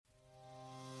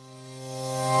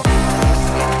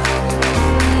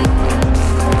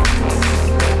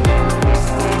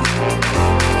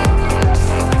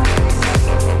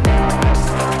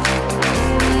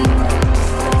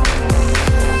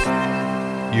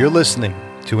You're listening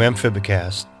to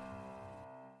Amphibicast.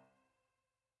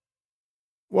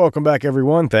 Welcome back,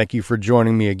 everyone. Thank you for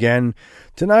joining me again.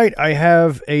 Tonight, I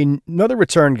have another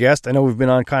return guest. I know we've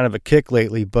been on kind of a kick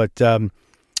lately, but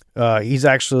he's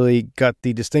actually got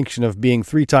the distinction of being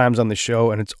 3 times on the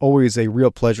show, and it's always a real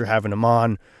pleasure having him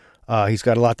on. He's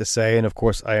got a lot to say, and of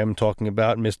course, I am talking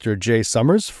about Mr. Jay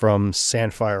Summers from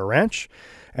Sandfire Ranch.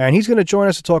 And he's going to join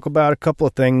us to talk about a couple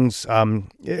of things.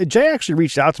 Jay actually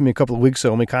reached out to me a couple of weeks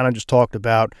ago, and we kind of just talked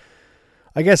about,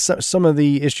 I guess, some of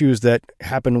the issues that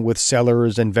happen with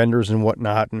sellers and vendors and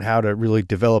whatnot, and how to really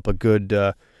develop a good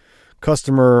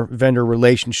customer-vendor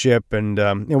relationship. And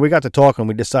we got to talking, and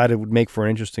we decided it would make for an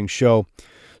interesting show.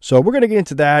 So we're going to get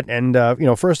into that. And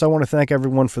first, I want to thank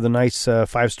everyone for the nice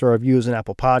 5-star reviews in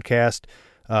Apple Podcast.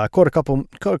 Caught a couple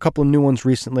of new ones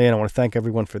recently, and I want to thank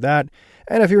everyone for that.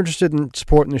 And if you're interested in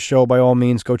supporting the show, by all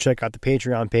means, go check out the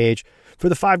Patreon page. For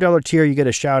the $5 tier, you get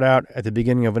a shout out at the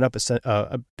beginning of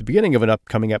an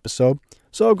upcoming episode.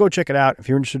 So go check it out if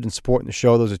you're interested in supporting the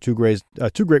show. Those are two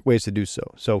great ways to do so.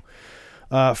 So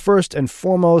first and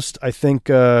foremost, I think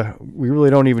we really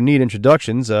don't even need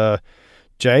introductions.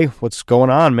 Jay, what's going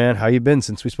on, man? How you been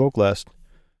since we spoke last?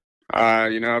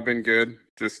 I've been good.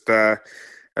 Just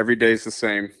every day's the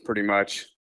same, pretty much.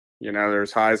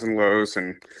 There's highs and lows,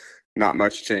 and not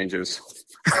much changes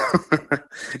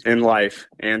in life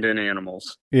and in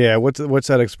animals. Yeah, what's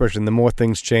that expression? The more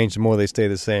things change, the more they stay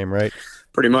the same, right?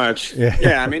 Pretty much.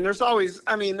 Yeah. There's always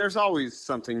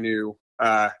something new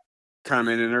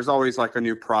coming, and there's always like a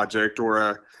new project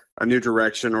or a new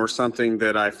direction or something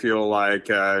that I feel like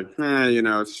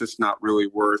it's just not really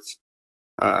worth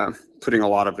putting a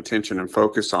lot of attention and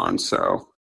focus on. So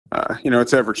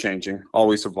it's ever changing,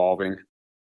 always evolving.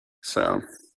 So,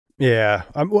 yeah.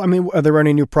 Are there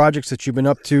any new projects that you've been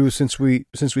up to since we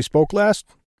spoke last?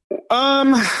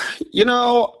 When I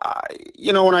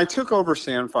took over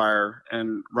Sandfire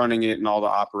and running it and all the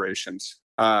operations,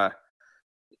 I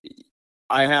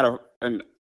had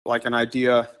an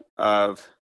idea of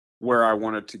where I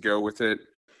wanted to go with it.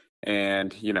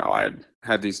 And, I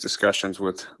had these discussions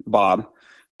with Bob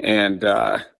and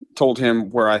told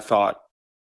him where I thought,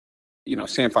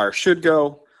 Sandfire should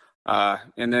go.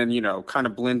 And then, kind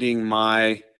of blending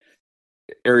my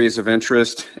areas of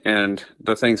interest and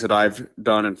the things that I've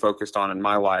done and focused on in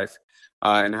my life,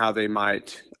 and how they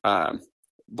might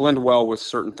blend well with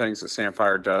certain things that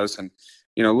Sandfire does. And,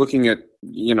 looking at,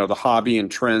 the hobby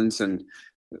and trends and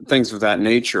things of that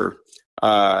nature,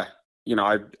 I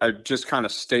just kind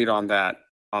of stayed on that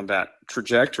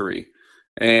trajectory.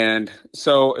 And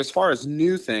so as far as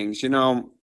new things,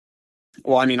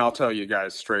 I'll tell you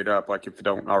guys straight up, like if you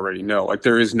don't already know, like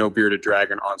there is no bearded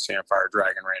dragon on Sandfire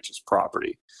Dragon Ranch's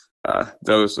property.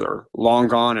 Those are long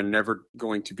gone and never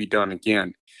going to be done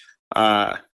again.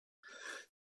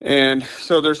 And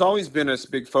so there's always been this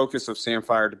big focus of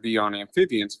Sandfire to be on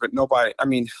amphibians, but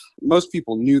most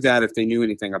people knew that if they knew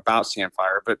anything about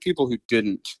Sandfire, but people who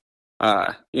didn't,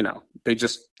 they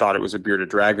just thought it was a bearded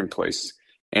dragon place,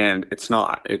 and it's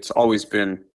not. It's always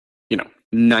been,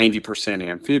 90%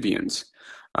 amphibians.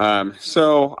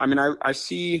 So I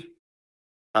see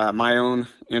my own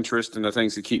interest in the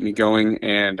things that keep me going,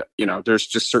 and there's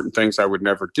just certain things I would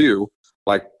never do,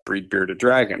 like breed bearded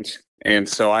dragons, and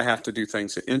so I have to do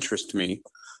things that interest me.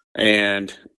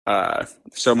 And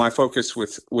so my focus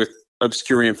with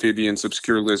obscure amphibians,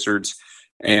 obscure lizards,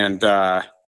 and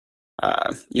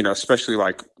especially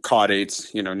like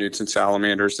caudates, newts and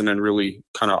salamanders, and then really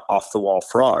kind of off the wall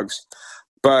frogs.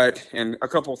 And a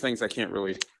couple of things I can't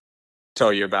really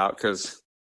tell you about because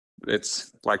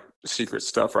it's like secret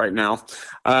stuff right now.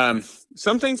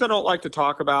 Some things I don't like to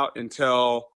talk about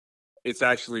until it's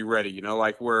actually ready,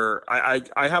 like where I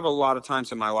have a lot of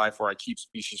times in my life where I keep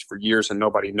species for years and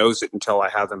nobody knows it until I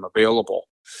have them available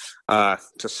to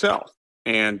sell.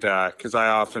 And because I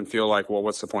often feel like, well,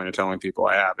 what's the point of telling people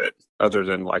I have it other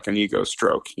than like an ego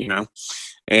stroke,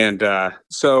 And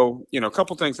so, a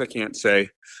couple things I can't say.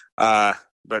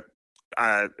 But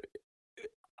I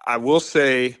will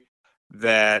say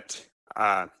that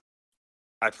I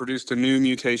produced a new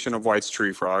mutation of White's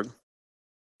tree frog.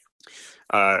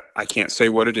 I can't say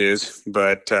what it is,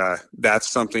 but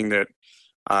that's something that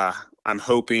I'm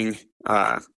hoping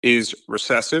is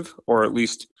recessive, or at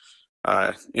least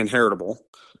inheritable,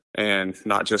 and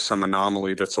not just some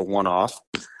anomaly that's a one-off.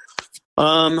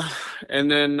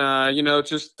 And then,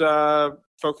 just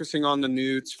focusing on the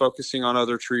newts, focusing on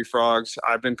other tree frogs.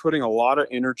 I've been putting a lot of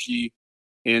energy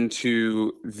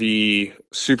into the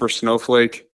super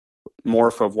snowflake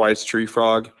morph of White's tree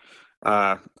frog.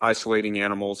 isolating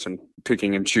animals and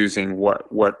picking and choosing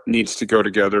what needs to go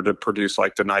together to produce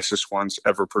like the nicest ones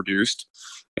ever produced.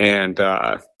 And,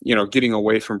 getting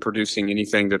away from producing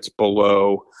anything that's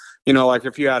below, like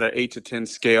if you had an 8 to 10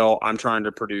 scale, I'm trying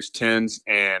to produce tens.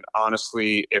 And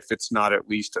honestly, if it's not at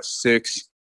least a six,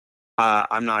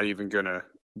 I'm not even going to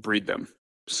breed them.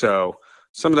 So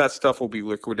some of that stuff will be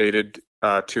liquidated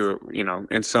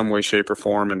in some way, shape, or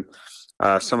form. And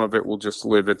some of it will just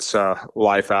live its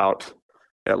life out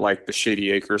at like the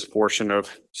Shady Acres portion of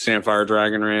Sandfire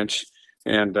Dragon Ranch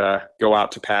and go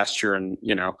out to pasture. And,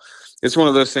 it's one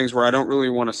of those things where I don't really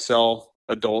want to sell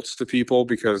adults to people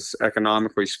because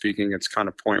economically speaking, it's kind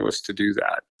of pointless to do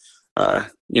that.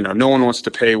 No one wants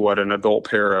to pay what an adult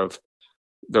pair of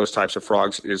those types of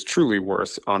frogs is truly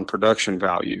worth on production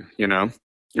value.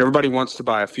 Everybody wants to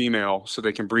buy a female so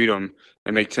they can breed them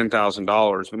and make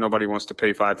 $10,000, but nobody wants to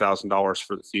pay $5,000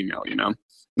 for the female.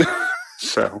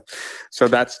 So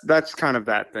that's kind of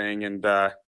that thing. And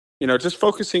just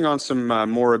focusing on some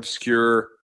more obscure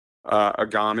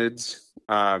agamids,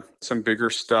 some bigger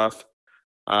stuff,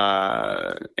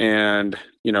 and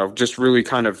just really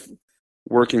kind of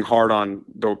working hard on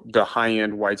the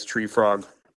high-end White's tree frog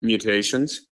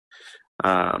mutations,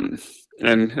 and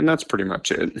that's pretty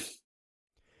much it.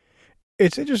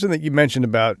 It's interesting that you mentioned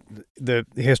about the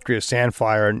history of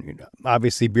Sandfire, and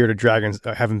obviously bearded dragons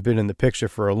haven't been in the picture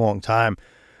for a long time.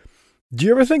 Do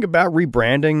you ever think about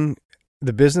rebranding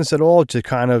the business at all to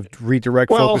kind of redirect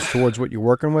focus towards what you're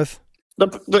working with?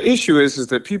 The issue is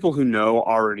that people who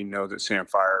already know that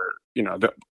Sandfire,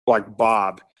 like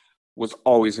Bob, was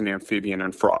always an amphibian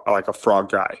and like a frog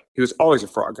guy. He was always a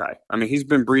frog guy. I mean, he's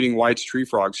been breeding White's tree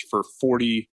frogs for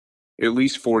at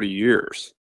least 40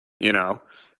 years,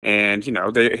 And,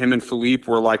 him and Philippe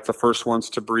were like the first ones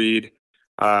to breed.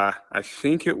 I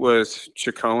think it was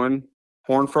Chicoan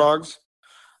horn frogs,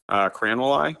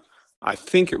 Cranwellii. I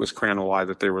think it was Cranwellii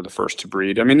that they were the first to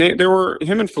breed. I mean,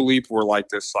 him and Philippe were like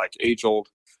this like age-old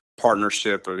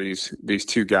partnership of these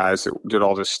two guys that did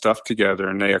all this stuff together,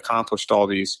 and they accomplished all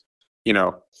these,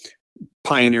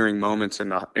 pioneering moments in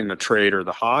the trade or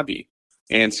the hobby.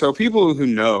 And so people who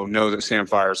know that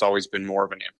Sandfire has always been more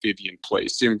of an amphibian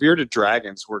place. The bearded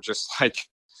dragons were just like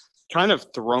kind of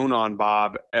thrown on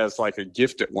Bob as like a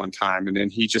gift at one time, and then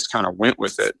he just kind of went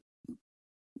with it.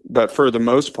 But for the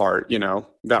most part,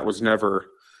 that was never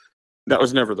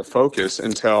the focus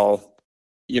until,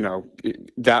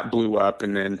 that blew up.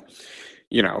 And then,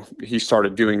 he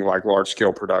started doing like large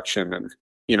scale production and,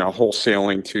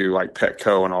 wholesaling to like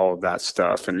Petco and all of that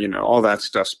stuff. And, all that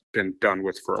stuff's been done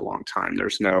with for a long time.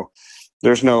 There's no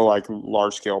like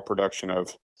large scale production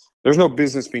there's no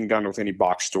business being done with any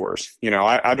box stores.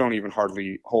 I don't even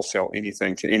hardly wholesale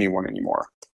anything to anyone anymore.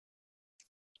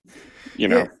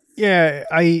 Yeah,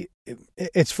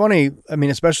 it's funny. I mean,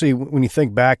 especially when you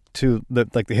think back to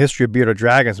the history of bearded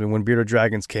dragons. I mean, when bearded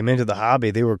dragons came into the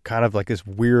hobby, they were kind of like this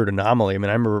weird anomaly. I mean,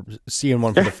 I remember seeing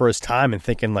one for the first time and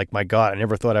thinking like, my God, I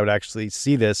never thought I would actually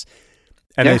see this.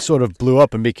 And they sort of blew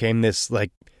up and became this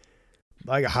like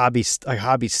a hobby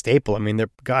staple. I mean,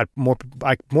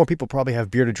 more people probably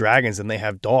have bearded dragons than they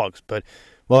have dogs, but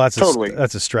that's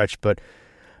a stretch, but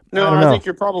no, I think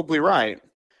you're probably right.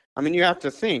 I mean, you have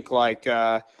to think like,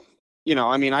 I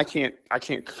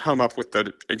can't come up with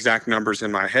the exact numbers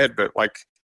in my head, but like,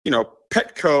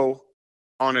 Petco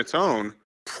on its own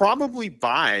probably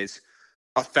buys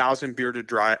 1,000 bearded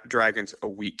dragons a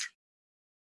week.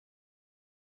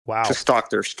 Wow. To stock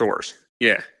their stores.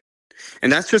 Yeah.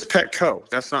 And that's just Petco.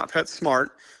 That's not PetSmart.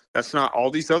 That's not all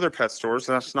these other pet stores.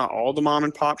 That's not all the mom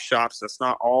and pop shops. That's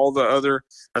not all the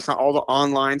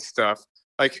online stuff.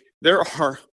 Like there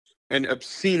are an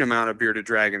obscene amount of bearded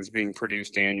dragons being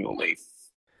produced annually.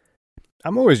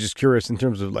 I'm always just curious in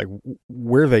terms of like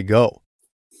where they go.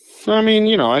 I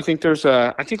mean, I think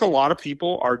I think a lot of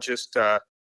people are just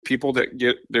people that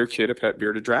get their kid a pet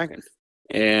bearded dragon,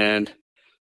 and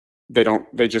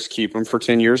they just keep them for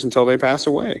 10 years until they pass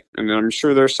away. And I'm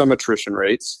sure there's some attrition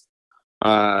rates,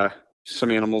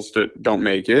 some animals that don't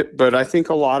make it, but I think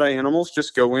a lot of animals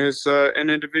just go as an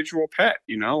individual pet,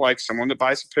 like someone that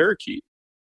buys a parakeet.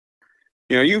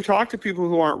 You talk to people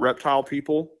who aren't reptile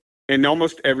people, and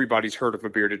almost everybody's heard of a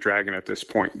bearded dragon at this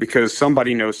point because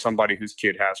somebody knows somebody whose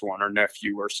kid has one or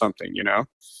nephew or something,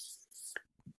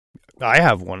 I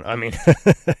have one. I mean,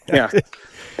 yeah.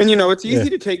 And, it's easy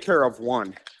to take care of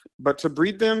one, but to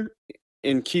breed them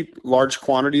and keep large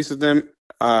quantities of them,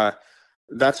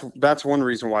 that's one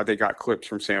reason why they got clipped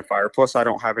from Sandfire. Plus, I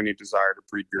don't have any desire to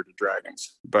breed bearded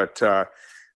dragons, but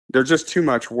they're just too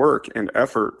much work and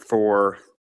effort for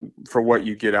what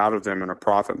you get out of them in a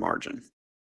profit margin.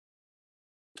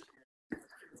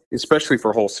 especially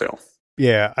for wholesale.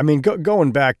 Yeah, I mean,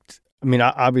 going back, I mean,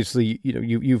 obviously,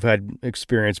 you've had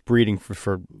experience breeding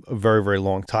for a very, very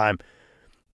long time,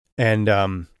 and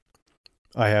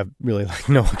I have really like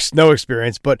no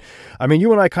experience. But I mean,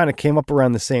 you and I kind of came up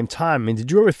around the same time. I mean, did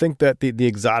you ever think that the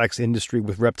exotics industry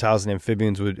with reptiles and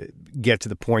amphibians would get to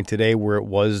the point today where it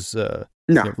was?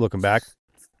 No, looking back,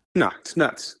 no, it's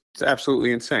nuts. It's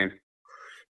absolutely insane.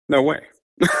 No way.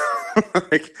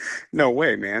 Like, no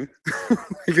way, man.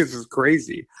 Like, this is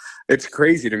crazy. It's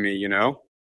crazy to me,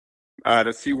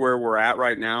 to see where we're at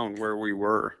right now and where we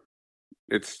were.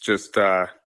 It's just,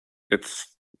 it's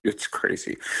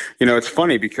crazy. It's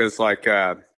funny because like,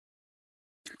 I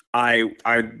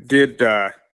did,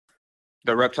 the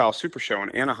Reptile Super Show in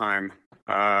Anaheim,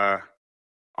 on,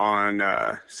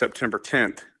 September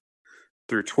 10th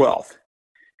through 12th.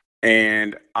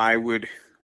 And I would,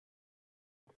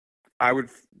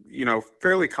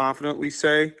 fairly confidently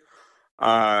say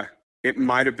it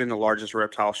might have been the largest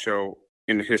reptile show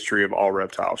in the history of all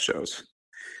reptile shows.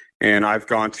 And I've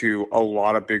gone to a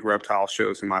lot of big reptile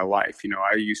shows in my life.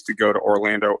 I used to go to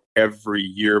Orlando every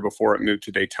year before it moved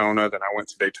to Daytona. Then I went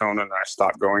to Daytona and I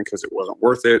stopped going because it wasn't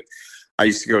worth it. I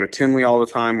used to go to Tinley all the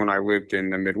time when I lived in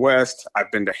the Midwest.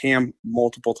 I've been to Ham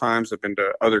multiple times. I've been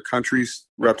to other countries'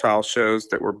 reptile shows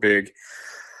that were big.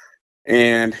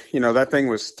 And, that thing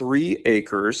was 3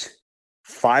 acres,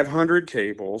 500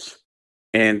 tables,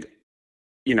 and,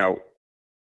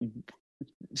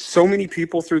 so many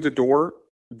people through the door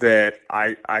that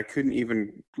I couldn't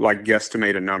even like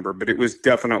guesstimate a number, but it was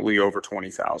definitely over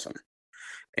 20,000.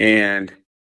 And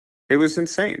it was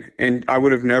insane. And I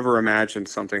would have never imagined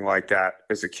something like that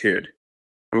as a kid.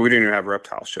 I mean, we didn't even have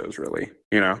reptile shows really,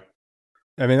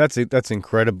 I mean, that's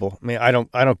incredible. I mean, I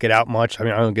don't get out much. I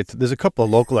mean, I don't get to, there's a couple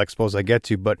of local expos I get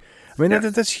to, but I mean,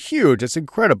 that's huge. It's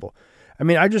incredible. I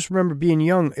mean, I just remember being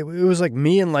young. It was like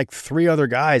me and like 3 other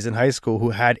guys in high school who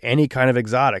had any kind of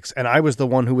exotics. And I was the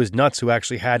one who was nuts who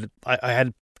actually I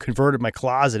had converted my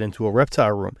closet into a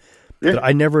reptile room. Yeah. But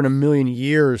I never in a million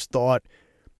years thought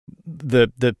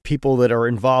the people that are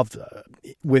involved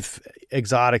with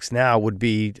exotics now would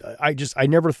be, I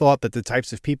never thought that the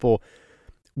types of people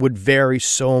would vary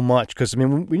so much. Because I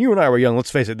mean, when you and I were young,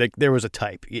 let's face it, there was a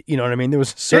type. You know what I mean? There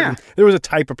was there was a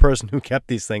type of person who kept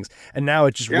these things, and now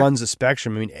it just runs the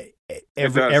spectrum. I mean,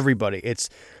 everybody. It's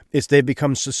they've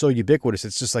become so ubiquitous.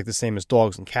 It's just like the same as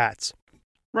dogs and cats.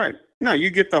 Right. No, you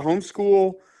get the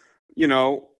homeschool,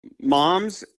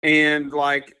 moms and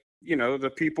like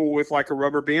the people with like a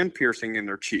rubber band piercing in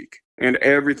their cheek and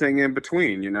everything in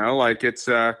between. Like it's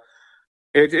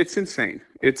insane.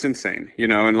 It's insane,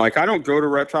 and like, I don't go to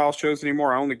reptile shows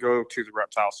anymore. I only go to the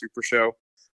Reptile Super Show.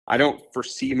 I don't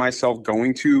foresee myself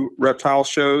going to reptile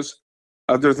shows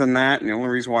other than that. And the only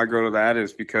reason why I go to that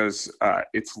is because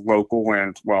it's local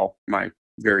and, well, my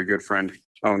very good friend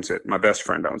owns it. My best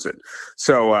friend owns it.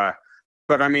 So,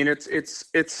 but I mean, it's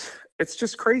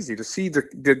just crazy to see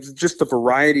just the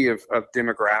variety of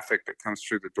demographic that comes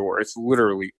through the door. It's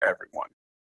literally everyone,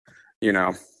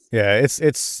 Yeah,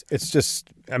 it's just,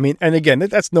 I mean, and again,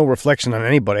 that's no reflection on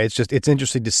anybody. It's just, it's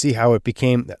interesting to see how it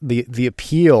became, the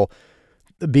appeal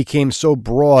became so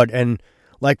broad. And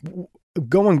like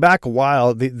going back a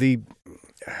while,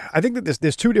 I think that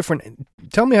there's 2 different,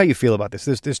 tell me how you feel about this.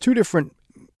 There's 2 different,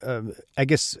 I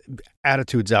guess,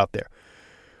 attitudes out there.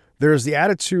 There's the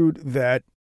attitude that,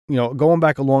 going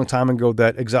back a long time ago,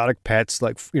 that exotic pets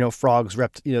like, frogs,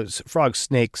 frogs,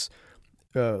 snakes,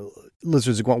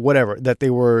 lizards, whatever, that they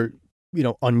were,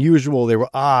 unusual, they were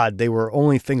odd, they were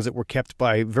only things that were kept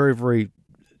by very, very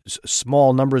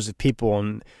small numbers of people,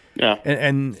 and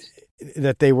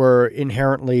that they were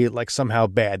inherently like somehow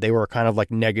bad. They were kind of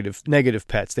like negative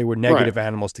pets. They were negative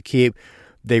animals to keep.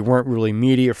 They weren't really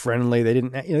media friendly. They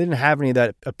didn't have any of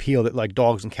that appeal that like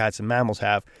dogs and cats and mammals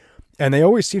have, and they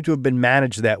always seem to have been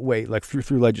managed that way, like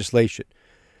through legislation.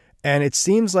 And it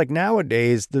seems like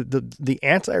nowadays the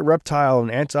anti-reptile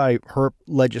and anti-herp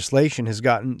legislation has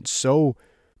gotten so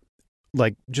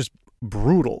like just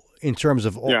brutal in terms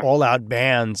of all out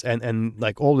bans and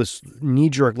like all this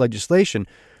knee-jerk legislation.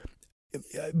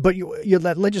 But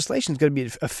that legislation is going to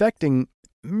be affecting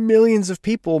millions of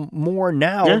people more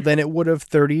now than it would have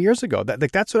 30 years ago.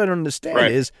 That's what I don't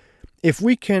understand is if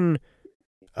we can,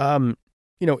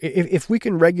 if we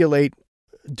can regulate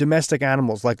domestic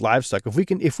animals like livestock, if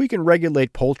we can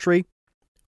regulate poultry,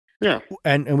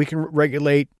 and we can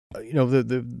regulate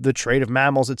the trade of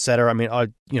mammals, etc. I mean,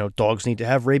 dogs need to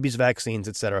have rabies vaccines,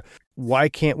 etc. Why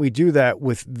can't we do that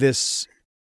with this?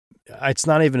 It's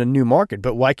not even a new market,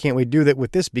 but why can't we do that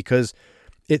with this? Because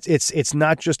it's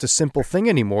not just a simple thing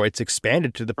anymore. It's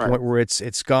expanded to the Right. point where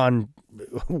it's gone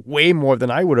way more than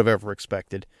I would have ever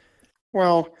expected.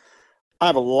 Well, I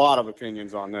have a lot of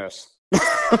opinions on this.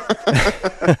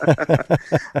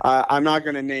 I'm not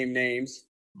going to name names,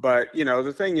 but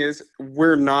the thing is,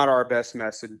 we're not our best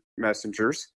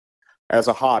messengers as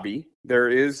a hobby. There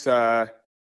is,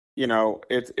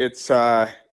 it's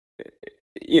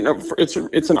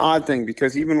an odd thing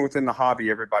because even within the hobby,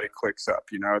 everybody clicks up.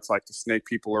 It's like the snake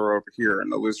people are over here,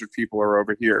 and the lizard people are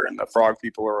over here, and the frog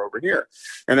people are over here,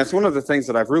 and that's one of the things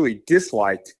that I've really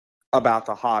disliked about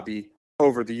the hobby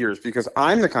over the years, because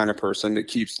I'm the kind of person that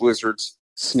keeps lizards,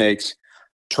 snakes,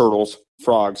 turtles,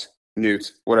 frogs,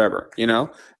 newts, whatever,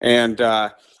 and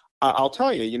I'll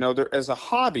tell you, there, as a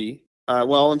hobby,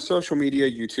 well, in social media,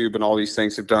 YouTube, and all these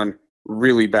things have done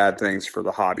really bad things for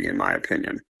the hobby, in my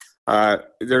opinion.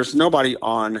 There's nobody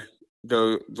on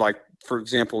for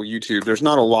example, YouTube, there's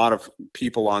not a lot of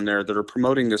people on there that are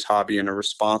promoting this hobby in a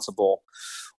responsible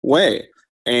way.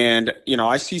 And,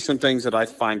 I see some things that I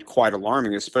find quite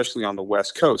alarming, especially on the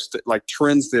West Coast, like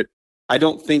trends that I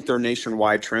don't think they're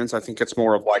nationwide trends. I think it's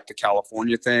more of like the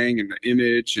California thing and the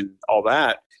image and all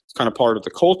that. It's kind of part of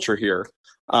the culture here.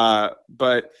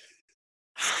 But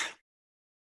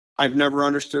I've never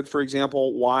understood, for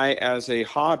example, why as a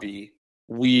hobby,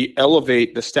 we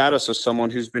elevate the status of someone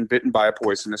who's been bitten by a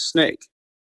poisonous snake.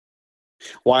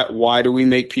 Why do we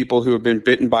make people who have been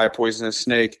bitten by a poisonous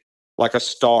snake like a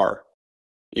star?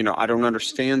 I don't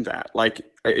understand that. Like,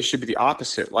 it should be the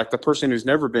opposite. Like, the person who's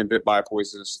never been bit by a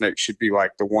poisonous snake should be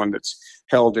like the one that's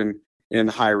held in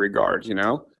high regard,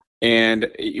 And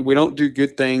we don't do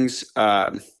good things.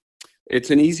 It's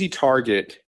an easy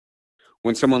target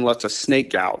when someone lets a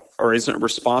snake out or isn't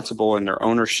responsible in their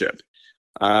ownership.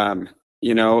 And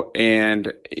you don't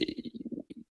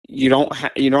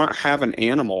have an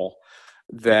animal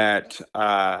that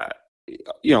a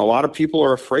lot of people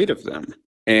are afraid of them.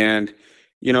 And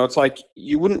it's like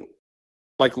you wouldn't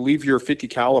like leave your 50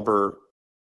 caliber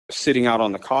sitting out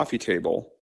on the coffee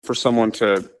table for someone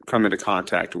to come into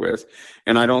contact with.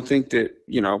 And I don't think that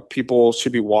people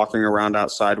should be walking around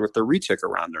outside with their retic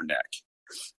around their neck.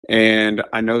 And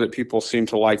I know that people seem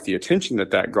to like the attention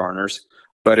that garners,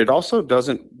 but it also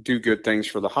doesn't do good things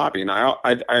for the hobby. And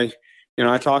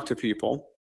I talk to people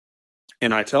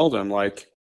and I tell them, like,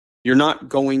 you're not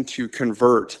going to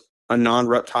convert a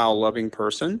non-reptile loving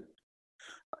person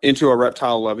into a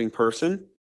reptile loving person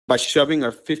by shoving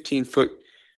a 15-foot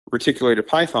reticulated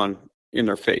python in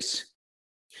their face,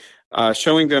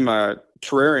 showing them a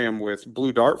terrarium with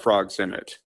blue dart frogs in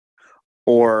it,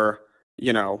 or,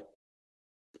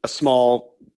 a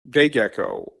small day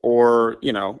gecko, or,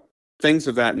 things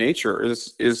of that nature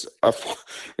is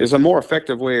a more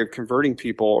effective way of converting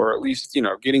people, or at least,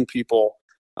 getting people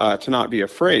to not be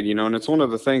afraid, and it's one of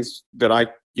the things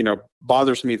that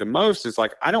bothers me the most is,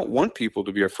 like, I don't want people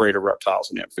to be afraid of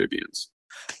reptiles and amphibians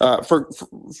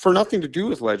for nothing to do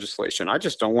with legislation. I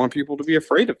just don't want people to be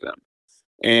afraid of them.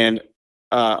 And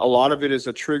a lot of it is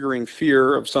a triggering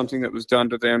fear of something that was done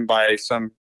to them by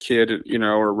some kid,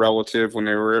 or relative when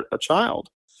they were a child.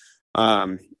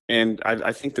 And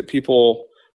I think that people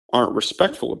aren't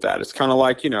respectful of that. It's kind of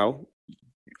like,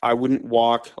 I wouldn't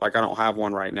walk, like, I don't have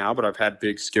one right now, but I've had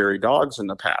big scary dogs in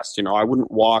the past. I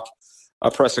wouldn't walk a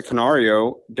Presa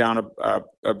Canario down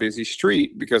a busy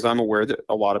street because I'm aware that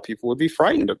a lot of people would be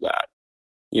frightened of that,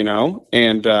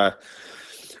 and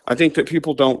I think that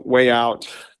people don't weigh out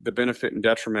the benefit and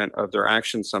detriment of their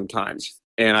actions sometimes.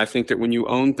 And I think that when you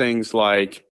own things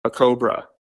like a Cobra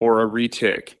or a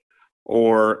retic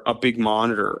or a big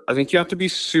monitor, I think you have to be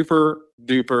super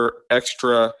duper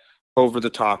extra over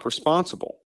the top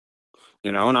responsible.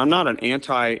 And I'm not an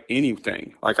anti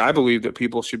anything. Like, I believe that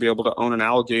people should be able to own an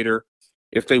alligator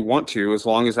if they want to, as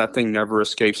long as that thing never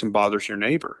escapes and bothers your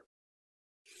neighbor.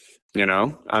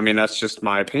 That's just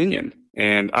my opinion.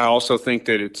 And I also think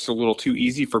that it's a little too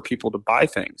easy for people to buy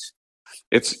things.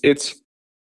 It's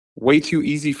way too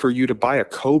easy for you to buy a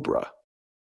Cobra.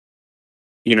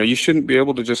 You shouldn't be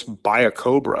able to just buy a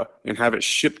Cobra and have it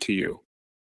shipped to you.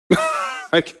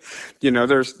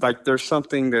 There's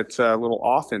something that's a little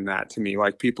off in that to me.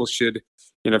 Like, people should,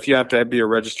 if you have to be a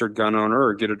registered gun owner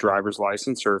or get a driver's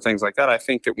license or things like that, I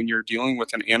think that when you're dealing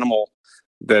with an animal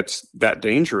that's that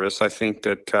dangerous, I think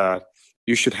that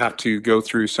you should have to go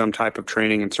through some type of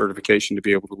training and certification to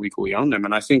be able to legally own them.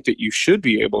 And I think that you should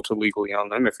be able to legally own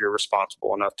them if you're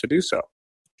responsible enough to do so.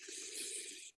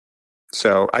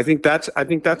 So I think that's,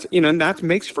 and that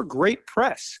makes for great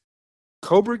press.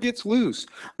 Cobra gets loose.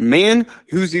 Man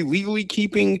who's illegally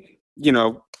keeping,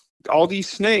 all these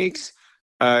snakes.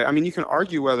 You can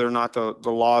argue whether or not the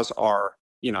laws are,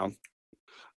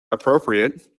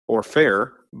 appropriate or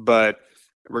fair, but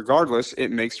regardless, it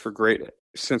makes for great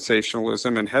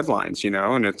sensationalism and headlines,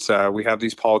 and it's we have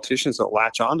these politicians that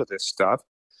latch onto this stuff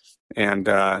and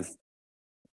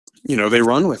they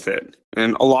run with it,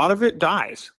 and a lot of it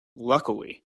dies.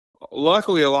 Luckily,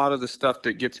 a lot of the stuff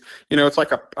that gets, it's like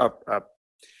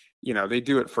they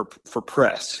do it for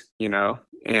press,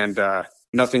 and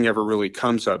nothing ever really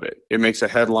comes of it. It makes a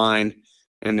headline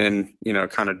and then,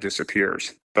 kind of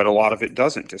disappears, but a lot of it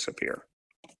doesn't disappear.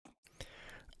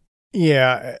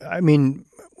 Yeah. I mean,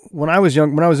 when I was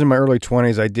young, when I was in my early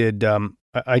 20s,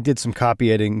 I did some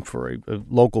copy editing for a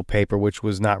local paper, which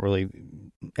was not really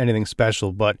anything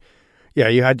special, but yeah,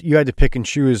 you had to pick and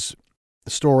choose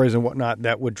stories and whatnot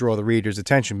that would draw the reader's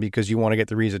attention, because you want to get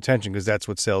the reader's attention, because that's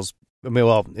what sells. I mean,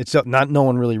 well, it's not, no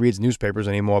one really reads newspapers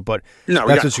anymore, but no,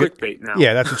 that's what's clickbait now.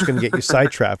 Yeah, that's what's going to get you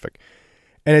site traffic.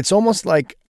 And it's almost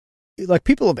like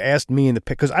people have asked me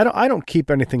because I don't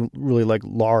keep anything really like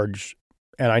large,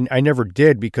 and I never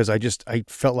did, because I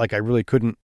felt like I really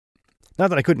couldn't,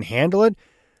 not that I couldn't handle it.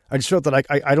 I just felt that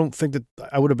I don't think that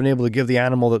I would have been able to give the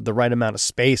animal the right amount of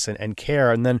space and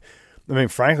care. And then, I mean,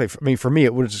 frankly, for me,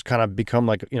 it would have just kind of become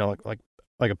like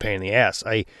a pain in the ass.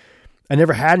 I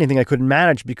never had anything I couldn't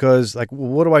manage, because well,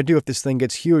 what do I do if this thing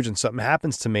gets huge and something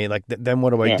happens to me? Then what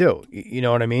do I do? You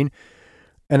know what I mean?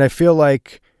 And I feel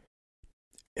like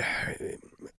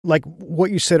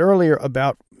what you said earlier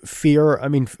about fear. I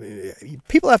mean,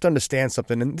 people have to understand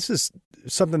something, and this is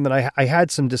something that I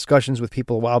had some discussions with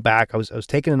people a while back. I was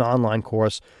taking an online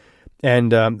course,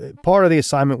 and part of the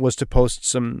assignment was to post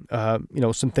some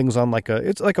some things on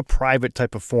it's like a private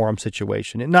type of forum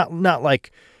situation, and not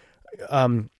like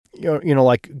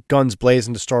like guns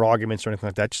blazing to start arguments or anything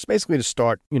like that. Just basically to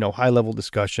start high level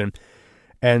discussion.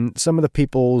 And some of the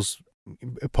people's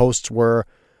posts were,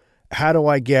 how do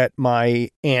I get my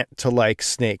aunt to like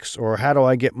snakes? Or how do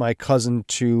I get my cousin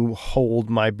to hold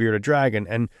my bearded dragon?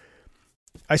 And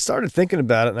I started thinking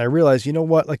about it, and I realized, you know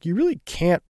what? You really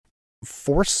can't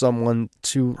force someone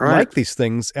to like these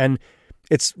things. And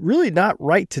it's really not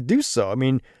right to do so. I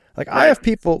mean, I have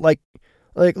people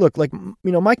look,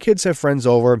 my kids have friends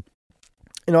over.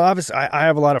 Obviously I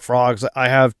have a lot of frogs. I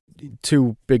have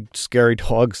 2 big scary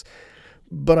dogs.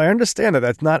 But I understand that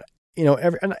that's not,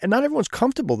 and not everyone's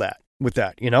comfortable with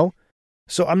that.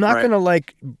 So I'm not going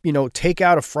to take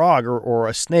out a frog or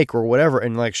a snake or whatever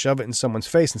and shove it in someone's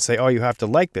face and say, oh, you have to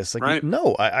like this.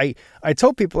 No, I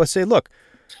tell people, I say, look,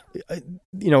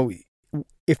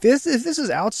 if this is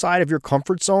outside of your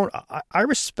comfort zone, I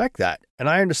respect that. And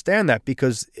I understand that,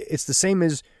 because it's the same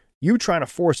as you trying to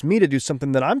force me to do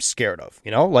something that I'm scared of,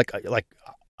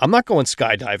 I'm not going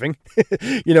skydiving.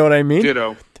 You know what I mean?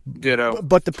 Ditto.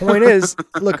 But the point is,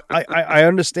 look, I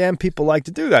understand people like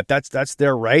to do that. That's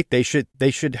their right. They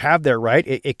should have their right.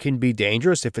 It can be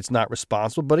dangerous if it's not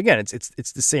responsible. But again,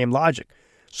 it's the same logic.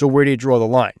 So where do you draw the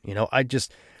line?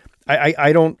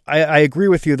 I agree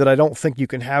with you that I don't think you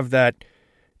can have that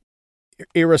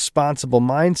irresponsible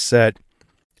mindset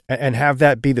and have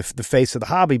that be the face of the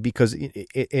hobby, because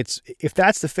it's if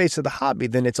that's the face of the hobby,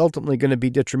 then it's ultimately going to be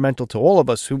detrimental to all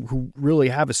of us who really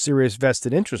have a serious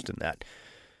vested interest in that.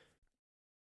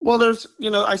 Well, there's,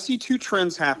 I see 2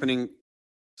 trends happening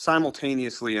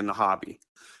simultaneously in the hobby.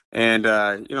 And,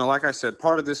 like I said,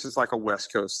 part of this is like a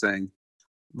West Coast thing,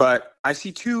 but I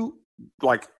see 2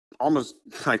 almost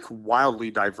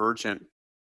wildly divergent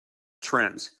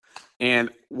trends. And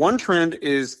one trend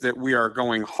is that we are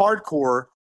going hardcore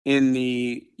in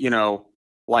the,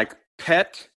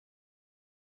 pet.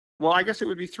 Well, I guess it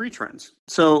would be 3 trends.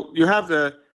 So you have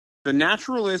the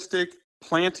naturalistic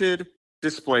planted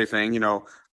display thing,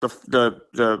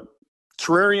 the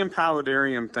terrarium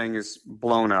paludarium thing is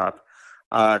blown up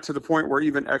to the point where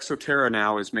even Exoterra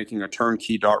now is making a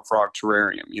turnkey dart frog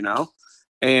terrarium,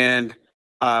 and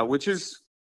which is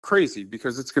crazy,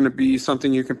 because it's going to be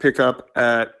something you can pick up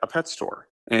at a pet store.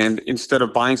 And instead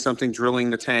of buying something, drilling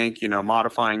the tank,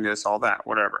 modifying this, all that,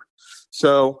 whatever.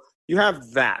 So you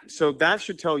have that. So that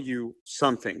should tell you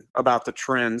something about the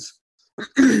trends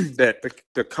that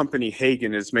the company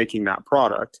Hagen is making that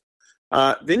product.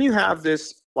 Then you have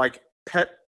this pet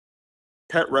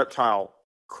reptile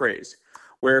craze,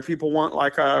 where people want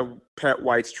a pet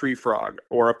White's tree frog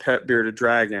or a pet bearded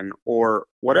dragon or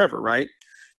whatever, right?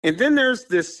 And then there's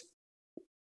this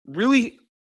really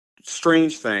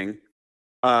strange thing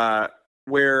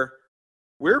where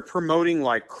we're promoting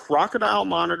crocodile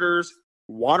monitors,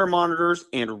 water monitors,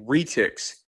 and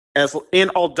retics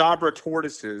and Aldabra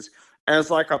tortoises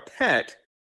as a pet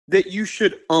that you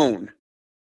should own.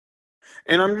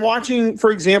 And I'm watching, for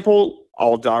example,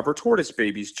 Aldabra tortoise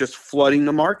babies just flooding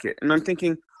the market. And I'm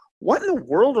thinking, what in the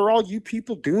world are all you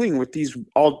people doing with these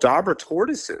Aldabra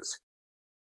tortoises?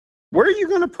 Where are you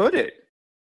going to put it?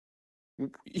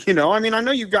 You know, I mean, I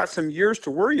know you've got some years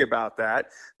to worry about that,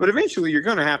 but eventually you're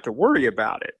going to have to worry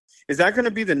about it. Is that going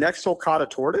to be the next sulcata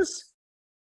tortoise,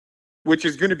 which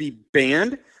is going to be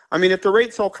banned? I mean, at the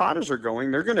rate sulcatas are going,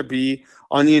 they're going to be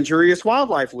on the injurious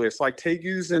wildlife list, like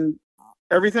tegus and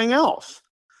everything else.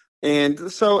 And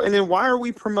then why are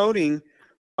we promoting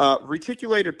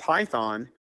reticulated python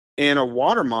and a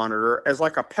water monitor as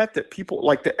like a pet that people,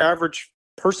 like the average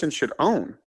person, should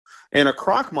own? And a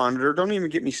croc monitor, don't even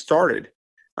get me started.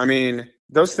 I mean,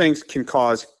 those things can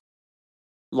cause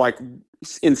like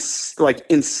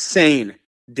insane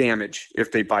damage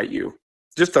if they bite you.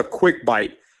 Just a quick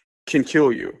bite can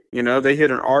kill you. You know, they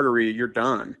hit an artery, you're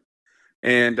done.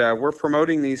 And we're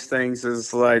promoting these things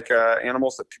as like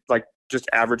animals that like just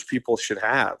average people should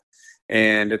have.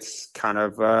 And it's kind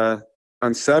of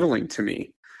unsettling to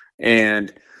me.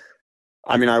 And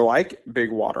I mean, I like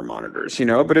big water monitors, you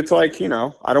know, but it's like, you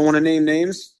know, I don't want to name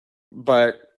names,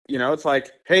 but, you know, it's like,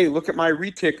 hey, look at my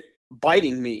retic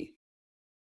biting me,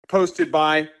 posted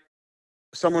by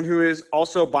someone who is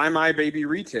also by my baby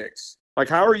retics. Like,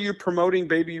 how are you promoting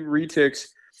baby retics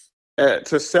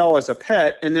to sell as a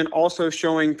pet and then also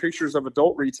showing pictures of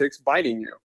adult retics biting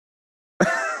you?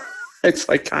 It's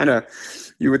like kind of,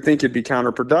 you would think it'd be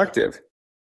counterproductive.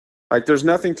 Like, there's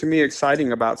nothing to me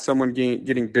exciting about someone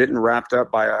getting bitten, wrapped up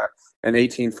by an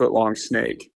 18-foot long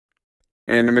snake.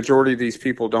 And the majority of these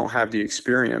people don't have the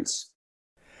experience.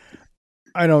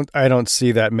 I don't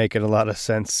see that making a lot of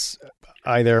sense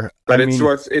either. But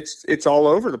it's all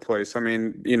over the place. I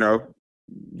mean, you know,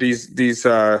 these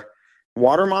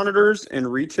water monitors and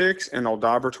retics and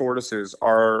Aldabra tortoises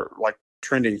are like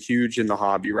trending huge in the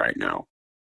hobby right now.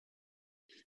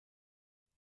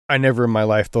 I never in my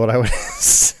life thought I would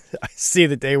I see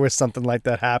the day where something like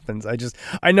that happens.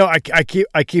 I know I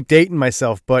keep dating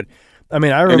myself, but I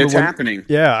mean, I remember and it's happening.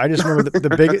 Yeah, I just remember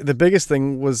the biggest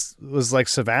thing was like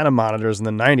Savannah monitors in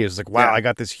the 90s. It's like, wow, yeah. I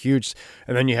got this huge,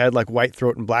 and then you had like white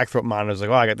throat and black throat monitors. Like,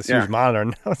 oh, I got this huge monitor,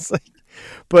 and now it's like,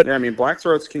 but yeah, I mean, black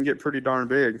throats can get pretty darn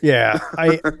big. Yeah,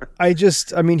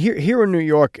 I mean, here in New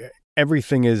York,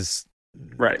 everything is.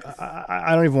 Right.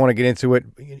 I don't even want to get into it,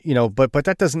 you know, but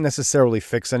that doesn't necessarily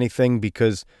fix anything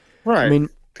because, right. I mean,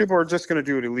 people are just going to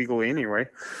do it illegally anyway.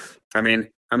 I mean,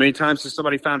 how many times has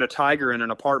somebody found a tiger in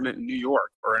an apartment in New York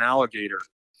or an alligator?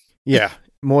 Yeah,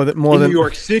 more than New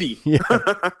York City.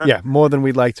 Yeah, more than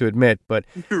we'd like to admit. But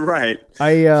right.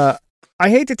 I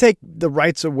hate to take the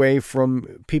rights away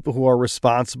from people who are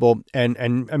responsible. And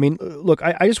I mean, look,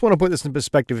 I just want to put this in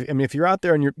perspective. I mean, if you're out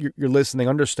there and you're listening,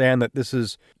 understand that this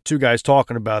is two guys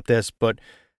talking about this,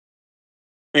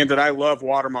 and that I love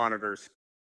water monitors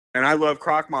and I love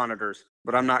croc monitors,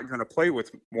 but I'm not going to play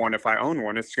with one if I own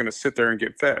one. It's going to sit there and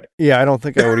get fed. Yeah, I don't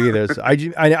think I would either. So I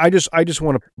just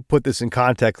want to put this in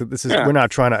context that this is we're not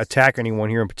trying to attack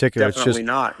anyone here in particular. Definitely it's just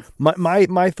not.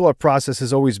 My thought process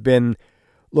has always been,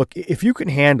 look, if you can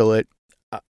handle it,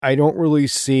 I don't really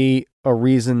see a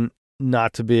reason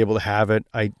not to be able to have it.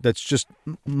 That's just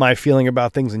my feeling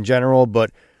about things in general.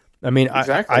 But I mean,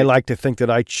 exactly. I like to think that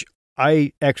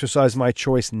I exercise my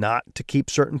choice not to keep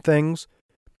certain things,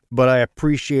 but I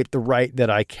appreciate the right that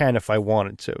I can if I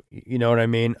wanted to. You know what I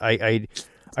mean? I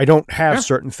don't have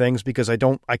certain things because I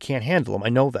can't handle them. I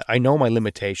know that. I know my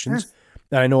limitations,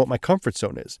 and I know what my comfort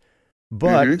zone is.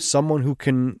 But someone who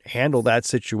can handle that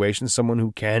situation, someone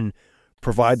who can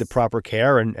provide the proper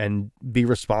care and be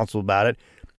responsible about it,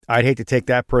 I'd hate to take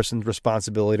that person's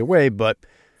responsibility away. But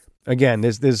again,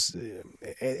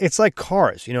 it's like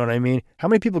cars. You know what I mean? How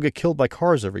many people get killed by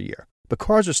cars every year? But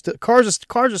cars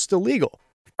are still legal.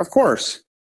 Of course.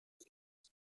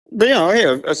 But, you know, hey,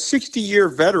 a 60-year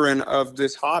veteran of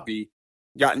this hobby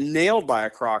got nailed by a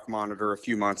croc monitor a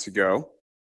few months ago,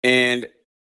 and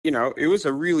you know, it was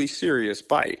a really serious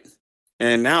bite.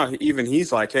 And now even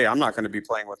he's like, hey, I'm not going to be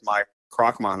playing with my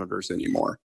croc monitors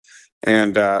anymore.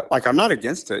 And like, I'm not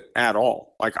against it at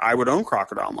all. Like, I would own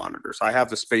crocodile monitors. I have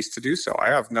the space to do so. I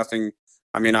have nothing.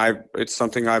 I mean, it's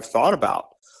something I've thought about.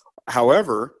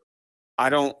 However, I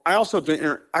don't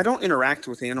interact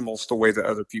with animals the way that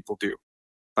other people do.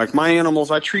 Like, my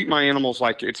animals, I treat my animals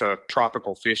like it's a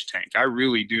tropical fish tank. I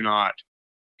really do not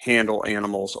handle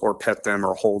animals or pet them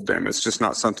or hold them. It's just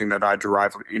not something that I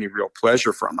derive any real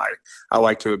pleasure from. I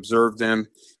like to observe them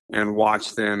and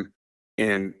watch them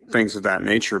and things of that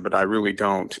nature, but I really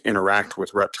don't interact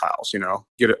with reptiles. You know,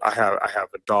 I have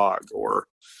a dog or,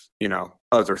 you know,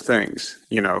 other things,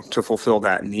 you know, to fulfill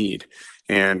that need.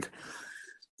 And,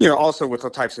 you know, also with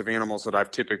the types of animals that I've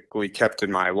typically kept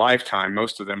in my lifetime,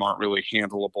 most of them aren't really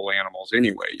handleable animals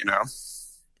anyway, you know?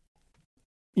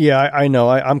 Yeah, I know.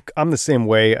 I'm the same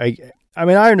way. I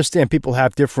mean, I understand people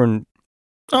have different.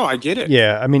 Oh, I get it.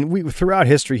 Yeah, I mean, we throughout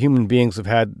history, human beings have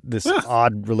had this Yeah.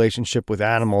 odd relationship with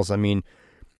animals. I mean,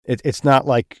 it's not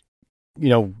like, you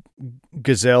know,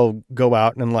 gazelle go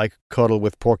out and like cuddle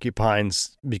with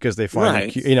porcupines because they find them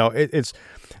Right. cute. You know, it's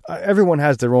everyone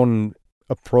has their own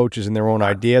approaches and their own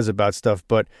ideas about stuff.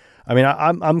 But I mean,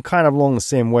 I'm kind of along the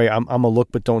same way. I'm a look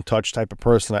but don't touch type of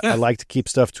person. I Yeah. like to keep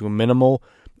stuff to a minimal,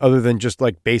 other than just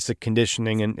like basic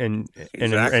conditioning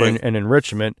Exactly. and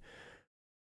enrichment.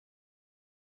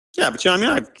 Yeah, but I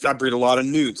mean, I breed a lot of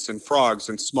newts and frogs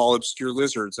and small obscure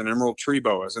lizards and emerald tree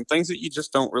boas and things that you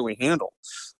just don't really handle.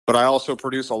 But I also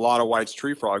produce a lot of White's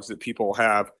tree frogs that people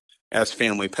have as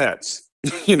family pets.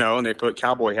 And they put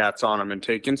cowboy hats on them and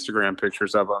take Instagram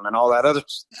pictures of them and all that other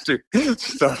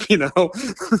stuff.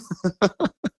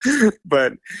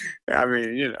 But I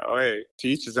mean, hey, to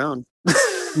each his own.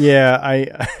 Yeah,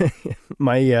 I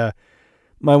my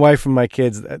wife and my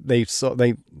kids, they're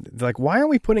like, why are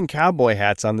we putting cowboy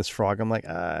hats on this frog? I'm like,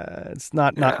 it's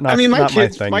not I mean, not my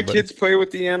thing. my But kids play with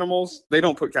the animals. They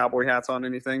don't put cowboy hats on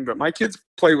anything, but my kids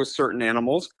play with certain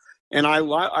animals, and I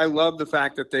love the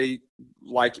fact that they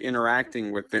like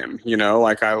interacting with them.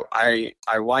 Like I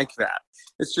like that.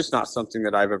 It's just not something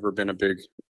that I've ever been a big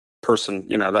person.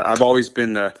 That I've always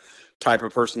been the type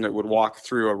of person that would walk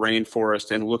through a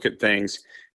rainforest and look at things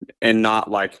and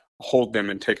not like hold them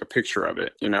and take a picture of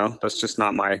it. That's just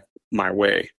not my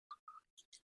way.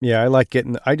 yeah, I like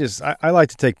getting. I like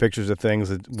to take pictures of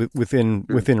things within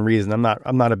reason. I'm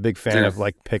not a big fan Yeah. of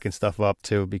like picking stuff up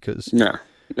too, because No.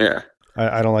 Yeah.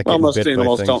 I don't like Well, getting most bit by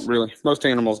animals things. most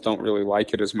animals don't really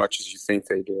like it as much as you think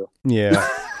they do. Yeah,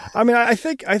 I mean, I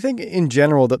think in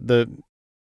general that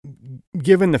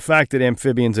given the fact that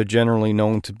amphibians are generally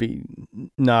known to be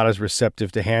not as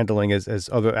receptive to handling as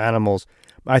other animals,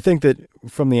 I think that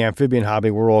from the amphibian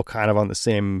hobby, we're all kind of on the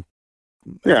same.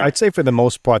 Yeah. I'd say for the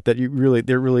most part that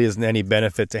there really isn't any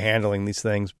benefit to handling these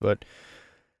things, but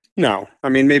No. I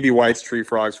mean, maybe White's tree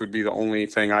frogs would be the only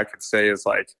thing I could say is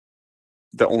like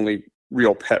the only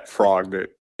real pet frog that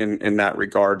in that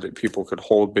regard that people could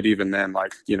hold. But even then,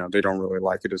 like, they don't really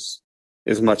like it as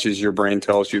much as your brain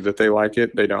tells you that they like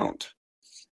it. They don't.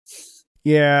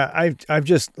 yeah, I've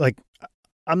just like.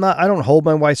 I don't hold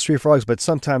my white tree frogs, but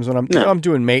sometimes when No. I'm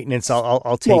doing maintenance,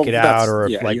 I'll take it out, or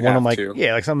if like you one of have my to.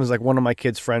 like sometimes like one of my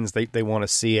kids' friends they want to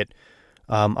see it,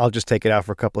 I'll just take it out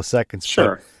for a couple of seconds.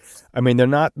 Sure. But, I mean, they're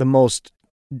not the most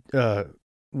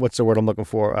what's the word I'm looking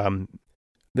for?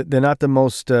 They're not the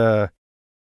most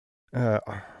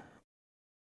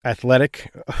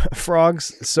athletic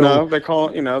frogs. So No, they call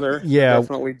it, they're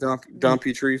definitely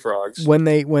dumpy tree frogs. when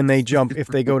they jump, if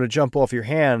they go to jump off your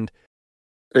hand,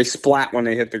 They splat when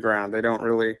they hit the ground. They don't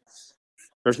really.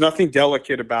 There's nothing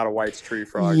delicate about a White's tree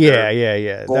frog. yeah.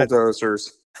 They're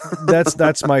bulldozers.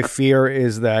 That's my fear,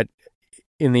 is that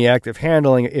in the act of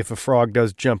handling, if a frog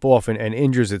does jump off and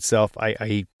injures itself,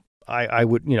 I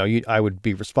would I would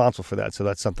be responsible for that. So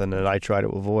that's something that I try to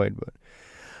avoid. But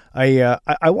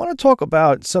I want to talk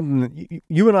about something that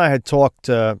you and I had talked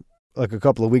like a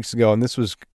couple of weeks ago, and this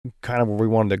was kind of where we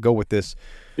wanted to go with this.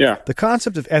 Yeah. The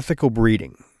concept of ethical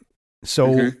breeding. So,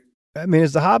 Mhm. I mean,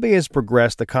 as the hobby has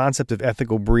progressed, the concept of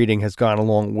ethical breeding has gone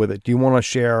along with it. Do you want to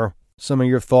share some of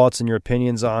your thoughts and your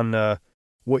opinions on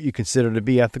what you consider to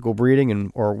be ethical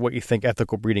breeding, or what you think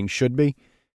ethical breeding should be?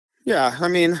 Yeah. I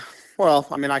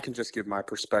can just give my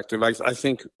perspective. I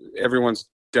think everyone's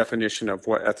definition of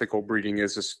what ethical breeding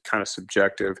is kind of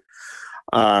subjective.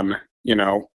 There's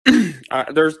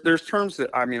terms that,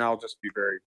 I'll just be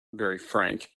very, very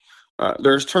frank.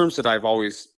 There's terms that I've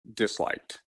always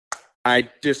disliked. I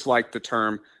dislike the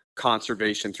term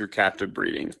conservation through captive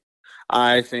breeding.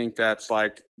 I think that's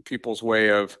like people's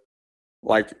way of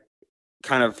like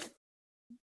kind of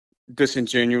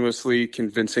disingenuously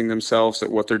convincing themselves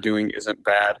that what they're doing isn't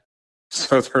bad.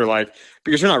 So they're like,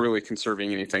 because you're not really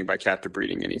conserving anything by captive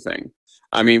breeding anything.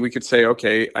 I mean, we could say,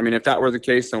 okay, if that were the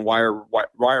case, then why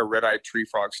are red-eyed tree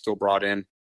frogs still brought in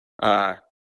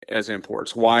as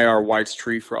imports? Why are White's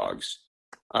tree frogs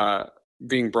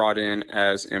being brought in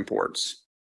as imports?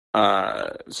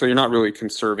 So you're not really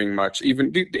conserving much.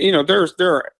 Even there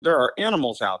are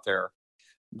animals out there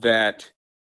that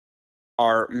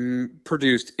are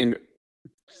produced in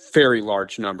very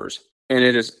large numbers, and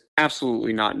it is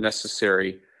absolutely not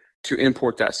necessary to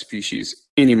import that species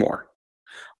anymore.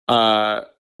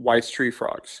 White's tree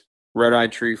frogs,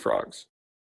 red-eyed tree frogs.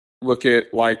 Look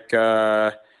at like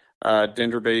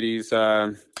Dendrobates,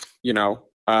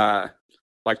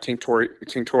 like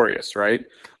Tinctorius, right?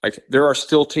 Like there are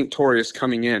still Tinctorius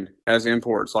coming in as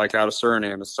imports, like out of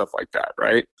Suriname and stuff like that,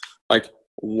 right? Like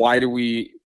why do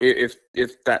we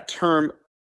if that term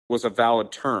was a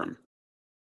valid term,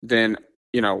 then,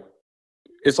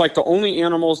 it's like the only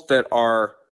animals that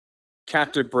are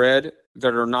captive bred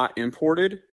that are not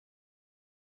imported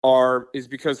is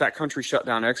because that country shut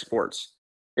down exports.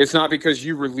 It's not because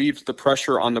you relieved the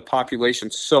pressure on the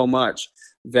population so much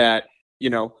that,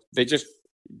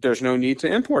 there's no need to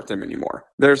import them anymore.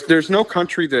 There's no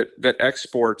country that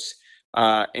exports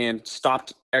and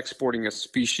stopped exporting a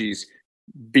species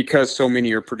because so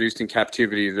many are produced in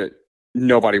captivity that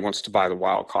nobody wants to buy the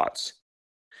wild caughts.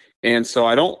 And so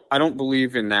I don't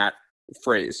believe in that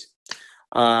phrase.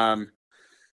 And,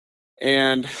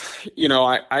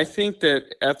 I think that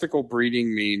ethical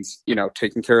breeding means,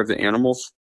 taking care of the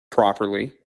animals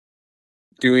properly,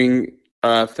 doing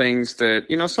things that,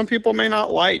 some people may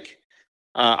not like.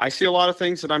 I see a lot of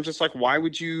things that I'm just like, why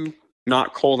would you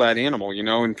not cull that animal? And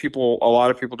a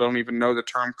lot of people don't even know the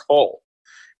term cull,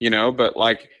 but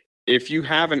like, if you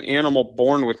have an animal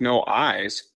born with no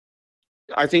eyes,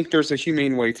 I think there's a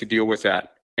humane way to deal with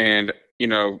that. And,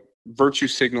 virtue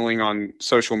signaling on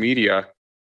social media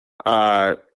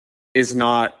is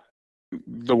not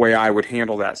the way I would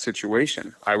handle that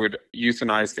situation. I would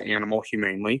euthanize the animal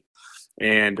humanely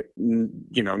and,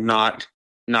 not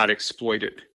exploit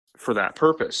it for that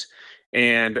purpose.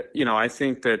 And, I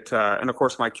think that, and of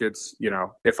course my kids,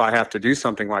 if I have to do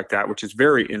something like that, which is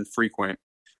very infrequent,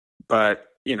 but,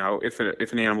 if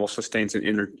an animal sustains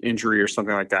an injury or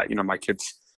something like that, my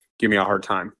kids give me a hard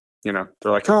time. They're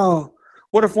like, oh,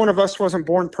 what if one of us wasn't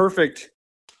born perfect?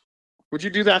 Would you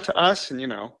do that to us?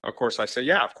 And, of course I say,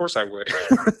 yeah, of course I would,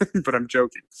 but I'm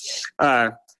joking.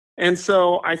 And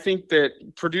so I think that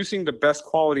producing the best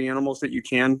quality animals that you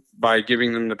can by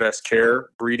giving them the best care,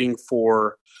 breeding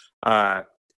for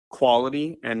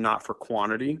quality and not for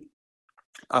quantity.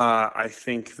 I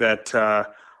think that,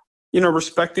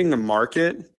 respecting the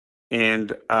market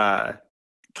and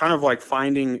kind of like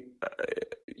finding,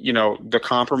 the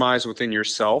compromise within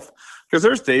yourself. Because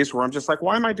there's days where I'm just like,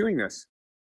 why am I doing this?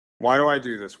 Why do I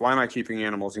do this? Why am I keeping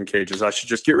animals in cages? I should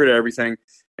just get rid of everything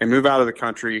and move out of the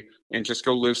country and just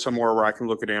go live somewhere where I can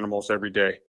look at animals every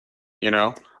day,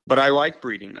 But I like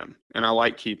breeding them and I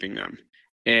like keeping them.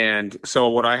 And so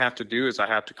what I have to do is I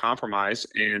have to compromise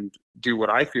and do what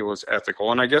I feel is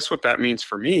ethical. And I guess what that means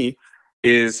for me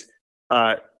is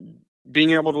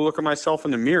being able to look at myself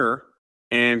in the mirror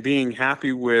and being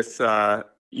happy with,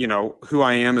 who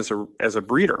I am as a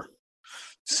breeder.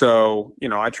 So,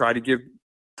 I try to give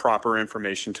proper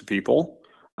information to people.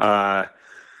 And,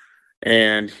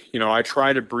 I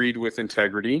try to breed with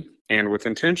integrity and with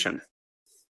intention.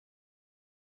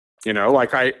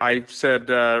 Like I said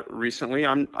recently,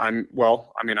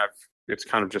 it's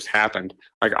kind of just happened.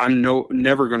 Like I'm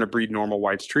never going to breed normal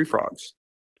White's tree frogs.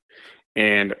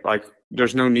 And like,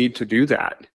 there's no need to do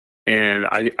that. And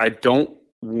I don't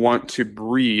want to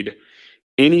breed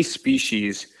any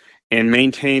species and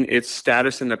maintain its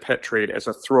status in the pet trade as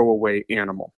a throwaway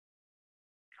animal.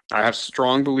 I have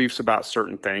strong beliefs about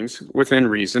certain things within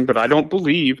reason, but I don't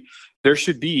believe there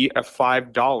should be a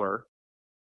 $5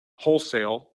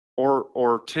 wholesale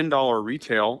or $10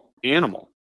 retail animal.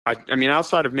 I mean,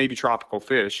 outside of maybe tropical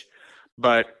fish,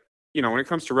 but when it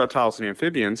comes to reptiles and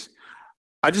amphibians,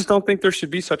 I just don't think there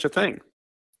should be such a thing.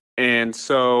 And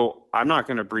so I'm not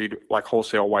going to breed like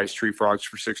wholesale White's tree frogs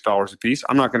for $6 a piece.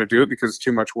 I'm not going to do it because it's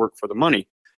too much work for the money.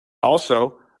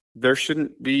 Also, there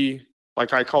shouldn't be,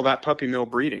 like I call that puppy mill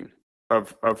breeding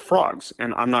of frogs,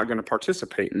 and I'm not going to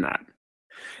participate in that.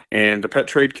 And the pet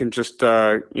trade can just,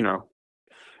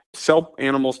 sell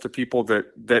animals to people that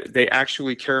they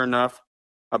actually care enough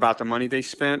about the money they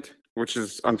spent, which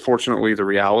is unfortunately the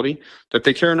reality, that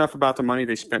they care enough about the money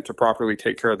they spent to properly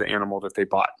take care of the animal that they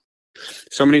bought.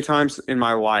 So many times in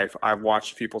my life, I've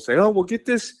watched people say, oh, we'll get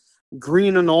this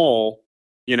green anole,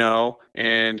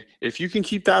 and if you can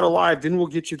keep that alive, then we'll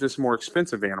get you this more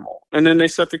expensive animal. And then they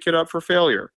set the kid up for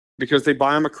failure because they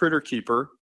buy him a critter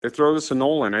keeper, they throw this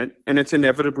anole in it, and it's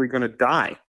inevitably going to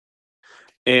die.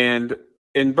 And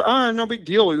no big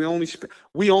deal. We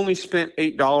only spent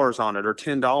 $8 on it or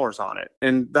 $10 on it,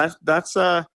 and that's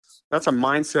a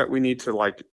mindset we need to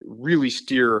like really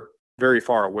steer very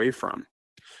far away from.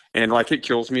 And like, it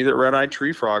kills me that red-eyed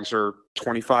tree frogs are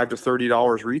 $25 to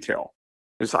 $30 retail.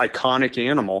 This iconic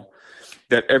animal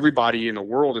that everybody in the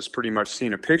world has pretty much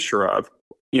seen a picture of,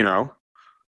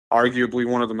 arguably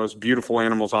one of the most beautiful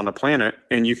animals on the planet,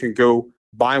 and you can go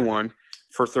buy one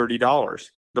for $30.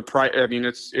 The price, I mean,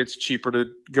 it's cheaper to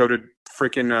go to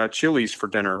freaking Chili's for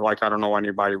dinner. Like, I don't know why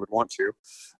anybody would want to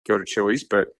go to Chili's,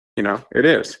 but it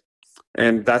is,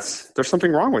 and there's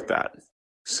something wrong with that.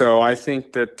 So I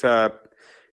think that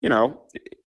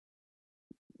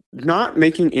not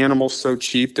making animals so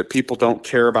cheap that people don't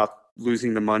care about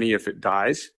losing the money if it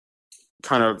dies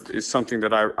kind of is something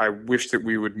that I wish that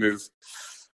we would move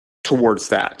towards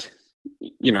that,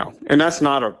 and that's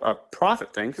not a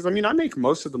profit thing. Cause I mean, I make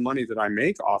most of the money that I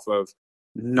make off of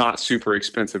not super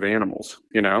expensive animals,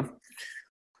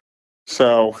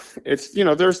 so it's,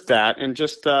 there's that. And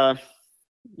just,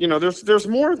 there's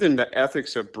more than the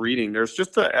ethics of breeding. There's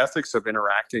just the ethics of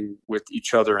interacting with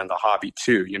each other in the hobby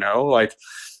too, like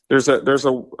there's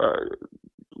a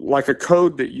like a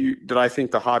code that I think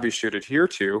the hobby should adhere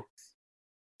to.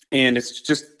 And it's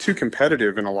just too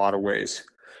competitive in a lot of ways.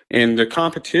 And the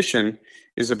competition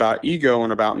is about ego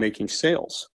and about making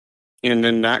sales. And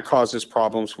then that causes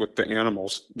problems with the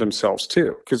animals themselves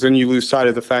too. Because then you lose sight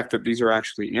of the fact that these are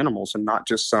actually animals and not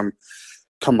just some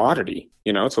commodity.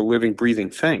 It's a living, breathing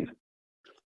thing.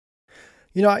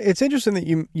 It's interesting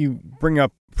that you bring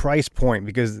up price point,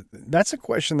 because that's a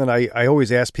question that I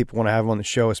always ask people when I have them on the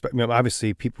show,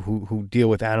 obviously people who deal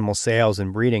with animal sales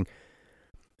and breeding.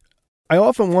 I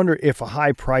often wonder if a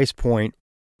high price point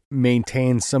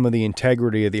maintains some of the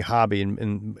integrity of the hobby,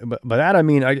 and by that I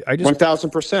mean I just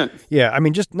 1,000%. Yeah, I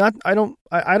mean just not. I don't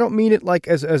mean it like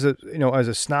as a as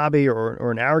a snobby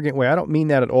or an arrogant way. I don't mean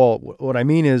that at all. What I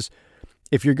mean is,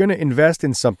 if you're going to invest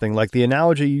in something, like the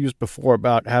analogy you used before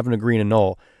about having a green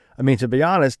anole, I mean, to be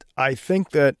honest, I think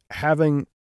that having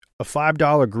a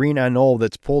 $5 green anole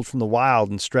that's pulled from the wild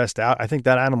and stressed out, I think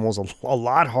that animal is a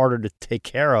lot harder to take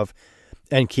care of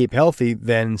and keep healthy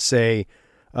than, say,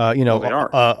 a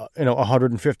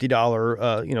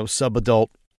 $150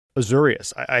 sub-adult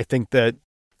Azurius. I think that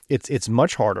it's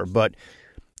much harder, but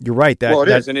you're right. It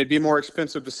is, and it'd be more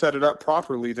expensive to set it up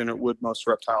properly than it would most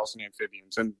reptiles and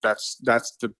amphibians, and that's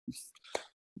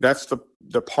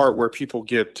the part where people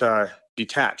get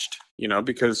detached.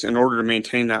 Because in order to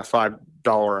maintain that $5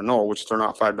 anole, which they're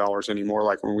not $5 anymore,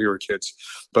 like when we were kids,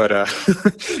 but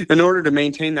in order to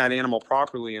maintain that animal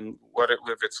properly and let it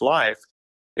live its life,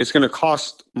 it's going to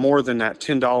cost more than that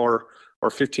 $10 or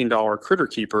 $15 critter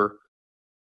keeper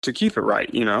to keep it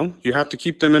right. You have to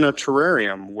keep them in a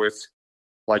terrarium with,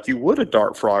 like you would a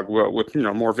dart frog, with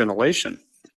more ventilation,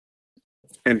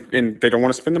 and they don't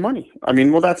want to spend the money. I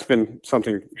mean, well, that's been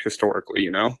something historically,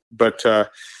 but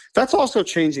that's also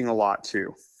changing a lot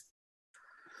too.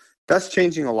 I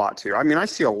mean, I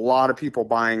see a lot of people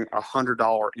buying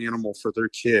 $100 animal for their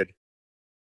kid,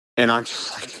 and I'm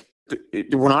just like,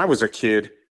 when I was a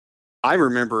kid, I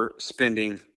remember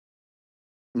spending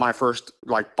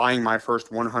buying my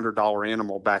first $100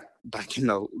 animal back in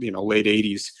the late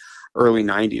 80s, early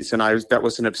 90s, and that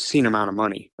was an obscene amount of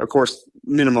money. Of course,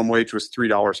 minimum wage was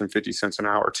 $3.50 an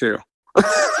hour too.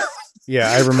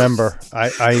 Yeah, I remember.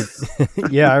 I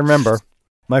remember.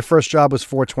 My first job was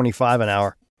 $4.25 an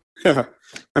hour.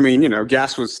 I mean,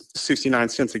 gas was 69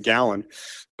 cents a gallon,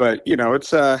 but it's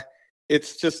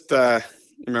just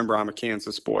remember, I'm a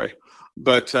Kansas boy,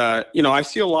 but I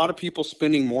see a lot of people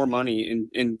spending more money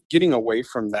in getting away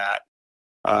from that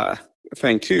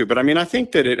thing too. But I mean, I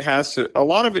think that a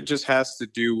lot of it just has to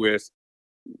do with,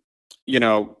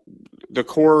 the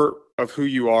core of who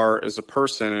you are as a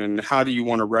person, and how do you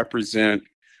want to represent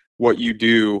what you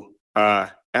do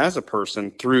as a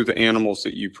person through the animals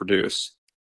that you produce.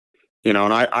 And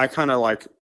I kind of like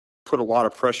put a lot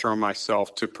of pressure on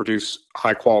myself to produce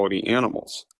high quality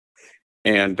animals,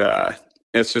 and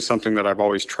it's just something that I've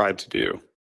always tried to do.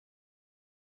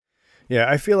 Yeah,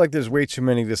 I feel like there's way too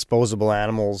many disposable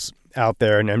animals out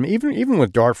there, and even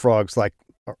with dart frogs like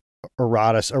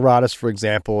Aratus, for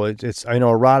example, I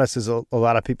know Aratus is a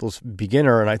lot of people's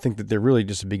beginner, and I think that they're really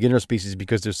just a beginner species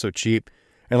because they're so cheap.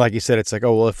 And like you said, it's like,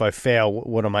 oh well, if I fail,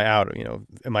 what am I out?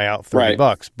 Am I out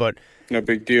 $30? But no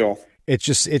big deal. It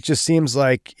just seems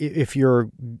like if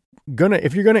you're gonna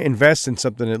invest in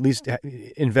something, at least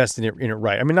invest in it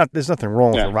right. I mean, there's nothing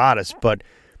wrong with Aratus, but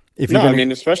I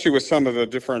mean, especially with some of the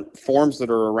different forms that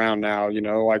are around now,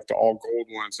 like the all gold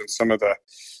ones, and some of the,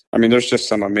 I mean, there's just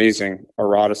some amazing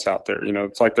Aratus out there.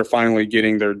 It's like they're finally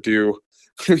getting their due,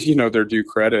 their due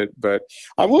credit. But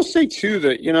I will say too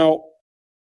that,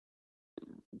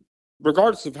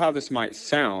 regardless of how this might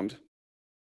sound,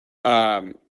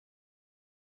 I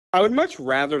would much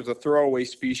rather the throwaway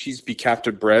species be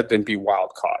captive bred than be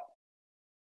wild caught.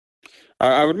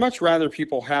 I would much rather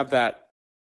people have that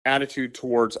attitude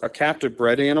towards a captive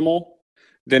bred animal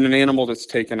than an animal that's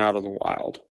taken out of the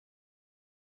wild.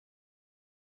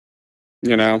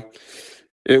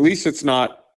 At least it's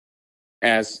not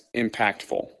as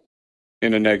impactful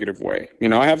in a negative way.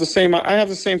 I have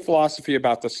the same philosophy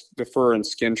about the fur and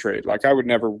skin trade. Like, I would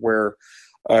never wear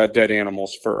dead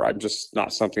animal's fur. I'm just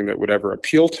not something that would ever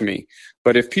appeal to me.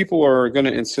 But if people are going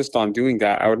to insist on doing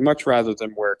that, I would much rather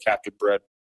them wear captive bred,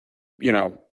 you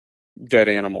know, dead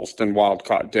animals than wild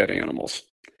caught dead animals.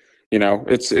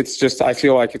 It's just, I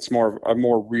feel like it's a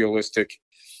more realistic,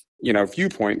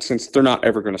 viewpoint, since they're not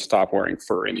ever going to stop wearing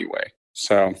fur anyway.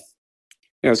 So,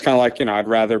 it's kind of like, I'd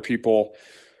rather people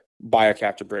buy a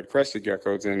captive bred crested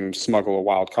gecko than smuggle a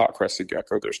wild caught crested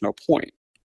gecko. There's no point.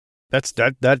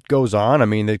 That goes on. I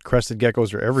mean, the crested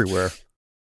geckos are everywhere.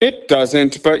 It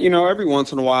doesn't, but every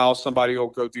once in a while, somebody will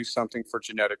go do something for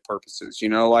genetic purposes.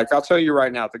 Like I'll tell you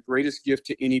right now, the greatest gift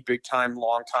to any big time,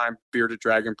 long time bearded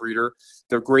dragon breeder,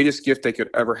 the greatest gift they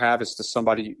could ever have is to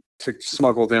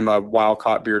smuggle them a wild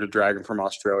caught bearded dragon from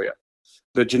Australia.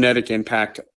 The genetic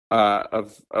impact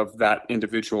of that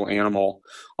individual animal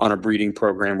on a breeding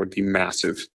program would be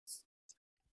massive.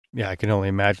 Yeah, I can only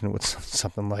imagine with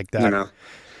something like that.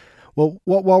 Well,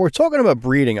 while we're talking about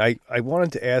breeding, I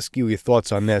wanted to ask you your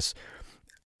thoughts on this.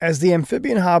 As the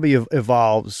amphibian hobby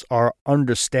evolves, our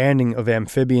understanding of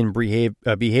amphibian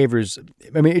behaviors,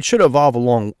 I mean, it should evolve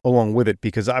along with it,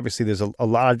 because obviously there's a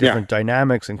lot of different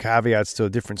dynamics and caveats to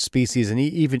different species, and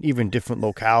even different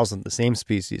locales in the same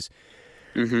species.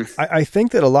 Mm-hmm. I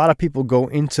think that a lot of people go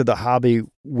into the hobby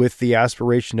with the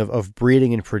aspiration of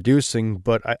breeding and producing,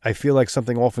 but I feel like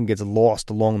something often gets lost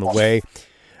along the way.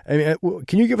 I mean,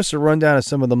 can you give us a rundown of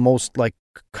some of the most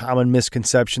common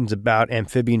misconceptions about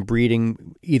amphibian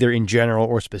breeding, either in general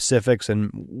or specifics, and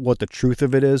what the truth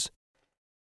of it is?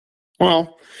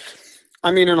 Well,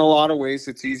 I mean, in a lot of ways,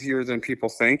 it's easier than people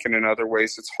think, and in other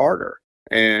ways, it's harder.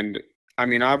 And I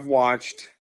mean, I've watched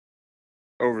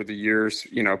over the years,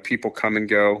 people come and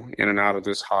go in and out of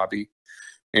this hobby.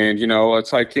 And,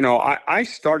 it's like, I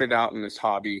started out in this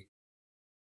hobby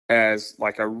as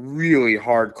like a really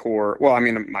hardcore, well, I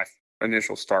mean, my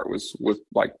initial start was with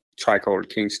like tricolored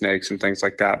king snakes and things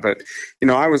like that. But,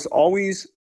 I was always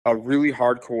a really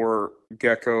hardcore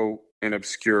gecko and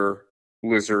obscure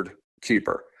lizard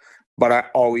keeper, but I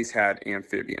always had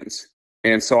amphibians.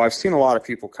 And so I've seen a lot of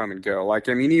people come and go. Like,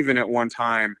 I mean, even at one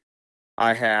time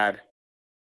I had,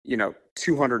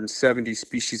 270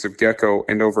 species of gecko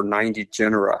and over 90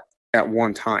 genera at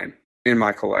one time in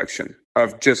my collection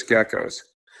of just geckos.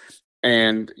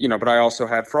 And, but I also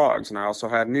had frogs, and I also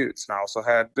had newts, and I also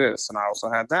had this, and I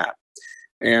also had that.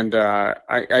 And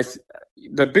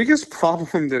the biggest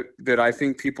problem that I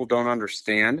think people don't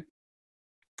understand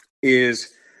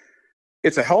is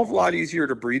it's a hell of a lot easier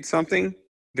to breed something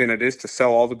than it is to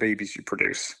sell all the babies you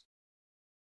produce.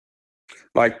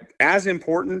 Like, as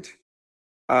important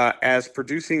as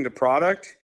producing the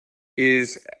product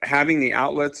is having the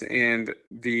outlets and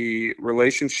the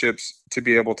relationships to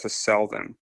be able to sell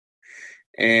them.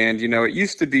 And, it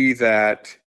used to be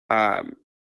that you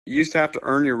used to have to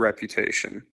earn your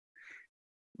reputation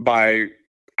by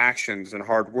actions and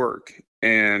hard work.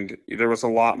 And there was a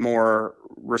lot more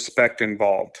respect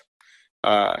involved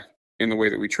in the way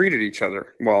that we treated each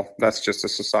other. Well, that's just a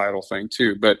societal thing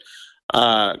too. But,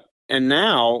 and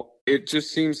now it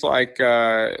just seems like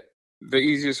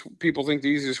people think the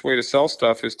easiest way to sell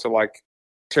stuff is to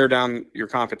tear down your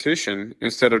competition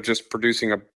instead of just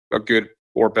producing a good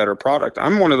or better product.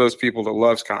 I'm one of those people that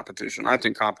loves competition. I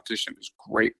think competition is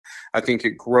great. I think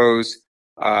it grows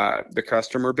the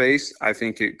customer base. I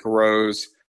think it grows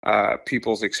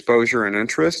people's exposure and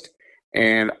interest.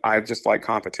 And I just like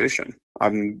competition.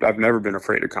 I've never been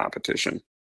afraid of competition.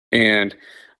 And,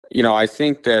 I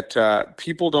think that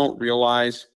people don't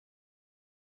realize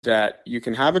that you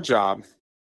can have a job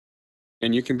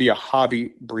and you can be a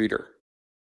hobby breeder.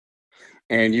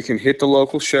 And you can hit the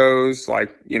local shows,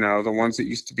 like, the ones that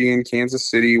used to be in Kansas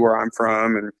City where I'm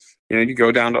from. And, you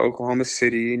go down to Oklahoma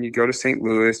City and you go to St.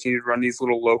 Louis, and you run these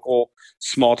little local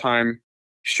small time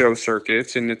show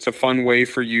circuits. And it's a fun way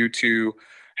for you to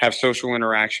have social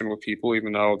interaction with people,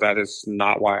 even though that is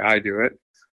not why I do it.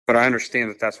 But I understand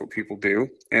that that's what people do.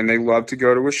 And they love to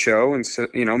go to a show and,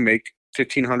 make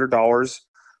 $1,500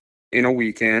 in a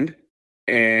weekend,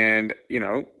 and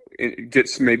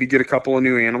get a couple of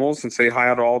new animals and say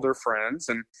hi to all their friends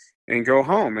and go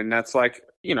home. And that's a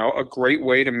great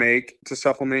way to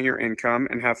supplement your income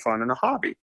and have fun in a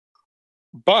hobby.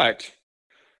 But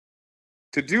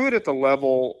to do it at the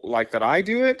level like that I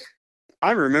do it,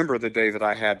 I remember the day that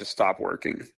I had to stop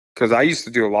working, because I used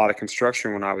to do a lot of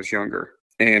construction when I was younger,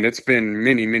 and it's been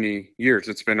many, many years.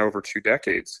 It's been over 2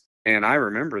 decades. And I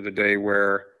remember the day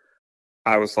where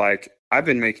I was like, I've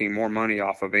been making more money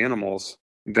off of animals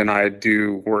than I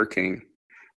do working.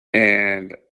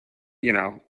 And,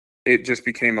 it just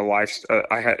became a lifestyle.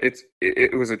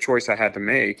 It was a choice I had to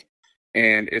make,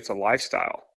 and it's a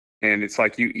lifestyle. And it's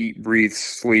like you eat, breathe,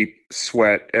 sleep,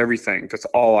 sweat, everything. That's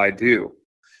all I do.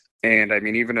 And I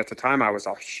mean, even at the time, I was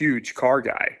a huge car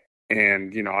guy.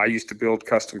 And, I used to build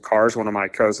custom cars. One of my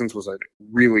cousins was a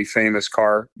really famous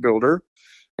car builder.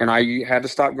 And I had to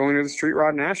stop going to the Street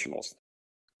Rod Nationals,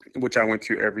 which I went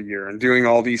to every year, and doing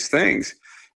all these things.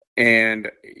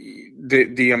 And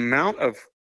the amount of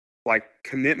like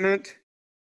commitment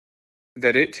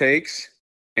that it takes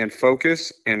and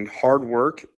focus and hard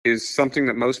work is something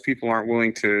that most people aren't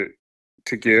willing to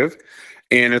give.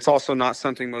 And it's also not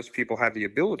something most people have the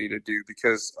ability to do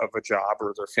because of a job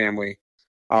or their family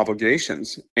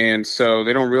obligations. And so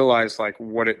they don't realize like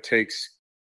what it takes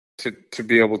to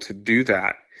be able to do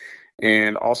that.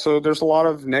 And also there's a lot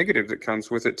of negative that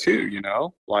comes with it too,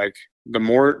 like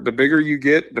the bigger you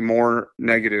get, the more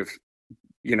negative,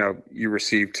 you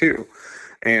receive too.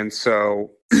 And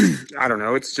so I don't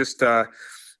know, it's just,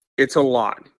 it's a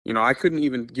lot. I couldn't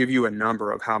even give you a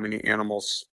number of how many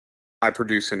animals I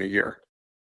produce in a year,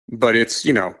 but it's,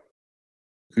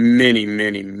 many,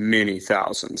 many, many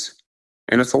thousands.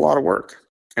 And it's a lot of work,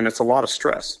 and it's a lot of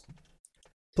stress.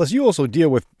 Plus, you also deal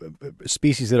with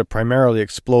species that are primarily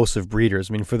explosive breeders.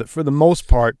 I mean, for the most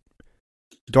part,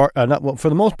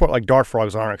 like dart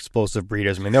frogs aren't explosive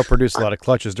breeders. I mean, they'll produce a lot of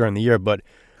clutches during the year, but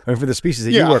I mean, for the species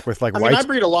that you work with, like whites, I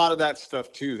breed a lot of that stuff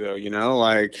too, though.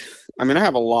 Like, I mean, I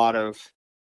have a lot of,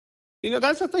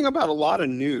 that's the thing about a lot of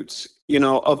newts.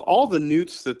 Of all the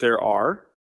newts that there are,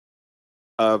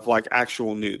 of like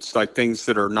actual newts, like things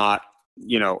that are not,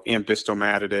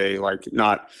 Ambystomatidae, like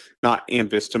not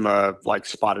Ambystoma, like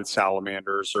spotted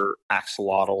salamanders or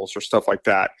axolotls or stuff like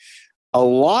that. A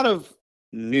lot of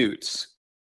newts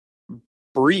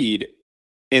breed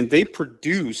and they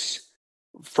produce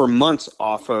for months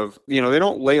off of, they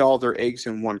don't lay all their eggs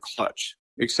in one clutch,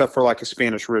 except for like a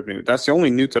Spanish rib newt. That's the only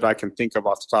newt that I can think of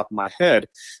off the top of my head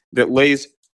that lays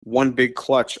one big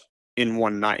clutch in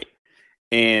one night.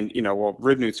 And,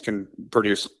 rib newts can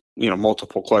produce,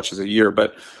 multiple clutches a year,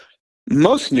 but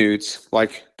most newts,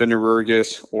 like the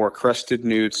Nereurgus or crested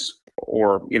newts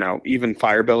or, even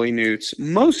firebelly newts,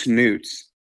 most newts,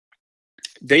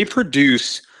 they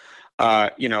produce,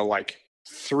 like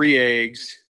 3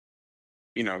 eggs,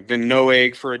 then no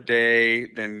egg for a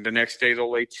day. Then the next day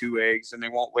they'll lay 2 eggs and they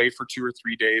won't lay for 2 or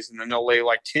 3 days. And then they'll lay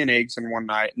like 10 eggs in one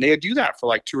night. And they do that for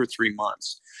like 2 or 3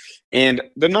 months. And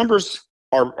the numbers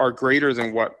are greater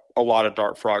than what a lot of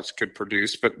dart frogs could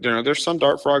produce. But, there's some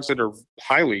dart frogs that are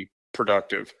highly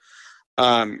productive.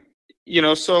 But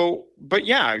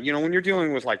yeah, when you're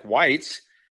dealing with like whites,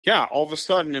 yeah, all of a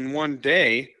sudden in one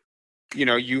day,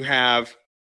 you have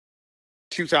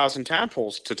 2,000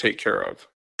 tadpoles to take care of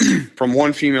from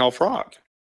one female frog,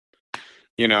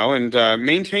 and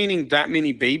maintaining that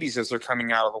many babies as they're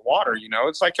coming out of the water,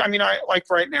 it's like, I mean, I like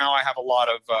right now I have a lot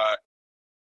of,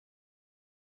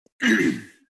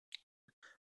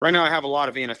 right now I have a lot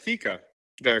of Anatheca,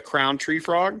 the crown tree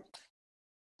frog,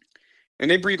 and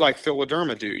they breed like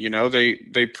Philoderma do,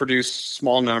 they produce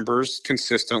small numbers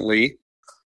consistently,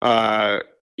 and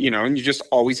you just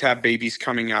always have babies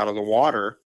coming out of the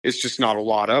water. It's just not a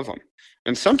lot of them.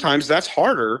 And sometimes that's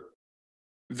harder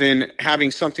than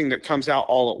having something that comes out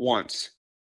all at once,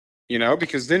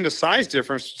 because then the size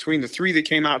difference between the 3 that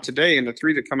came out today and the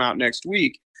 3 that come out next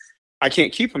week, I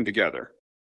can't keep them together.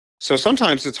 So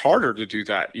sometimes it's harder to do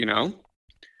that,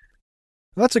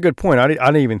 That's a good point. I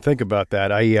didn't even think about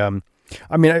that.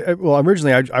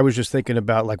 Originally I was just thinking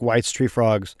about like white tree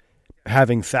frogs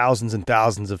having thousands and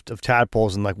thousands of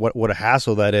tadpoles and like what a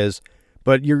hassle that is.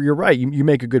 But you're right. You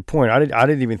make a good point. I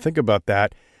didn't even think about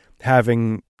that,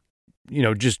 having,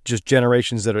 just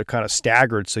generations that are kind of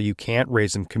staggered, so you can't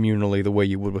raise them communally the way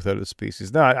you would with other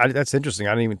species. No, that's interesting.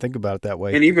 I didn't even think about it that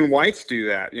way. And even whites do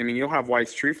that. I mean, you'll have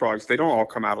whites tree frogs. They don't all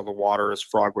come out of the water as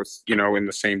froglets, in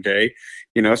the same day.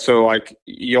 So like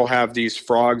you'll have these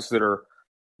frogs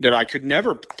that I could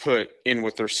never put in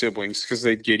with their siblings because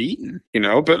they'd get eaten.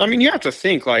 But I mean, you have to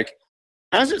think like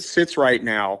as it sits right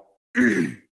now.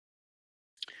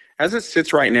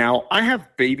 I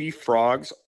have baby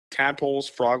frogs, tadpoles,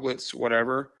 froglets,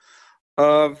 whatever,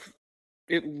 of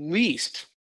at least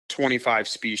 25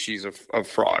 species of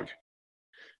frog.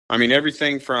 I mean,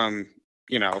 everything from,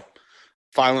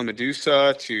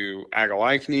 Phylomedusa to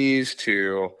Agalaicnes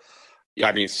to,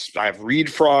 I have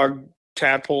reed frog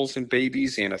tadpoles and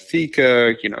babies,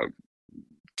 Anatheca,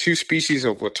 2 species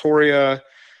of Latoria.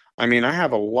 I mean, I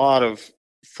have a lot of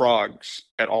frogs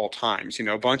at all times,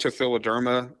 a bunch of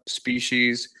Philoderma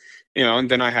species, and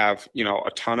then I have,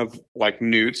 a ton of like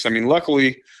newts. I mean,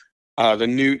 luckily, the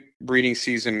newt breeding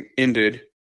season ended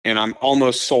and I'm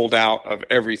almost sold out of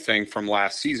everything from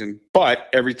last season, but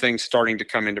everything's starting to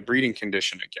come into breeding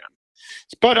condition again.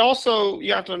 But also,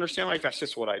 you have to understand, like, that's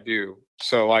just what I do.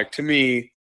 So, like, to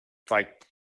me, like,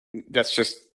 that's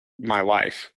just my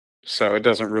life. So it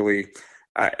doesn't really,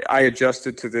 I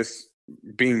adjusted to this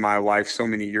being my life so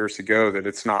many years ago that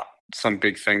it's not some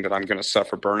big thing that I'm going to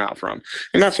suffer burnout from.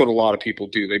 And that's what a lot of people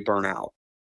do. They burn out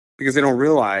because they don't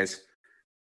realize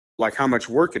like how much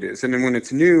work it is. And then when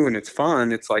it's new and it's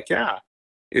fun, it's like, yeah,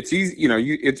 it's easy. You know,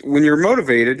 it's when you're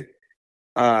motivated,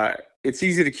 it's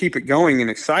easy to keep it going and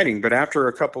exciting. But after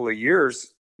a couple of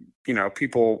years, you know,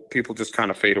 people just kind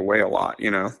of fade away a lot,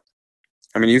 you know.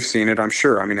 I mean, you've seen it, I'm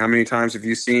sure. I mean, how many times have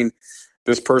you seen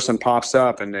this person pops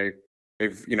up and they've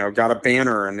you know, got a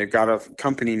banner and they've got a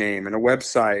company name and a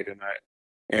website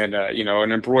and you know,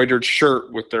 an embroidered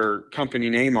shirt with their company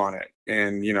name on it,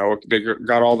 and you know, they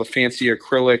got all the fancy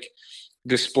acrylic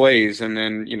displays, and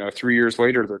then you know, 3 years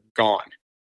later they're gone,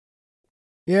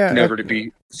 never to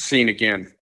be seen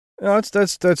again. No,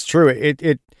 that's true.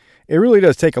 It really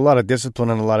does take a lot of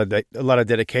discipline and a lot of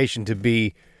dedication to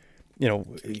be, you know,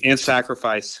 and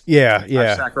sacrifice. Yeah.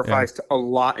 I've sacrificed a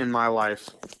lot in my life.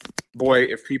 Boy,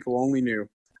 if people only knew.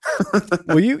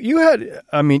 Well, you had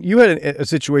a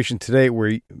situation today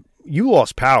where you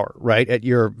lost power, right, at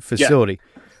your facility.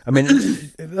 Yeah. I mean,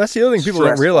 that's the other thing people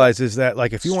don't realize is that,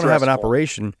 like, if you want to have an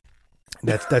operation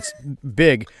that's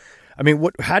big, I mean,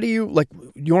 how do you, like,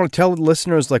 you want to tell the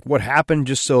listeners, like, what happened,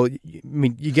 just so, I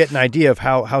mean, you get an idea of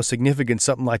how significant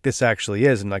something like this actually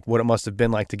is, and like what it must have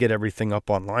been like to get everything up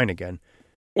online again.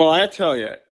 Well, I tell you,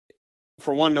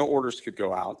 for one, no orders could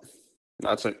go out.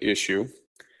 That's an issue.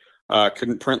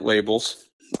 Couldn't print labels,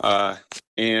 but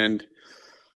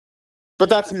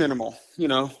that's minimal. You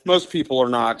know, most people are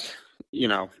not. You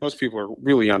know, most people are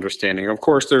really understanding. Of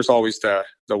course, there's always the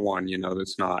one, you know,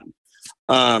 that's not.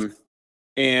 But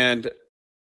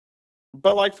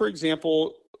like, for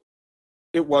example,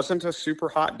 it wasn't a super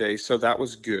hot day, so that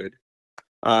was good.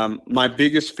 My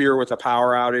biggest fear with a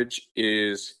power outage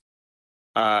is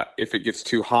if it gets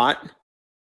too hot.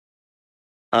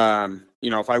 You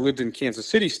know, if I lived in Kansas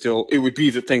City still, it would be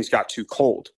that things got too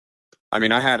cold. I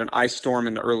mean, I had an ice storm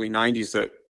in the early 90s that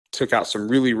took out some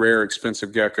really rare,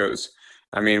 expensive geckos.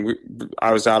 I mean,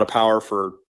 I was out of power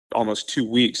for almost 2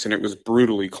 weeks, and it was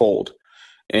brutally cold.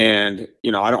 And,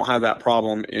 you know, I don't have that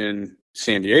problem in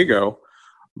San Diego.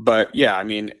 But, yeah, I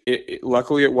mean,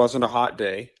 luckily it wasn't a hot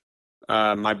day.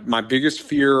 My biggest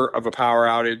fear of a power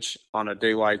outage on a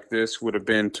day like this would have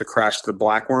been to crash the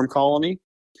blackworm colony.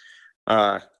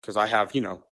 Because I have, you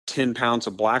know, 10 pounds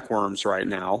of blackworms right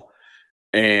now.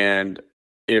 And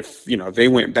if, you know, they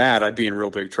went bad, I'd be in real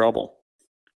big trouble.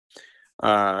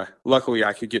 Luckily,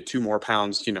 I could get 2 more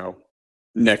pounds, you know,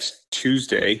 next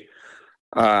Tuesday.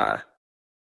 But,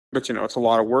 you know, it's a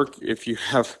lot of work if you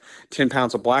have 10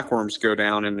 pounds of blackworms go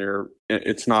down, and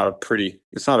it's not a pretty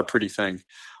thing.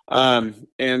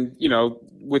 And, you know,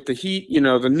 with the heat, you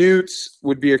know, the newts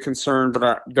would be a concern,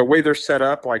 but the way they're set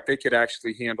up, like, they could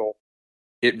actually handle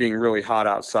it being really hot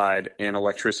outside and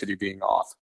electricity being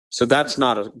off. So that's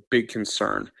not a big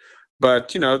concern.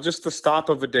 But, you know, just the stop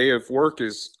of a day of work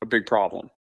is a big problem.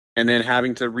 And then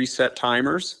having to reset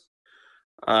timers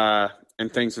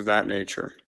and things of that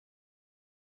nature.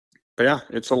 But yeah,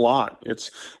 it's a lot. It's,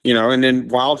 you know, and then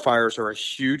wildfires are a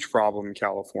huge problem in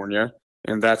California,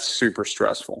 and that's super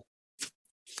stressful.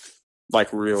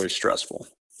 Like, really stressful.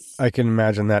 I can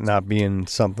imagine that not being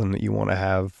something that you want to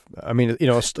have. I mean, you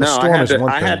know, a storm is one thing.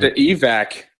 I had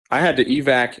to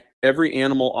evac every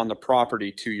animal on the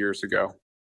property 2 years ago.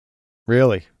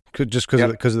 Really? Just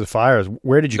because of the fires?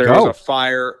 Where did you go? There was a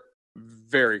fire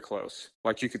very close.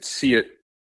 Like, you could see it,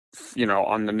 you know,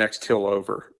 on the next hill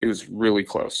over. It was really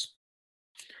close.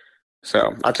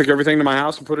 So I took everything to my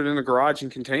house and put it in the garage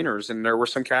in containers, and there were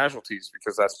some casualties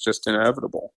because that's just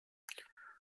inevitable.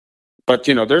 But,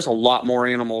 you know, there's a lot more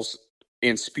animals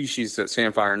and species at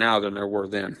Sandfire now than there were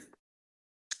then.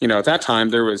 You know, at that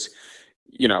time there was,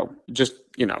 you know, just,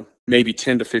 you know, maybe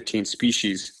 10 to 15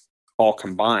 species all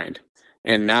combined.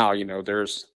 And now, you know,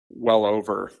 there's well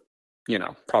over, you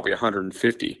know, probably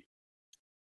 150.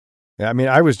 Yeah, I mean,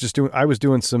 I was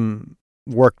doing some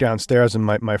work downstairs in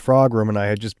my frog room, and I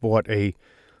had just bought a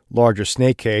larger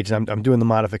snake cage, and I'm doing the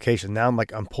modification. Now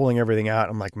I'm pulling everything out.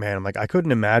 I'm like, I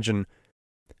couldn't imagine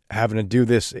having to do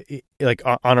this like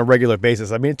on a regular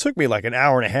basis. I mean, it took me like an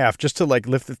hour and a half just to like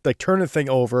lift it, like turn the thing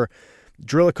over,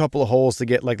 drill a couple of holes to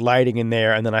get like lighting in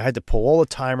there, and then I had to pull all the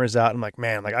timers out. I'm like,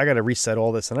 I got to reset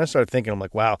all this. And I started thinking, I'm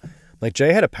like, wow, like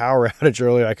Jay had a power outage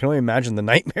earlier. I can only imagine the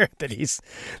nightmare that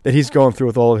he's going through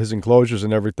with all of his enclosures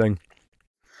and everything.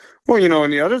 Well, you know,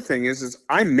 and the other thing is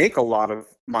I make a lot of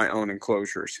my own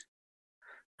enclosures.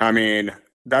 I mean,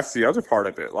 that's the other part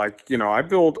of it. Like,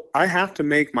 I have to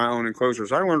make my own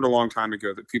enclosures. I learned a long time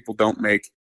ago that people don't make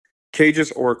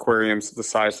cages or aquariums the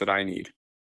size that I need.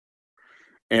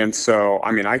 And so,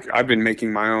 I mean, I've been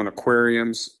making my own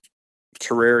aquariums,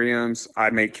 terrariums. I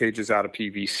make cages out of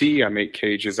PVC. I make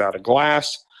cages out of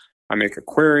glass. I make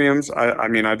aquariums. I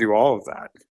mean, I do all of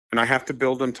that. And I have to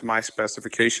build them to my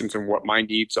specifications and what my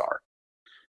needs are.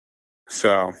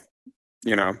 So,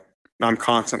 I'm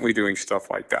constantly doing stuff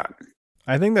like that.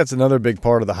 I think that's another big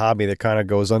part of the hobby that kind of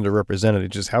goes underrepresented,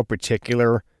 just how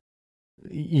particular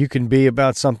you can be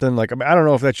about something. Like, I mean, I don't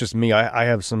know if that's just me. I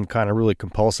have some kind of really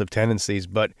compulsive tendencies,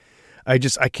 but I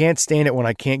can't stand it when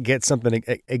I can't get something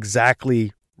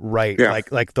exactly right. Yeah.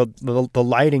 Like the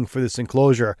lighting for this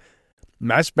enclosure.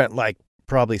 I spent like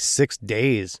probably 6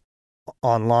 days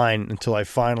online until I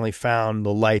finally found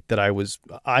the light that I was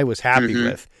happy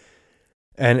with.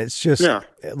 And it's just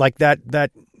like that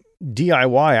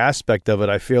DIY aspect of it.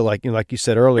 I feel like, like you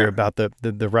said earlier about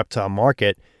the reptile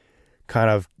market, kind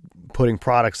of putting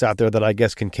products out there that I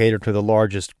guess can cater to the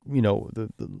largest, the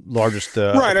largest.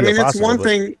 Right. I mean, it's one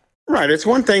thing. Right. It's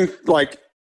one thing, like,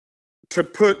 to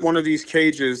put one of these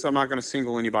cages. I'm not going to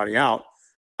single anybody out.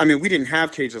 I mean, we didn't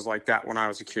have cages like that when I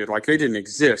was a kid. Like, they didn't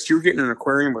exist. You were getting an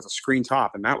aquarium with a screen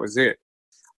top, and that was it.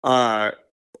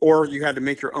 Or you had to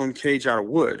make your own cage out of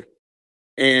wood.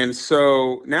 And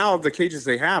so now the cages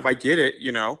they have, I get it.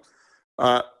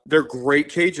 They're great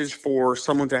cages for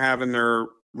someone to have in their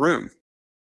room.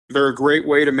 They're a great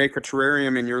way to make a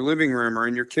terrarium in your living room or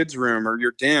in your kids' room or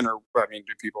your den. Or, I mean,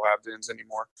 do people have dens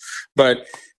anymore? But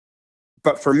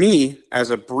for me, as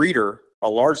a breeder, a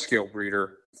large-scale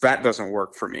breeder, that doesn't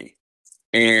work for me.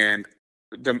 And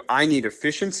I need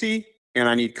efficiency and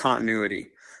I need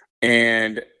continuity.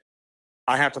 And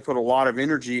I have to put a lot of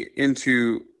energy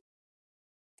into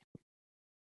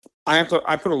I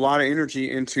put a lot of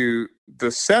energy into the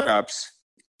setups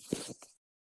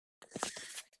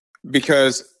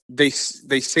because they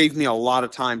save me a lot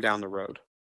of time down the road.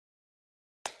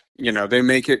 They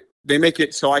make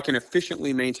it so I can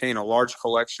efficiently maintain a large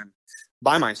collection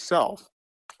by myself,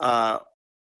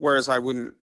 whereas I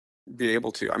wouldn't be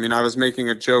able to. I mean, I was making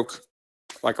a joke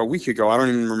like a week ago. I don't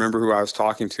even remember who I was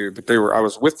talking to, but I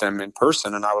was with them in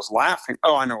person and I was laughing.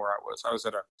 Oh, I know where I was. I was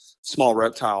at a small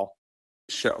reptile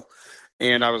show,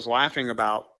 and I was laughing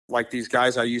about, like, these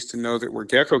guys I used to know that were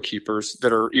gecko keepers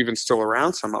that are even still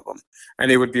around, some of them. And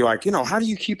they would be like, how do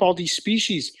you keep all these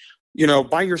species,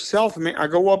 by yourself? I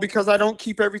go, well, because I don't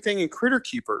keep everything in Critter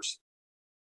Keepers.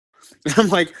 And I'm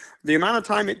like, the amount of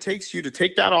time it takes you to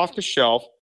take that off the shelf,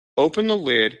 open the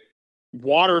lid,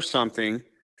 water something,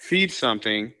 feed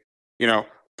something,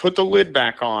 put the lid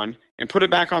back on and put it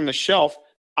back on the shelf.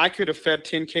 I could have fed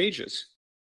 10 cages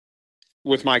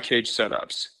with my cage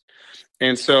setups.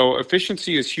 And so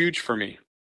efficiency is huge for me.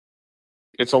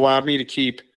 It's allowed me to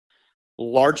keep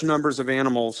large numbers of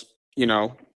animals,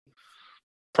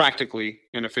 practically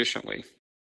and efficiently.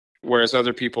 Whereas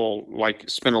other people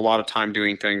spend a lot of time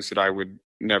doing things that I would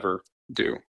never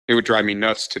do. It would drive me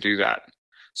nuts to do that.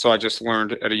 So I just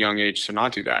learned at a young age to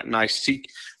not do that. And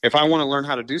if I want to learn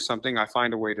how to do something, I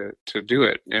find a way to do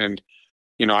it. And,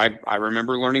 I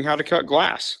remember learning how to cut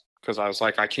glass, because I was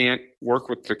like, I can't work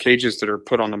with the cages that are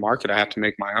put on the market. I have to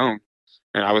make my own.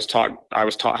 And I was taught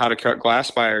how to cut glass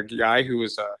by a guy who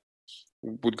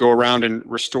would go around and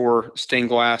restore stained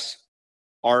glass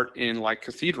art in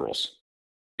cathedrals.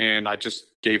 And I just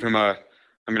gave him I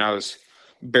was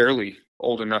barely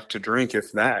old enough to drink,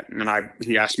 if that. And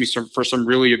he asked me for some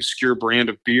really obscure brand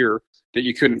of beer that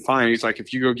you couldn't find. He's like,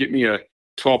 if you go get me a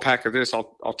 12-pack of this,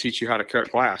 I'll teach you how to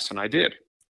cut glass. And I did.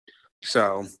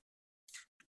 So,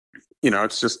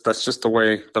 that's just the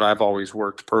way that I've always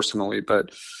worked personally.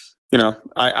 But,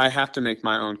 I have to make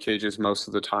my own cages most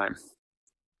of the time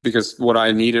because what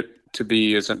I need it to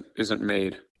be isn't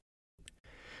made.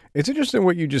 It's interesting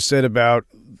what you just said about,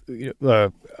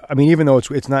 even though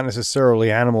it's not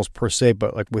necessarily animals per se,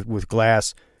 but like with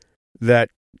glass, that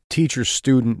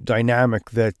teacher-student dynamic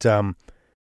that,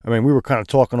 we were kind of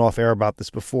talking off air about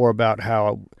this before, about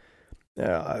how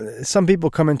some people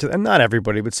come into, and not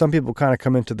everybody, but some people kind of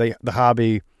come into the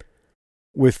hobby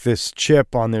with this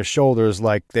chip on their shoulders,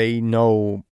 like they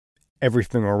know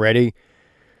everything already.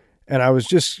 And I was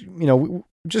just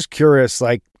curious,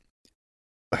 like,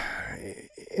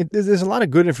 there's a lot of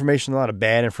good information, a lot of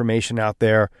bad information out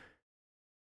there.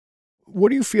 What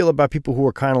do you feel about people who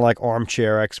are kind of like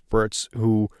armchair experts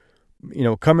who,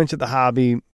 come into the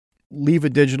hobby, leave a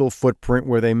digital footprint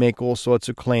where they make all sorts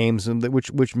of claims and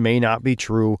which may not be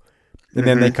true, and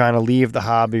then they kind of leave the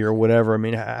hobby or whatever. I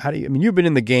mean, how do you? I mean, you've been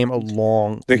in the game a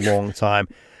long time.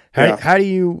 How do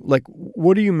you like?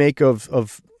 What do you make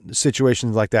of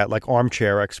situations like that, like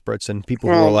armchair experts and people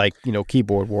who are like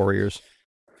keyboard warriors?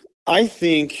 I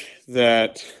think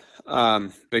that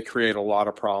they create a lot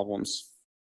of problems,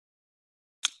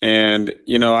 and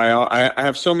I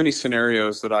have so many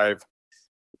scenarios that I've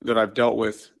dealt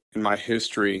with in my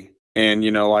history. And,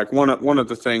 like one of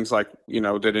the things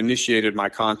that initiated my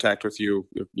contact with you,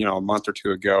 a month or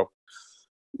two ago,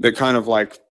 that kind of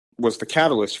like was the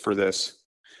catalyst for this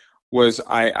was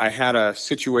I had a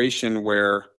situation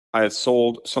where I had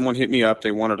someone hit me up.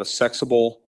 They wanted a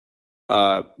sexable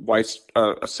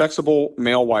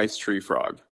male white tree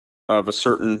frog of a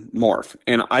certain morph.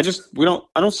 And I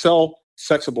don't sell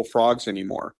sexable frogs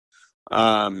anymore.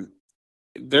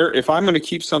 If I'm going to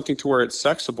keep something to where it's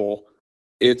sexable,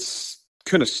 it's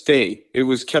going to stay. It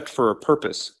was kept for a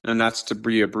purpose, and that's to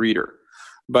be a breeder.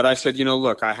 But I said,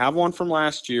 look, I have one from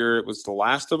last year. It was the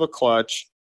last of a clutch,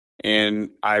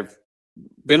 and I've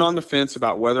been on the fence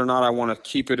about whether or not I want to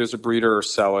keep it as a breeder or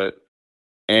sell it.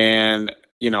 And,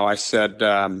 I said,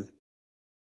 I'll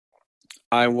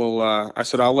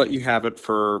let you have it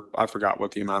for, I forgot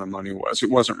what the amount of money was. It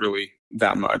wasn't really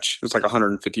that much. It was like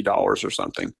 $150 or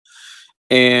something.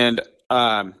 And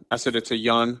I said, it's a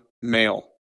young male.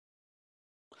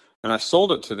 And I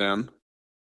sold it to them,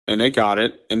 and they got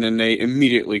it, and then they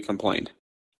immediately complained.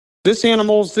 This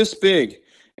animal's this big,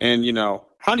 and,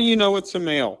 how do you know it's a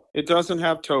male? It doesn't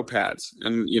have toe pads,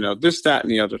 and, this, that,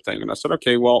 and the other thing. And I said,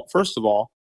 okay, well, first of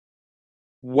all,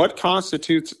 what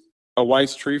constitutes a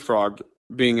White's tree frog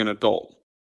being an adult?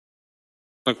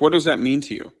 Like, what does that mean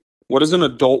to you? What does an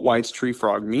adult White's tree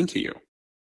frog mean to you?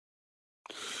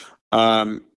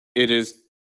 It is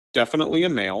definitely a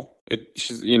male.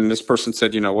 This person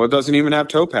said, well, it doesn't even have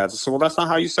toe pads. I said, well, that's not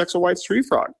how you sex a White's tree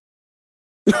frog.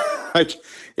 Like,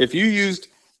 if you used,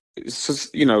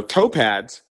 toe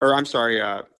pads, or I'm sorry,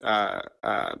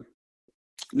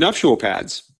 nuptial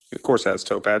pads. Of course, it has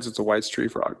toe pads. It's a White's tree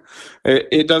frog.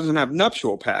 It doesn't have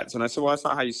nuptial pads. And I said, well, that's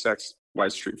not how you sex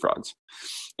White's tree frogs.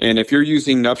 And if you're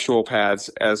using nuptial pads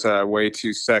as a way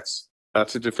to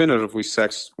definitively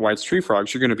sex White's tree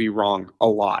frogs, you're going to be wrong a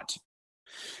lot,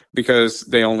 because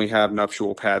they only have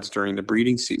nuptial pads during the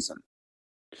breeding season.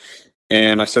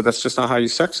 And I said, that's just not how you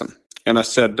sex them. And I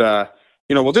said,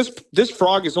 well, this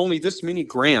frog is only this many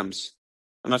grams.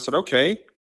 And I said, okay.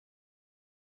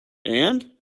 And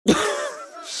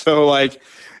so I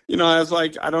was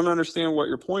like, I don't understand what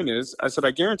your point is. I said,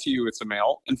 I guarantee you it's a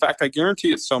male. In fact, I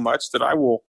guarantee it so much that I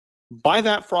will buy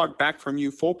that frog back from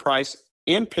you full price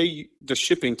and pay you the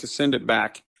shipping to send it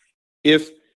back if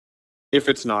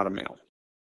it's not a male.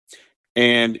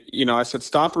 And, I said,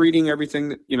 stop reading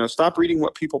everything stop reading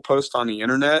what people post on the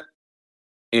internet.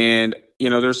 And,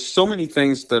 there's so many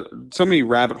so many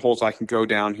rabbit holes I can go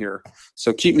down here.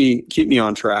 So keep me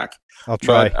on track. I'll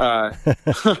try.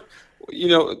 But,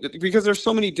 because there's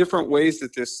so many different ways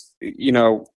that this,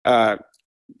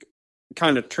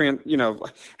 kind of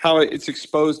how it's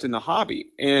exposed in the hobby.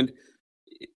 And,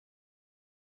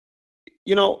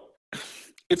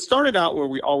 it started out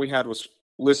where all we had was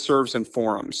listservs and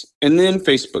forums, and then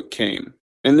Facebook came,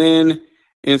 and then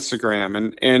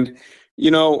Instagram, and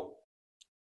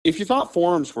if you thought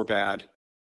forums were bad,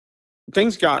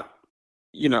 things got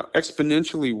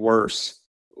exponentially worse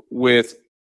with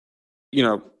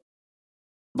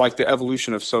like the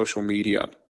evolution of social media.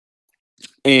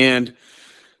 And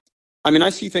I mean, I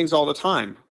see things all the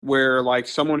time where like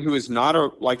someone who is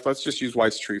not let's just use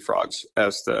White's tree frogs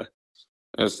as the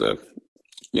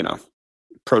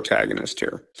protagonist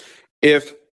here.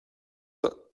 If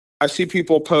I see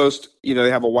people post, they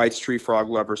have a White's tree frog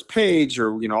lovers page,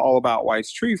 or, all about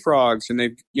White's tree frogs, and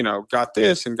they've, got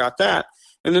this and got that.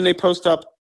 And then they post up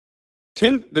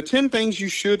 10 things you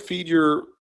should feed your,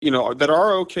 that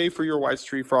are okay for your White's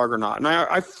tree frog or not. And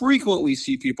I frequently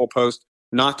see people post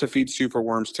not to feed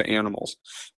superworms to animals.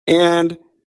 And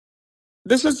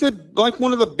this is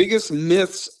one of the biggest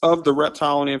myths of the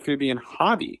reptile and amphibian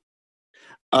hobby.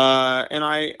 And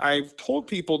I've told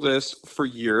people this for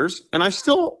years, and I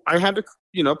had to,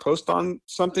 post on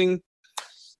something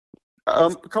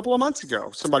a couple of months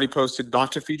ago. Somebody posted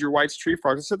not to feed your White's tree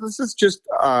frog. I said, this is just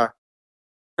an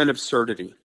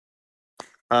absurdity.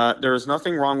 There is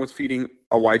nothing wrong with feeding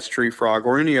a White's tree frog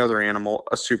or any other animal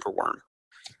a superworm.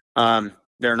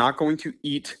 They're not going to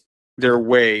eat their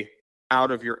way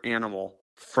out of your animal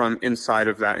from inside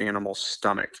of that animal's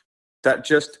stomach. That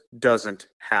just doesn't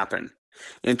happen.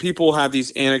 And people have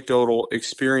these anecdotal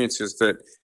experiences that,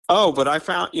 but I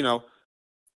found,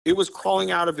 it was crawling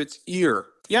out of its ear.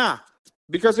 Yeah,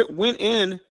 because it went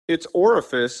in its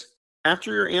orifice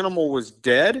after your animal was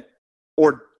dead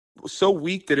or so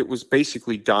weak that it was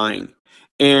basically dying.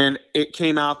 And it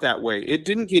came out that way. It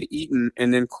didn't get eaten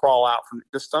and then crawl out from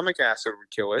the stomach acid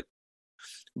would kill it.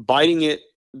 Biting it,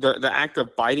 the act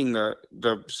of biting the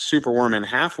superworm in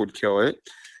half would kill it.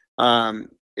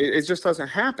 It just doesn't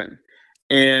happen.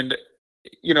 And,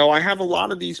 I have a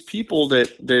lot of these people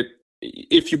that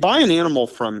if you buy an animal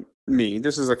from me,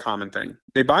 this is a common thing.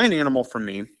 They buy an animal from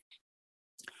me,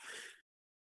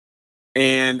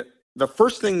 and the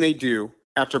first thing they do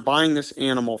after buying this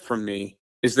animal from me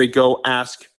is they go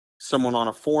ask someone on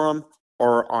a forum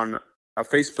or on a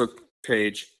Facebook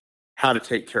page how to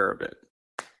take care of it.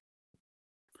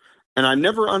 And I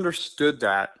never understood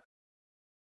that.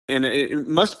 And it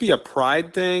must be a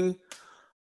pride thing,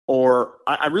 or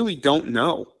I really don't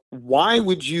know. Why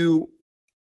would you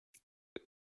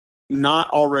not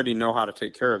already know how to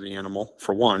take care of the animal,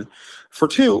 for one? For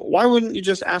two, why wouldn't you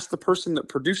just ask the person that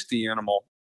produced the animal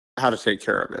how to take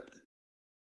care of it?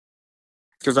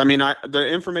 Because the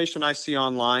information I see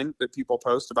online that people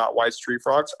post about White's tree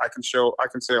frogs, I can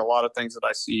say a lot of things that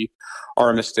I see are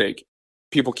a mistake.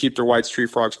 People keep their White's tree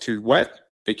frogs too wet.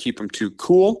 They keep them too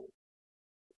cool,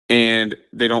 and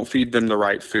they don't feed them the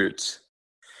right foods.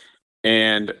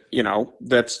 And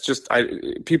that's just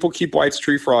people keep White's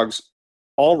tree frogs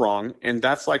all wrong, and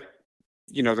that's like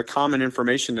the common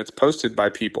information that's posted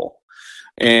by people.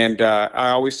 And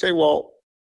I always say, well,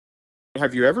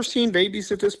 have you ever seen babies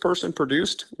that this person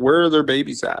produced? Where are their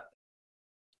babies at?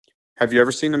 Have you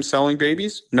ever seen them selling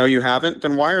babies? No, you haven't.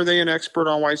 Then why are they an expert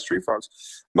on White's tree frogs?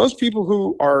 Most people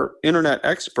who are internet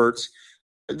experts,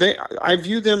 I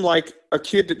view them like a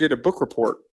kid that did a book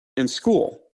report in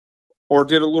school or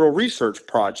did a little research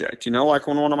project. Like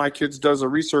when one of my kids does a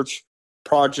research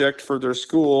project for their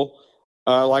school,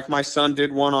 like my son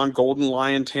did one on golden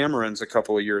lion tamarins a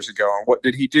couple of years ago. And what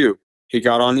did he do? He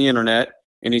got on the internet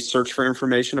and he searched for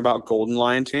information about golden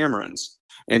lion tamarins.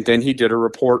 And then he did a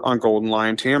report on golden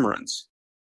lion tamarins.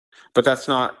 But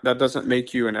that doesn't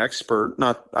make you an expert.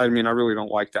 I really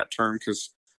don't like that term because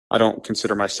I don't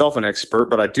consider myself an expert,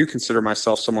 but I do consider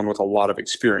myself someone with a lot of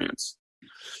experience.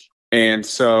 And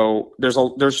so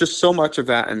there's just so much of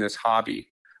that in this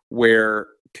hobby where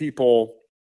people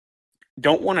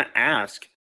don't want to ask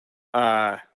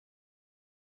the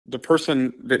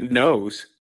person that knows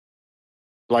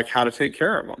like how to take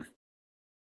care of them.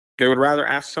 They would rather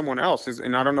ask someone else.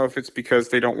 And I don't know if it's because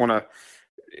they don't want to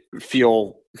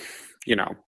feel,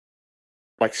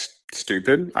 like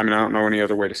stupid. I don't know any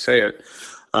other way to say it.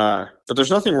 But there's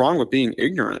nothing wrong with being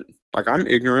ignorant. Like I'm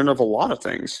ignorant of a lot of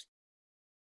things.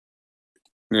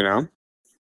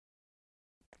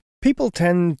 People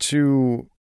tend to,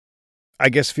 I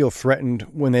guess, feel threatened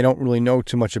when they don't really know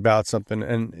too much about something.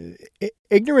 And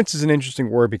ignorance is an interesting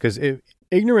word because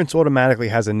ignorance automatically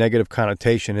has a negative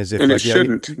connotation, as if, and it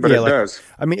shouldn't, but it does.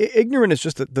 Ignorant is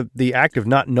just the act of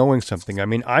not knowing something.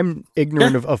 I'm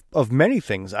ignorant of many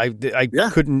things. I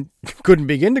couldn't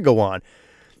begin to go on.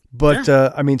 But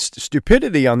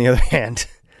stupidity, on the other hand,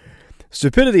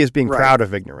 stupidity is being proud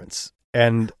of ignorance.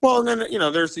 And then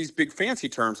there's these big fancy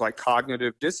terms like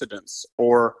cognitive dissonance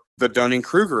or the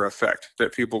Dunning-Kruger effect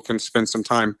that people can spend some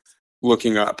time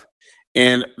looking up.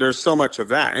 And there's so much of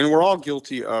that. And we're all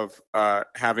guilty of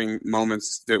having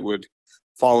moments that would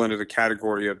fall into the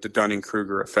category of the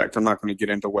Dunning-Kruger effect. I'm not going to get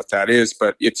into what that is,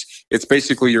 but it's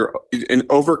basically an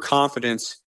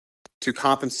overconfidence to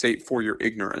compensate for your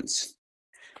ignorance.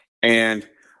 And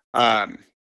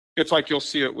it's like you'll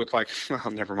see it with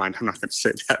never mind. I'm not going to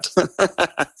say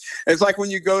that. It's like when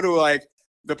you go to like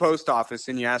the post office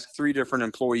and you ask 3 different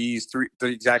employees the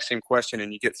exact same question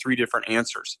and you get 3 different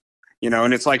answers.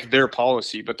 And it's like their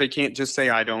policy, but they can't just say,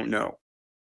 I don't know,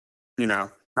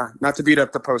 not to beat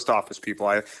up the post office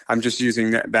people. I'm just using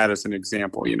that as an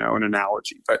example, an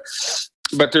analogy,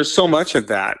 but there's so much of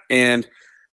that. And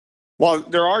while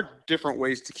there are different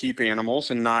ways to keep animals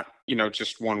and not,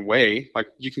 just one way, like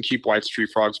you can keep White's tree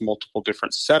frogs multiple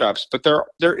different setups, but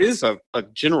there is a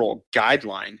general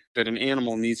guideline that an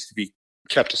animal needs to be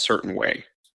kept a certain way.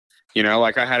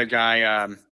 Like I had a guy,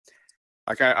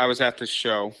 I was at this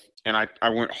show and I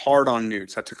went hard on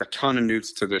newts. I took a ton of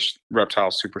newts to this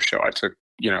reptile super show. I took,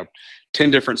 10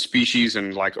 different species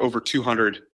and like over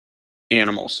 200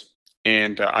 animals,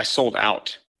 and I sold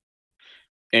out.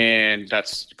 And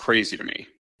that's crazy to me.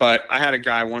 But I had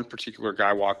one particular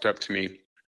guy walked up to me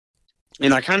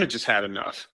and I kind of just had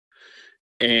enough.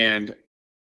 And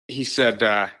he said,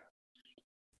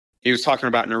 he was talking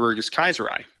about Nereus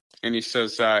kaiseri. And he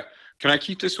says, can I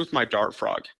keep this with my dart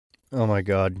frog? Oh my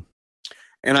God.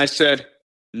 And I said,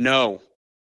 no.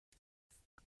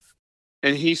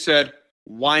 And he said,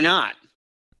 why not?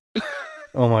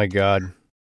 Oh my God.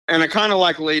 And I kind of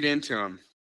like laid into him.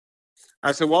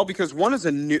 I said, well, because one is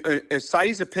a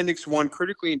CITES Appendix 1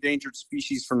 critically endangered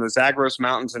species from the Zagros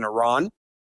Mountains in Iran,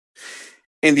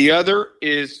 and the other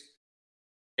is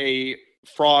a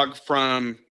frog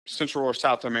from Central or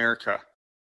South America.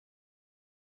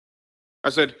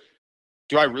 I said,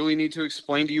 do I really need to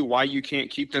explain to you why you can't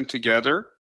keep them together?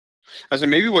 I said,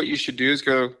 maybe what you should do is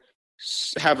go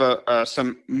have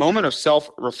some moment of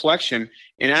self-reflection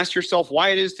and ask yourself why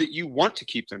it is that you want to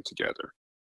keep them together.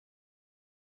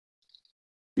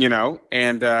 You know,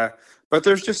 and but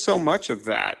there's just so much of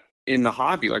that in the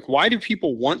hobby. Like, why do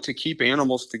people want to keep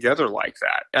animals together like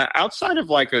that? Outside of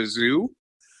like a zoo,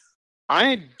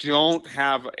 I don't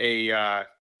have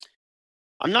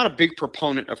I'm not a big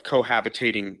proponent of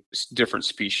cohabitating different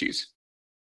species.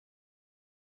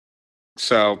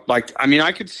 So, like, I mean,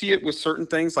 I could see it with certain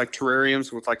things like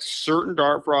terrariums with like certain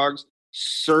dart frogs,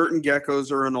 certain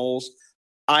geckos or anoles.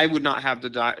 I would not have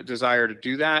the desire to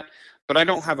do that, but I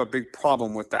don't have a big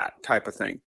problem with that type of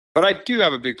thing. But I do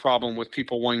have a big problem with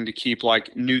people wanting to keep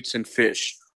like newts and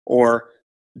fish or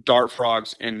dart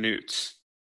frogs and newts.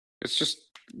 It's just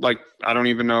like, I don't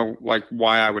even know like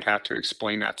why I would have to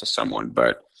explain that to someone,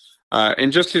 but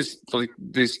and just his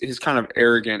kind of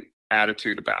arrogant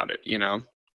attitude about it, you know.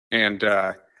 And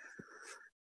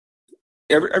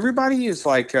everybody is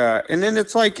like, and then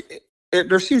it's like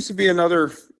there seems to be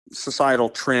another societal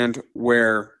trend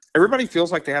where everybody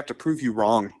feels like they have to prove you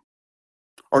wrong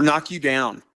or knock you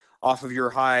down off of your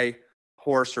high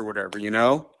horse or whatever, you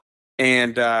know.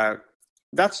 And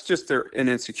that's just an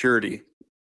insecurity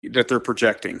that they're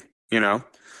projecting, you know.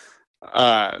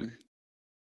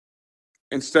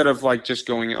 Instead of like just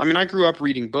going, I mean, I grew up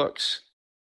reading books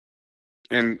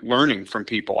and learning from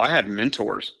people. I had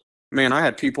mentors. Man, I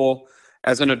had people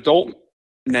as an adult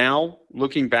now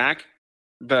looking back,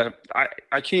 I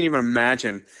can't even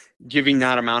imagine giving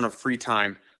that amount of free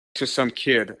time to some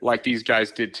kid like these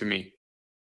guys did to me.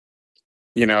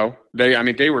 You know,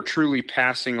 they were truly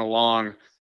passing along,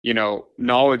 you know,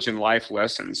 knowledge and life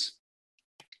lessons.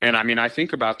 And I mean, I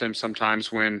think about them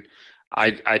sometimes when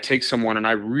I take someone and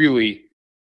I really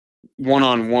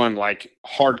one-on-one, like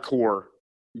hardcore,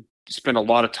 spend a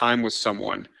lot of time with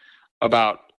someone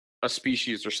about a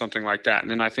species or something like that.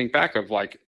 And then I think back of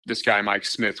like this guy, Mike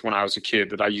Smith, when I was a kid,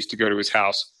 that I used to go to his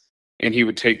house and he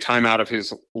would take time out of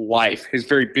his life, his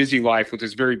very busy life with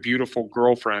his very beautiful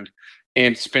girlfriend,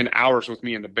 and spend hours with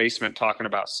me in the basement talking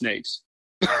about snakes.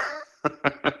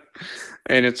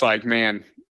 And it's like, man,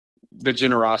 the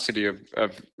generosity of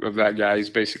that guy, he's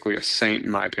basically a saint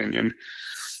in my opinion.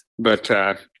 But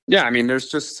yeah, I mean, there's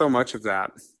just so much of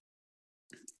that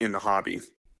in the hobby.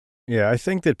 Yeah, I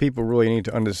think that people really need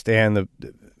to understand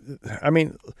I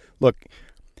mean, look,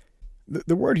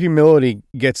 the word humility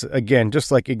gets, again,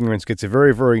 just like ignorance, gets a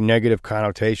very, very negative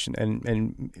connotation.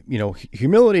 And you know,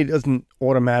 humility doesn't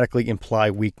automatically imply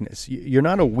weakness. You're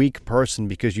not a weak person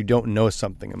because you don't know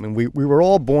something. I mean, we were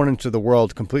all born into the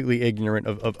world completely ignorant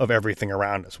of everything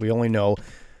around us. We only know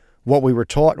what we were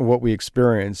taught and what we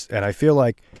experienced. And I feel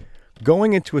like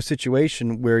going into a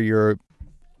situation where you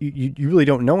really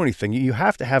don't know anything, you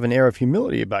have to have an air of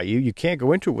humility about you. You can't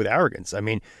go into it with arrogance. I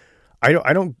mean,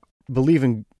 I don't believe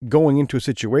in going into a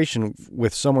situation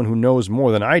with someone who knows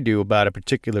more than I do about a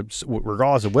particular,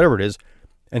 regardless of whatever it is,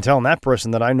 and telling that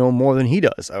person that I know more than he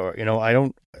does. Or, you know, I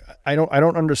don't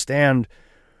understand.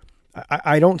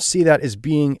 I don't see that as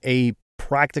being a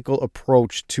practical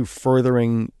approach to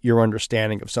furthering your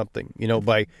understanding of something, you know,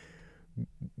 by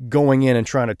going in and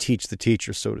trying to teach the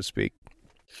teacher, so to speak.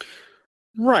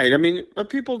 Right. I mean, but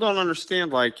people don't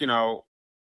understand, like, you know,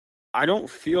 I don't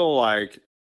feel like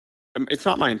it's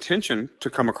not my intention to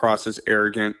come across as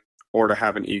arrogant or to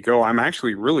have an ego. I'm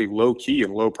actually really low key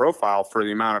and low profile for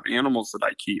the amount of animals that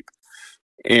I keep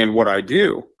and what I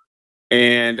do.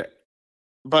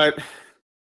 But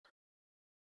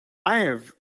I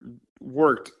have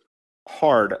worked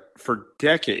hard for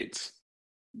decades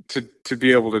to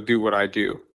be able to do what I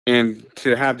do and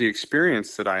to have the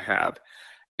experience that I have.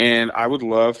 And I would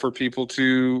love for people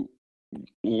to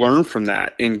learn from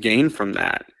that and gain from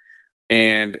that.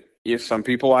 And if some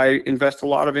people I invest a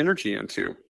lot of energy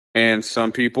into, and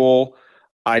some people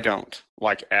I don't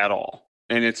like at all.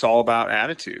 And it's all about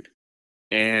attitude.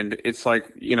 And it's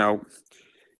like, you know,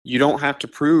 you don't have to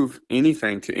prove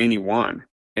anything to anyone.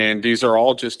 And these are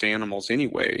all just animals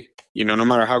anyway. You know, no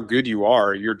matter how good you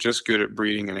are, you're just good at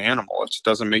breeding an animal. It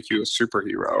doesn't make you a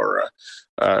superhero or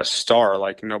a star.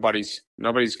 Like nobody's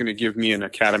going to give me an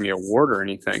Academy Award or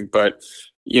anything. But,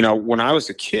 you know, when I was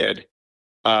a kid,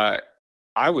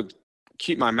 I would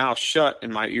keep my mouth shut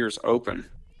and my ears open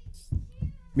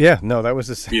Yeah, no, that was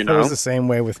You that was know, the same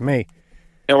way with me.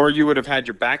 or you would have had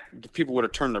your back. People would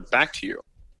have turned their back to you.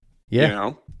 You Yeah,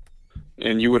 know,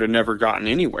 and you would have never gotten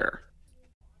anywhere.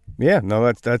 yeah,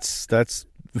 no, that's that's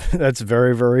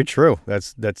very very true.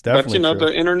 That's But definitely true.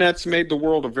 the internet's made the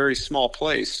world a very small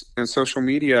place, and social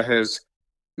media has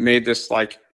made this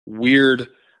like weird,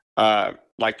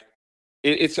 like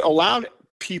it's allowed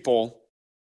people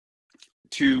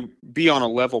to be on a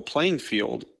level playing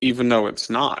field, even though it's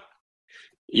not.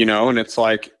 And it's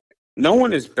like no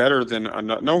one is better than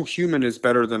no human is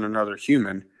better than another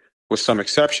human, with some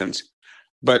exceptions.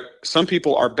 But some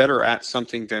people are better at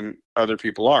something than other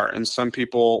people are, and some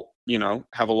people,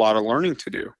 have a lot of learning to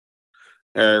do.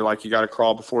 Like, you got to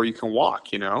crawl before you can walk.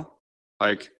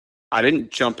 Like, I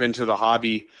didn't jump into the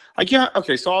hobby. Like, yeah,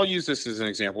 okay. So I'll use this as an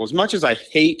example. As much as I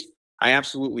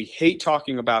absolutely hate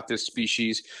talking about this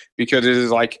species, because it is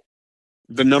like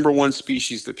the number one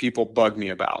species that people bug me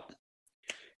about,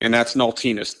 and that's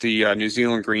Nultinus, the New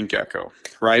Zealand green gecko.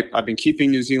 Right? I've been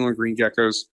keeping New Zealand green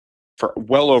geckos for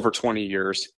well over 20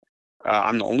 years.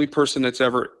 I'm the only person that's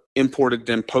ever imported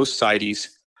them post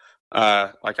CITES.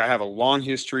 Like, I have a long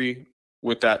history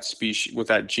with that species, with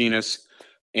that genus,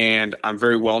 and I'm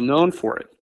very well known for it.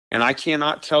 And I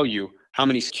cannot tell you how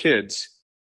many kids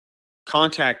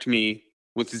contact me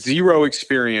with zero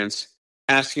experience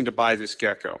asking to buy this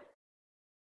gecko,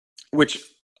 which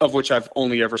I've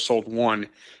only ever sold one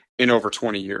in over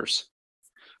 20 years.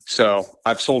 So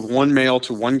I've sold one male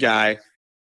to one guy,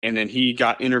 and then he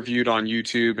got interviewed on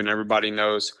YouTube, and everybody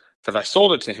knows that I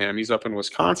sold it to him. He's up in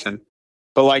Wisconsin.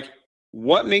 But, like,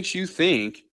 what makes you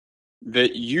think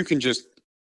that you can just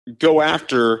go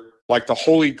after, like, the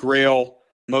holy grail,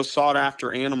 most sought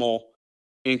after animal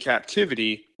in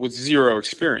captivity with zero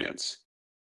experience?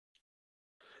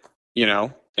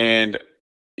 And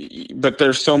but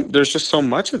there's just so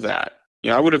much of that.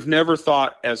 I would have never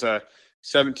thought as a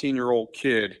 17-year-old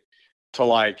kid to,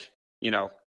 like,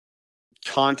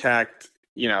 contact,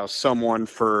 someone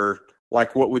for,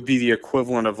 like, what would be the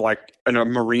equivalent of, like, a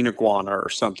marine iguana or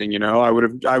something. I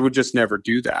would just never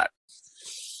do that.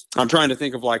 I'm trying to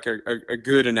think of, like, a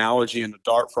good analogy in the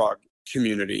dart frog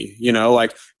community,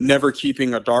 like never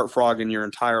keeping a dart frog in your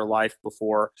entire life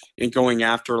before and going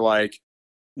after, like,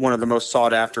 one of the most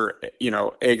sought after,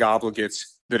 egg obligates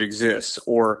that exists.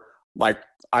 Or, like,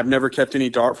 I've never kept any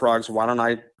dart frogs. Why don't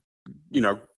I,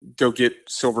 go get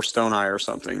silver stone eye or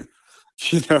something?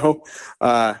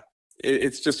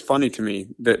 It's just funny to me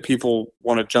that people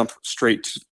want to jump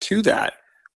straight to that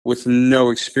with no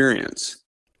experience.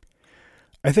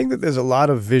 I think that there's a lot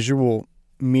of visual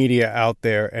media out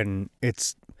there, and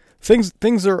it's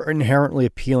things are inherently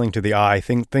appealing to the eye.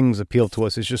 Things appeal to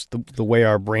us. It's just the way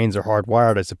our brains are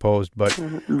hardwired, I suppose. But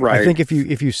Right. I think if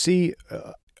you see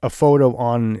a photo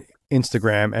on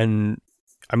Instagram, and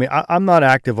I mean, I'm not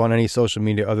active on any social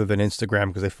media other than Instagram,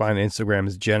 because I find Instagram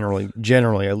is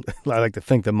generally I like to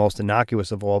think the most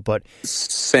innocuous of all. But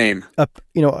Same.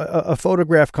 a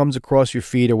photograph comes across your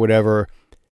feed or whatever,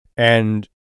 and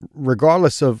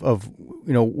regardless of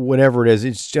whatever it is,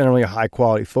 it's generally a high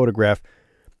quality photograph.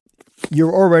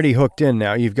 You're already hooked in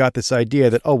now. You've got this idea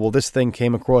that, oh, well, this thing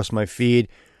came across my feed.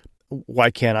 Why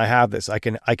can't I have this? I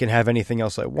can have anything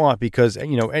else I want, because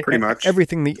Pretty much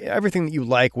everything that you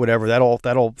like, whatever, that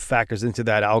all factors into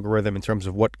that algorithm in terms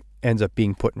of what ends up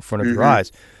being put in front of your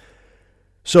eyes.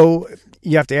 So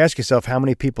you have to ask yourself, how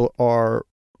many people are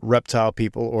reptile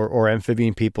people or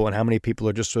amphibian people, and how many people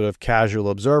are just sort of casual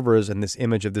observers, and this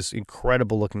image of this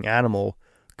incredible looking animal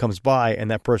comes by, and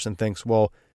that person thinks,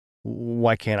 well,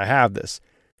 why can't I have this?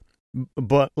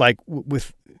 But, like,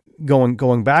 with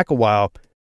going back a while,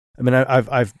 I mean,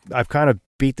 I've kind of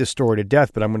beat this story to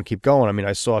death, but I'm going to keep going. I mean,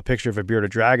 I saw a picture of a bearded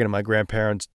dragon in my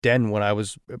grandparents' den when I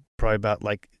was probably about,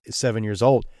 like, 7 years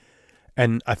old.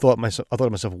 And I thought to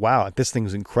myself, wow, this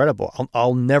thing's incredible.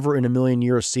 I'll never in a million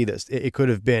years see this. It could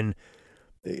have been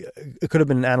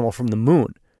an animal from the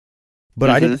moon, but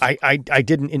I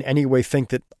didn't in any way think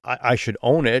that I should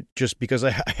own it, just because I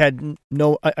had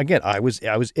I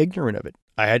was ignorant of it.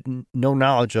 I had no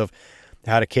knowledge of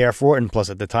how to care for it, and plus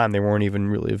at the time they weren't even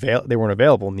really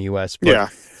available in the U.S. But yeah,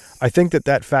 I think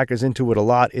that factors into it a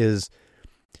lot. Is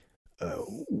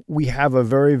we have a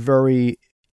very, very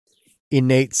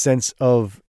innate sense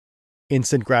of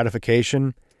instant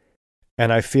gratification,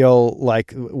 and I feel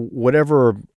like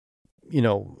whatever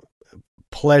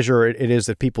pleasure it is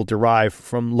that people derive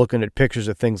from looking at pictures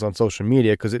of things on social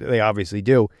media, because they obviously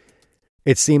do,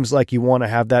 it seems like you want to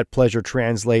have that pleasure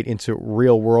translate into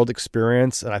real world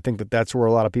experience. And I think that's where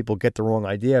a lot of people get the wrong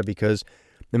idea, because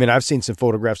I mean, I've seen some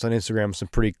photographs on Instagram, some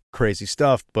pretty crazy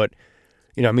stuff, but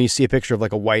you see a picture of,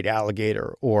 like, a white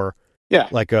alligator or Yeah.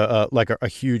 like a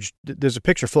huge. There's a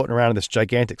picture floating around of this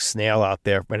gigantic snail out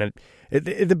there, and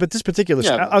but this particular,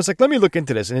 Yeah. I was like, let me look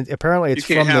into this, and apparently it's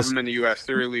You can't from have this. them in the U.S.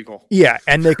 They're illegal. Yeah,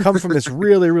 and they come from this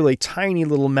really, really tiny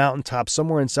little mountaintop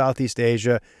somewhere in Southeast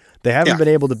Asia. They haven't been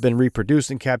able to been reproduced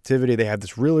in captivity. They have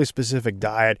this really specific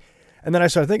diet. And then I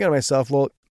started thinking to myself, well,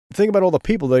 think about all the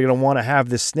people that are going to want to have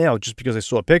this snail just because they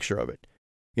saw a picture of it.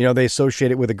 You know, they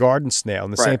associate it with a garden snail.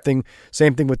 And the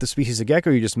same thing with the species of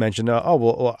gecko you just mentioned.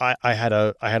 I had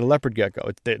a leopard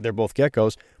gecko. They're both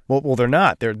geckos. Well, they're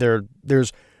not.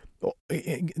 There's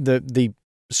the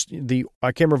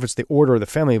I can't remember if it's the order or the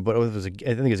family, but I think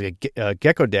it's a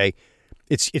Geckoidae.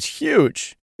 It's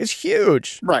huge. It's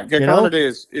huge. Right.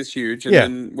 Geckoidae is huge. And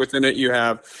then within it you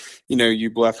have,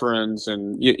 eublepharans,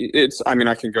 and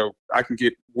I can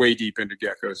get way deep into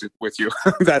geckos with you.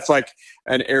 That's like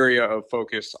an area of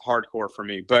focus hardcore for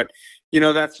me. But,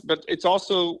 but it's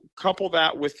also couple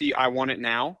that with the I want it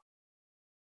now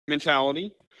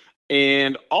mentality.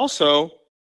 And also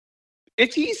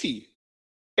it's easy.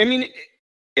 I mean,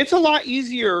 it's a lot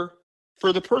easier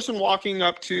for the person walking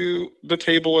up to the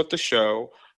table at the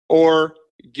show or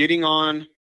getting on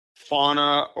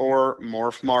Fauna or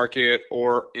Morph Market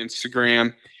or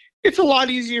Instagram. It's a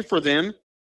lot easier for them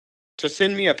to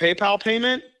send me a PayPal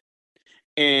payment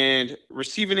and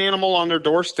receive an animal on their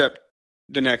doorstep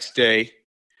the next day.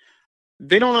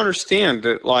 They don't understand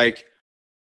that, like,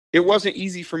 it wasn't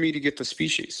easy for me to get the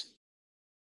species.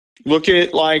 Look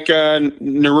at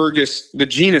Nereurgus, the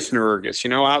genus Nereurgus,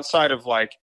 outside of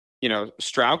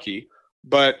Strauchy,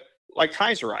 but like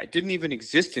Kaiserite didn't even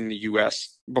exist in the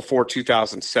U.S. before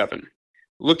 2007.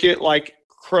 Look at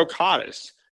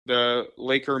Crocatus, the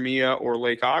Lake Ermia or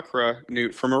Lake Accra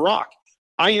newt from Iraq.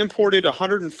 I imported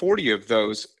 140 of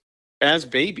those as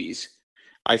babies.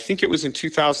 I think it was in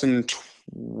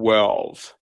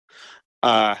 2012.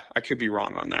 I could be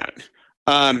wrong on that.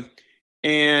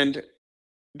 And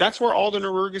that's where all the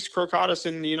Nereurgus crocatus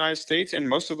in the United States and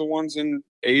most of the ones in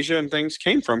Asia and things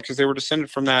came from, because they were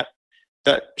descended from that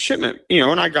shipment,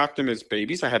 and I got them as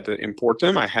babies. I had to import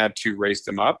them. I had to raise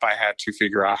them up. I had to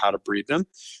figure out how to breed them.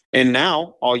 And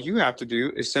now all you have to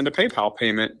do is send a PayPal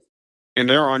payment and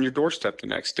they're on your doorstep the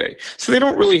next day. So they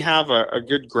don't really have a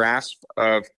good grasp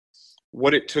of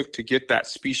what it took to get that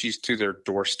species to their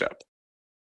doorstep.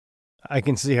 I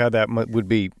can see how that would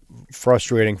be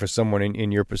frustrating for someone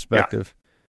in your perspective. Yeah.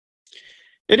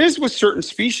 It is with certain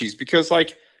species because,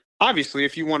 obviously,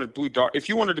 if you wanted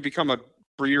to become a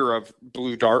breeder of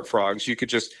blue dart frogs, you could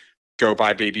just go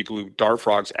buy baby blue dart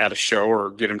frogs at a show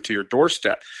or get them to your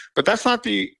doorstep. But that's not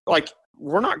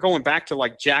we're not going back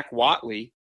to Jack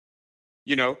Watley,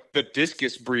 the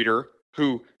discus breeder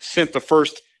who sent the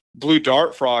first blue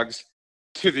dart frogs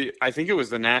to I think it was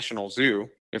the National Zoo,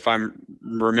 if I'm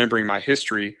remembering my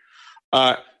history.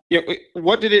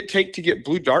 What did it take to get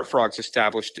blue dart frogs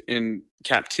established in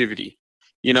captivity?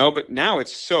 But now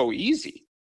it's so easy.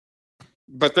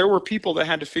 But there were people that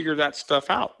had to figure that stuff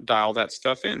out, dial that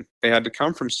stuff in. They had to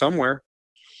come from somewhere,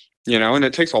 and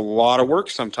it takes a lot of work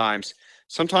sometimes.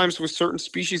 Sometimes with certain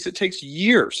species, it takes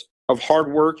years of hard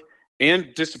work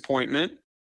and disappointment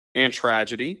and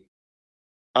tragedy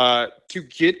to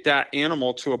get that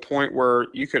animal to a point where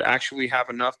you could actually have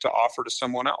enough to offer to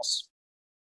someone else.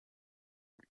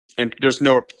 And there's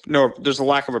there's a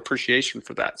lack of appreciation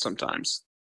for that sometimes.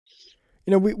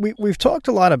 We've talked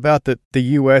a lot about the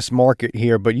U.S. market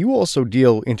here, but you also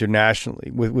deal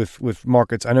internationally with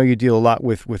markets. I know you deal a lot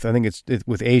with I think it's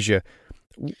with Asia.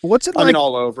 What's it like? I mean,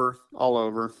 all over.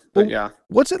 But yeah.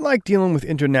 What's it like dealing with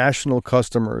international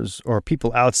customers or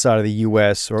people outside of the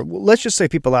U.S. or let's just say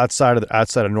people outside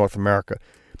of North America?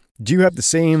 Do you have the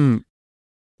same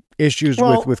issues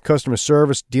with customer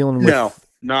service dealing with? No,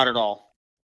 not at all.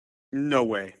 No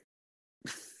way.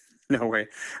 No way.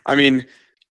 I mean,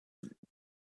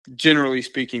 generally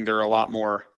speaking, they're a lot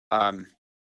more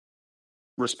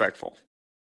respectful.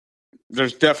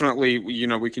 There's definitely,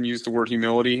 we can use the word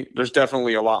humility. There's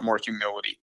definitely a lot more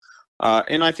humility.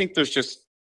 And I think there's just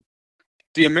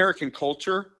the American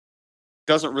culture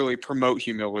doesn't really promote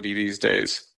humility these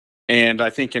days. And I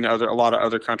think in a lot of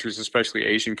other countries, especially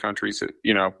Asian countries,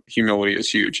 humility is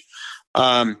huge.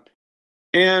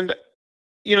 And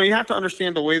you have to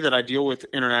understand the way that I deal with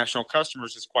international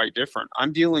customers is quite different.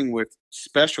 I'm dealing with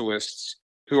specialists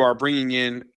who are bringing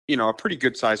in, a pretty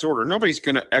good size order. Nobody's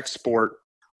going to export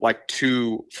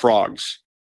 2 frogs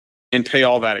and pay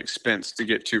all that expense to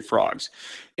get 2 frogs.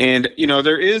 And,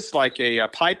 there is a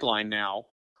pipeline now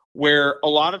where a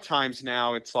lot of times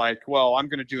now it's well, I'm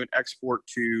going to do an export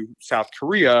to South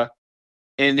Korea.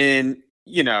 And then,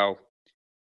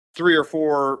 3 or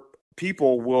 4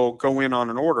 people will go in on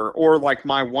an order, or like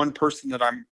my one person that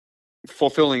I'm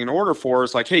fulfilling an order for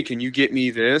is like, hey, can you get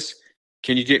me this?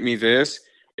 Can you get me this?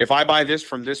 If I buy this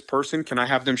from this person, can I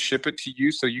have them ship it to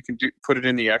you so you can put it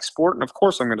in the export? And of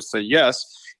course, I'm going to say yes,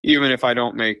 even if I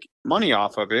don't make money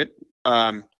off of it.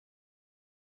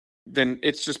 Then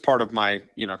it's just part of my,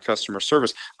 customer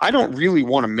service. I don't really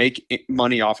want to make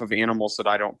money off of animals that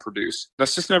I don't produce.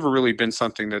 That's just never really been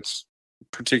something that's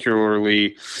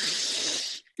particularly,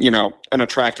 an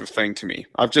attractive thing to me.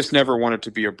 I've just never wanted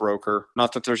to be a broker.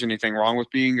 Not that there's anything wrong with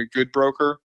being a good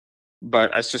broker,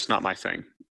 but that's just not my thing.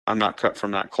 I'm not cut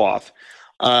from that cloth.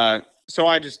 So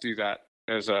I just do that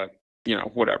as a,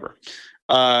 whatever.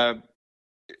 I've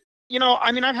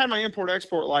had my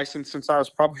import-export license since I was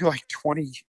probably like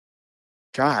 20.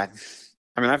 God,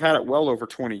 I've had it well over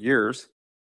 20 years,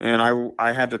 and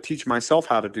I had to teach myself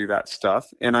how to do that stuff.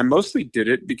 And I mostly did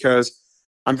it because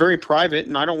I'm very private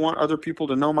and I don't want other people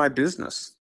to know my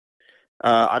business.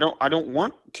 I don't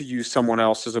want to use someone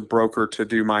else as a broker to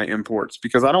do my imports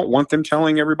because I don't want them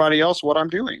telling everybody else what I'm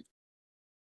doing.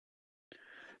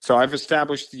 So I've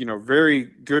established,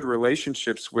 very good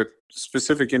relationships with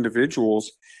specific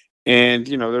individuals, and,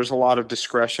 there's a lot of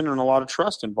discretion and a lot of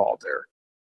trust involved there.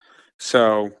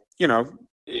 So,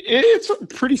 it's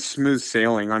pretty smooth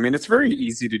sailing. It's very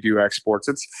easy to do exports.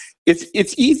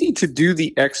 It's easy to do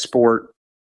the export.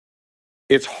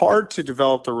 It's hard to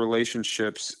develop the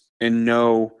relationships and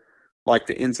know like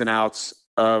the ins and outs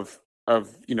of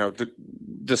the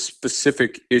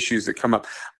specific issues that come up.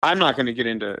 I'm not going to get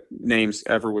into names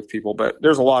ever with people, but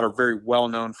there's a lot of very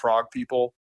well-known frog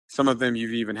people. Some of them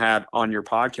you've even had on your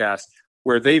podcast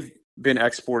where they've been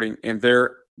exporting and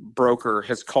their broker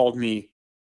has called me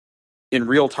in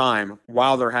real time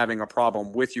while they're having a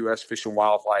problem with U.S. Fish and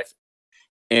Wildlife.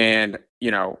 And,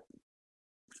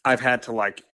 I've had to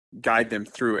like guide them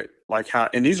through it. Like how,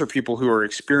 and these are people who are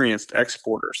experienced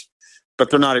exporters, but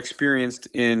they're not experienced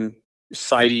in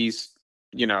CITES,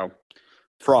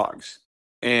 frogs.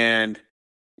 And,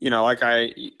 like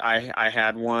I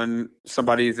had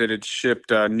somebody that had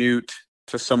shipped a newt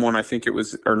to someone, I think it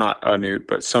was, or not a newt,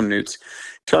 but some newts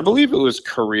to, I believe it was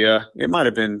Korea. It might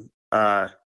have been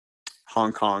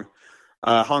Hong Kong.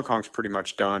 Hong Kong's pretty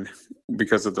much done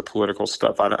because of the political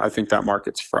stuff. I think that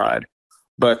market's fried.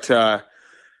 But, and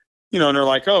they're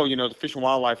like, oh, the Fish and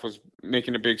Wildlife was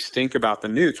making a big stink about the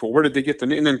newts. Well, where did they get the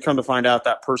newt? And then come to find out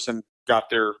that person got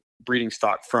their breeding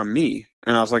stock from me.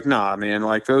 And I was like, nah, man,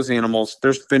 like those animals,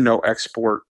 there's been no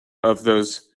export of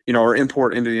those, or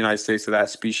import into the United States of that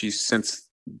species since,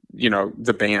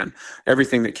 the ban.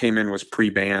 Everything that came in was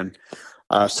pre-ban.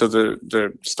 So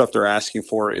the stuff they're asking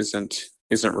for isn't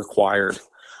required.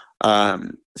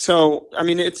 So,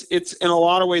 it's in a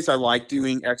lot of ways, I like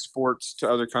doing exports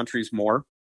to other countries more,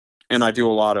 and I do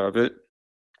a lot of it.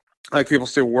 Like people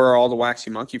say, where are all the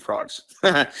waxy monkey frogs?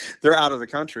 They're out of the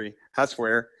country. That's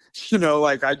where,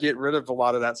 like I get rid of a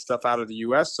lot of that stuff out of the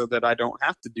U.S. so that I don't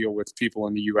have to deal with people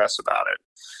in the U.S. about it.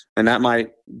 And that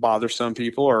might bother some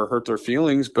people or hurt their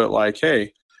feelings, but like,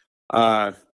 hey,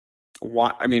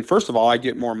 why? First of all, I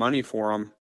get more money for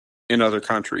them in other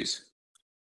countries.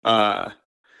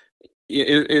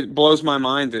 It blows my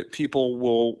mind that people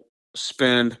will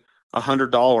spend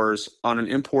 $100 on an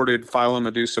imported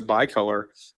Phylomedusa bicolor,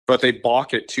 but they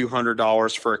balk at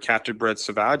 $200 for a captive bred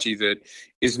Savaggi that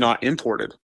is not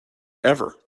imported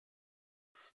ever.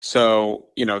 So,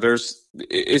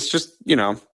 it's just,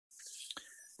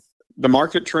 the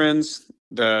market trends,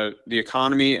 the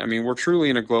economy. We're truly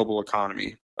in a global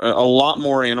economy. A lot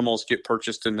more animals get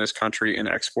purchased in this country and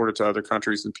exported to other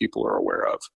countries than people are aware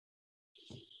of.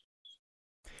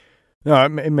 No,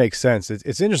 it makes sense.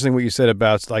 It's interesting what you said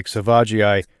about like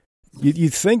Savaggi.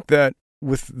 You'd think that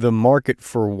with the market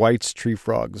for White's tree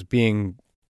frogs being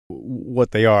what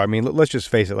they are, let's just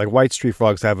face it. Like White's tree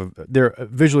frogs they're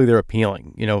visually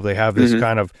appealing. They have this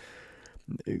kind of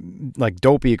like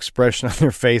dopey expression on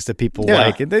their face that people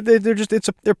like, and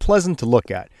they're pleasant to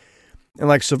look at. And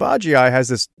like Savaggi has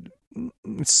this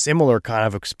similar kind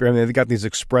of experiment. They've got these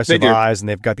expressive eyes and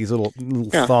they've got these little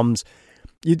thumbs.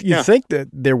 You'd think that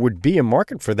there would be a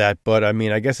market for that, but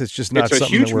I guess it's just not something.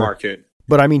 It's a huge market.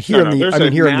 But here in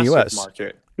the U.S.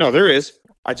 market. No, there is.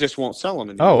 I just won't sell them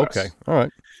in the U.S. Oh, okay, all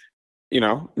right.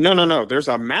 No. There's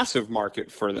a massive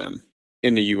market for them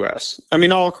in the U.S.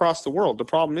 All across the world. The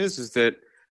problem is that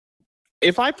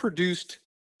if I produced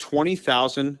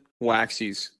 20,000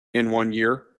 waxies in 1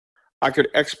 year, I could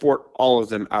export all of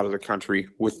them out of the country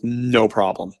with no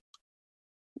problem,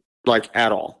 like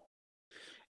at all.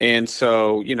 And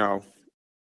so,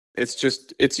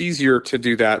 it's easier to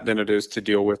do that than it is to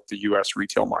deal with the U.S.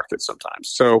 retail market sometimes.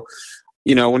 So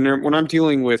when I'm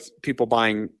dealing with people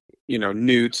buying,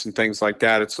 newts and things like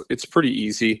that, it's pretty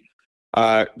easy.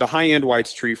 The high end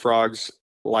whites tree frogs,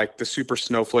 like the super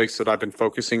snowflakes that I've been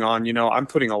focusing on, I'm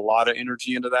putting a lot of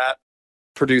energy into that,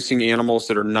 producing animals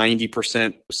that are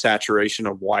 90% saturation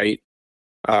of white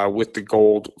with the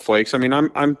gold flakes. I mean,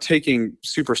 I'm taking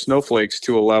super snowflakes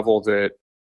to a level that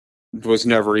was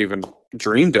never even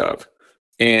dreamed of,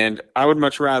 and I would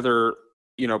much rather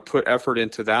put effort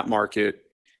into that market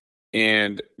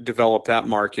and develop that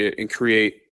market and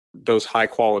create those high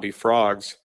quality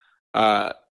frogs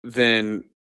uh, than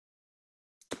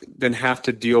have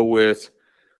to deal with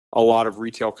a lot of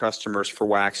retail customers for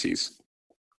waxies.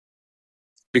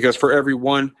 Because for every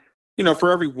one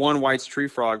White's tree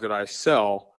frog that I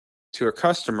sell to a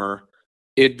customer,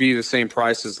 it'd be the same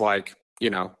price as like,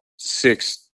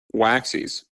 6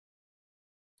 waxies.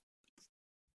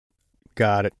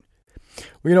 Got it.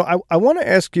 Well, I want to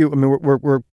ask you, I mean,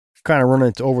 we're kind of running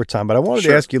into overtime, but I wanted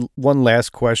Sure. to ask you one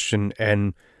last question,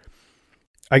 and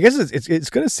I guess it's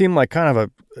going to seem like kind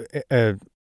of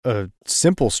a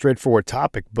simple, straightforward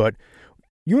topic, but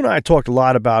you and I talked a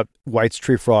lot about White's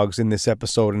tree frogs in this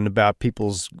episode and about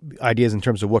people's ideas in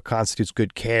terms of what constitutes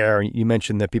good care. And you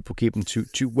mentioned that people keep them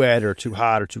too wet or too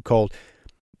hot or too cold.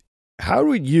 How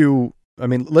would you, I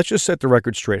mean, let's just set the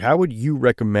record straight. How would you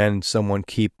recommend someone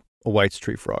keep a White's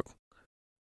tree frog?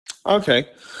 Okay.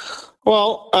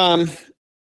 Well,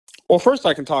 first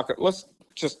I can talk. Let's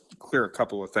just clear a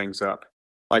couple of things up.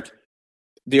 Like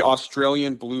the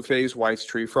Australian blue phase White's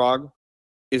tree frog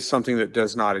is something that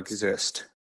does not exist.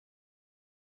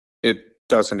 It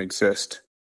doesn't exist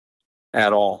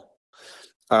at all.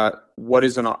 What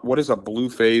is a blue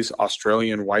phase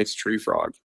Australian White's tree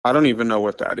frog? I don't even know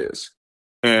what that is,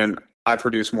 and I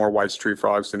produce more White's tree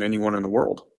frogs than anyone in the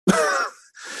world.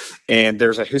 And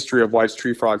there's a history of White's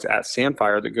tree frogs at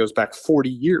Sandfire that goes back 40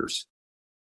 years.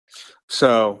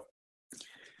 So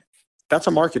that's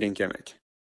a marketing gimmick,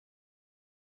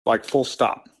 like full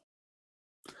stop.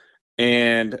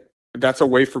 And that's a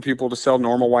way for people to sell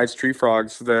normal White's tree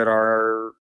frogs that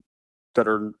are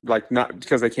like, not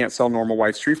because they can't sell normal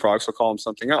White's tree frogs, so call them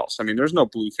something else. I mean, there's no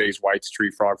blue phase White's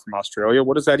tree frog from Australia.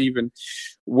 What does that even?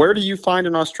 Where do you find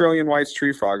an Australian White's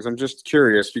tree frogs? I'm just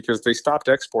curious because they stopped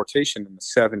exportation in the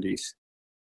 70s.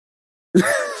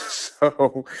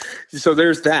 so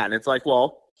there's that. It's like,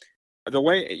 well, the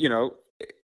way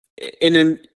and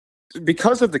then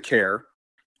because of the care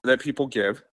that people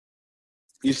give,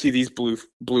 you see these blue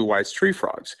White's tree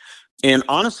frogs. And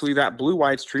honestly, that blue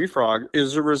White's tree frog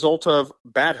is a result of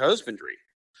bad husbandry.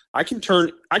 I can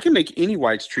make any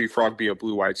White's tree frog be a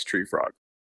blue White's tree frog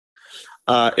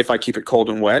if I keep it cold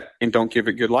and wet and don't give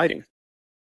it good lighting.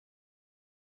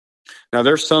 Now,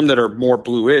 there's some that are more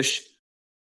bluish,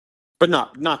 but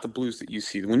not the blues that you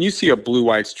see. When you see a blue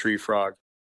White's tree frog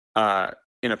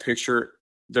in a picture,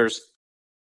 there's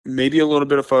maybe a little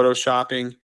bit of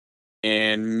photoshopping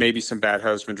and maybe some bad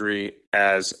husbandry.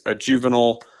 As a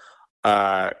juvenile,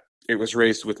 it was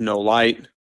raised with no light,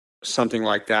 something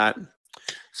like that.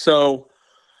 So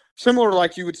similar,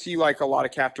 like you would see, like a lot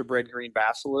of captive bred green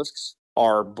basilisks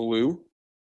are blue.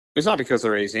 It's not because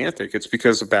they're axanthic; it's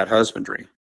because of bad husbandry.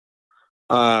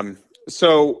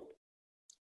 So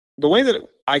the way that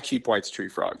I keep White's tree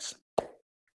frogs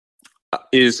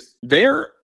is their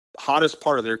hottest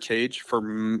part of their cage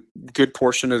for good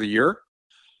portion of the year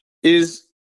is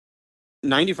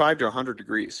 95 to 100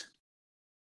 degrees.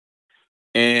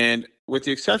 And with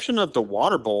the exception of the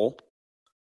water bowl,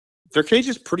 their cage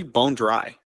is pretty bone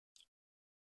dry.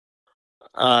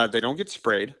 They don't get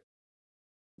sprayed.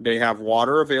 They have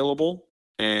water available,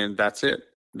 and that's it.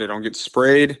 They don't get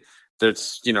sprayed.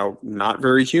 That's, not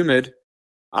very humid.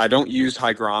 I don't use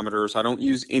hygrometers. I don't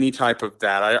use any type of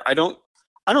that. I don't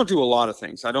do a lot of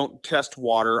things. I don't test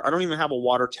water. I don't even have a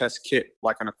water test kit,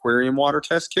 like an aquarium water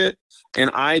test kit.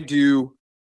 And I do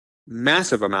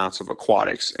massive amounts of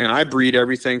aquatics. And I breed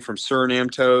everything from Suriname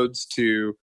toads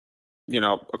to,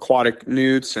 aquatic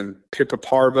newts and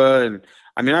Pipiparva. And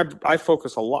I mean, I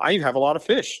focus a lot. I have a lot of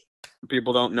fish.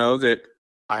 People don't know that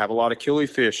I have a lot of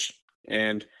killifish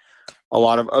and a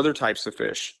lot of other types of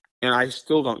fish. And I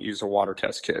still don't use a water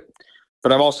test kit.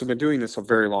 But I've also been doing this a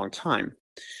very long time.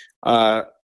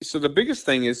 So the biggest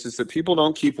thing is that people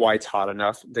don't keep whites hot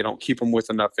enough. They don't keep them with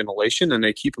enough ventilation, and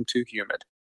they keep them too humid.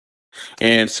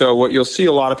 And so what you'll see,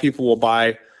 a lot of people will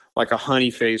buy like a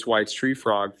honey phase White's tree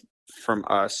frog from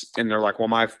us, and they're like, well,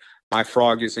 my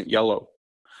frog isn't yellow.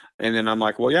 And then I'm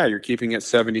like, well, yeah, you're keeping it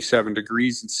 77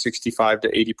 degrees and 65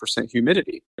 to 80%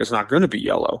 humidity. It's not going to be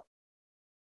yellow.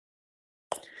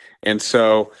 And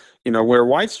so, where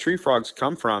White's tree frogs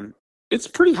come from it's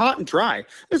pretty hot and dry.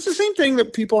 It's the same thing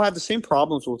that people have the same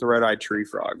problems with the red-eyed tree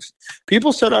frogs.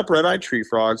 People set up red-eyed tree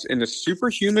frogs in the super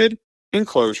humid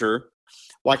enclosure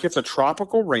like it's a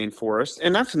tropical rainforest,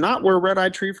 and that's not where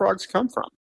red-eyed tree frogs come from.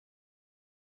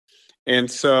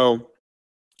 And so,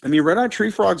 I mean, red-eyed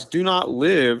tree frogs do not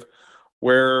live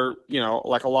where,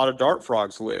 like a lot of dart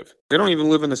frogs live. They don't even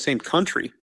live in the same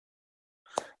country.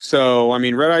 So, I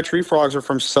mean, red-eyed tree frogs are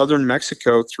from southern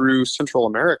Mexico through Central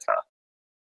America.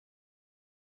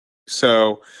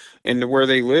 So, and where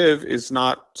they live is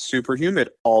not super humid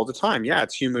all the time. Yeah,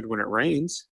 it's humid when it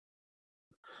rains.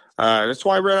 That's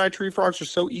why red-eyed tree frogs are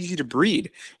so easy to breed.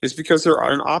 Is because they're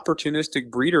an opportunistic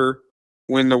breeder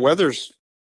when the weather's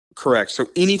correct. So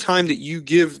anytime that you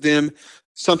give them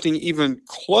something even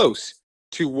close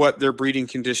to what their breeding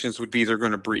conditions would be, they're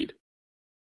going to breed.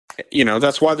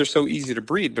 That's why they're so easy to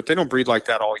breed, but they don't breed like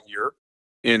that all year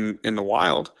in the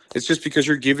wild. It's just because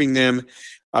you're giving them,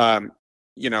 the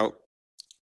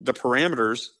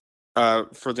parameters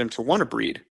for them to want to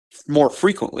breed more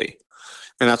frequently.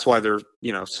 And that's why they're,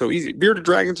 so easy. Bearded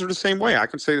dragons are the same way. I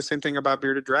can say the same thing about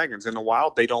bearded dragons. In the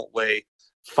wild, they don't lay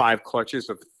 5 clutches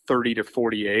of 30 to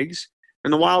 40 eggs. In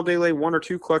the wild, they lay 1 or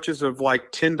 2 clutches of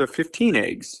like 10 to 15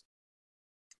 eggs.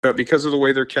 But because of the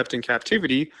way they're kept in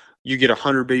captivity, you get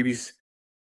 100 babies,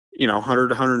 100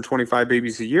 to 125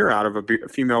 babies a year out of a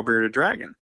female bearded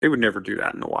dragon. They would never do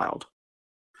that in the wild.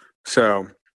 So,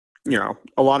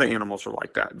 a lot of animals are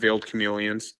like that. Veiled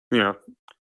chameleons, a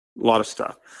lot of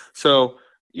stuff. So,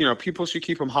 people should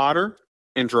keep them hotter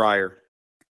and drier.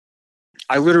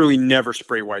 I literally never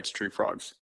spray White's tree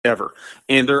frogs, ever.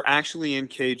 And they're actually in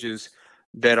cages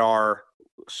that are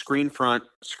screen front,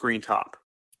 screen top.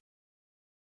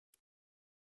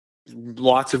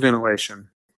 Lots of ventilation.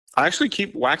 I actually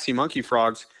keep waxy monkey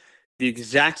frogs the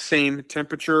exact same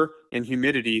temperature and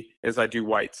humidity as I do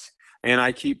whites. And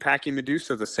I keep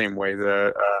Pachymedusa the same way.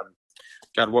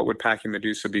 What would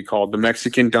Pachymedusa be called? The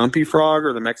Mexican dumpy frog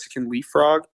or the Mexican leaf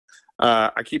frog?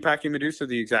 I keep Pachymedusa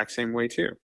the exact same way too.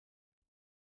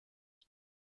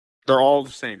 They're all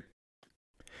the same.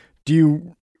 Do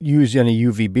you use any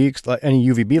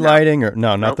UVB lighting or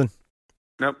no, nothing?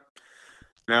 Nope.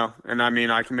 No, and I mean,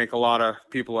 I can make a lot of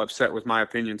people upset with my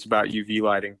opinions about UV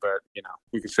lighting, but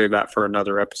we can save that for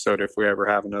another episode if we ever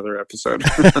have another episode.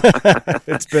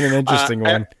 It's been an interesting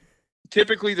one.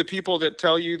 Typically, the people that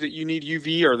tell you that you need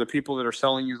UV are the people that are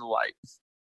selling you the light,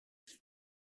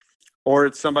 or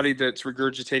it's somebody that's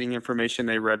regurgitating information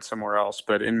they read somewhere else.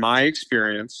 But in my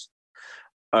experience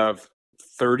of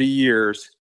 30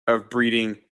 years of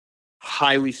breeding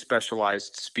highly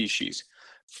specialized species,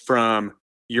 from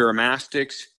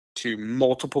Uromastyx to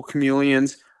multiple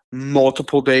chameleons,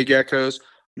 multiple day geckos,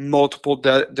 multiple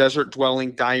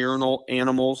desert-dwelling diurnal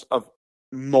animals of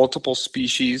multiple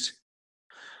species.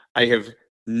 I have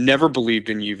never believed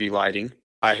in UV lighting.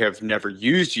 I have never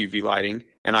used UV lighting,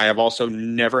 and I have also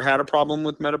never had a problem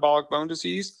with metabolic bone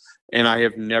disease, and I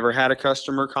have never had a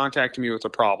customer contact me with a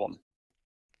problem.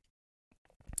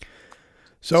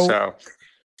 So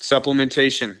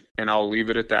supplementation, and I'll leave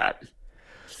it at that.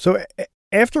 So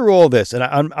after all this, and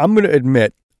I'm going to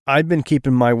admit, I've been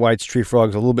keeping my White's tree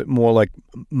frogs a little bit more like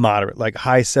moderate, like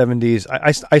high 70s.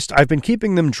 I've been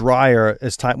keeping them drier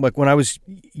as time. Like when I was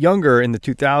younger in the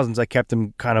 2000s, I kept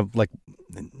them kind of like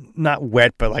not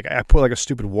wet, but like I put like a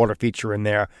stupid water feature in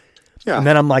there. Yeah. And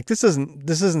then I'm like, this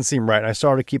doesn't seem right. And I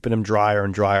started keeping them drier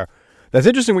and drier. That's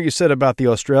interesting what you said about the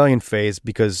Australian phase,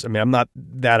 because I mean, I'm not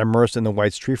that immersed in the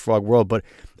White's tree frog world, but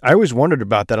I always wondered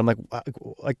about that. I'm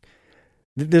like.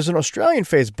 There's an Australian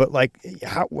phase, but like,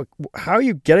 how are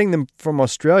you getting them from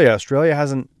Australia? Australia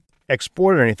hasn't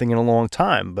exported anything in a long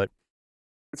time, but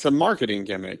it's a marketing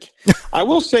gimmick. I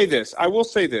will say this,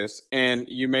 and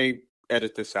you may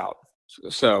edit this out.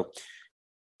 So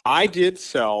I did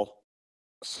sell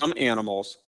some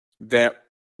animals that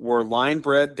were line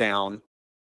bred down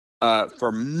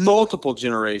for multiple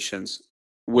generations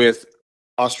with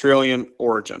Australian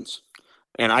origins.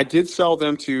 And I did sell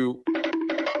them to...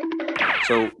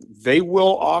 So they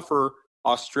will offer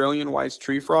Australian White's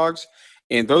tree frogs,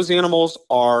 and those animals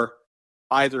are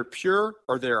either pure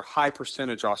or they're high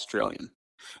percentage Australian.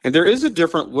 And there is a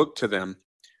different look to them,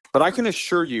 but I can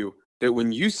assure you that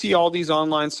when you see all these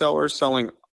online sellers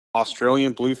selling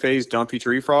Australian blue-phase dumpy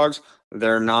tree frogs,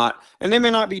 they're not, and they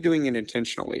may not be doing it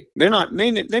intentionally. They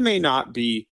may not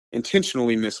be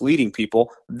intentionally misleading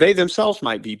people. They themselves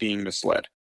might be being misled.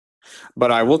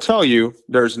 But I will tell you,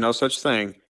 there's no such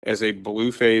thing as a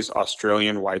blue-phase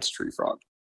Australian White's tree frog.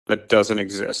 That doesn't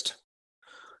exist.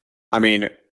 I mean,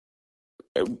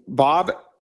 Bob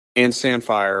and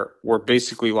Sandfire were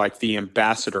basically like the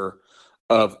ambassador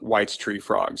of White's tree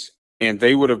frogs. and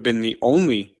they would have been the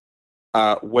only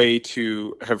way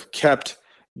to have kept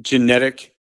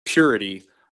genetic purity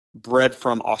bred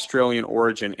from Australian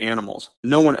origin animals.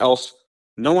 No one's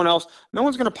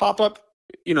going to pop up,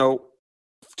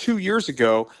 2 years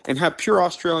ago and have pure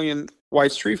Australian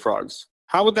white tree frogs.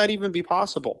 How would that even be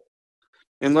possible?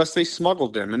 Unless they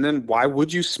smuggled them. And then why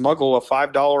would you smuggle a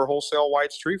 $5 wholesale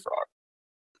white tree frog?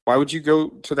 Why would you go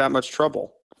to that much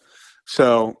trouble?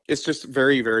 So it's just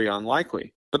very, very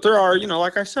unlikely. But there are,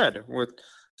 like I said, with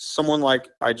someone like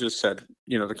I just said,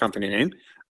 the company name,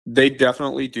 they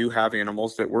definitely do have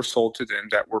animals that were sold to them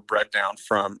that were bred down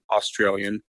from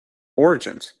Australian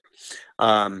origins.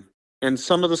 And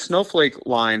some of the snowflake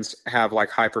lines have like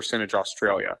high percentage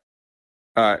Australia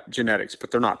genetics,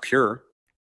 but they're not pure.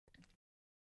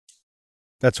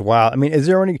 That's wild. I mean, is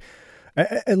there any,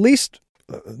 at least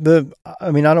I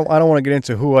don't want to get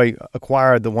into who I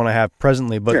acquired, the one I have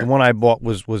presently, but the one I bought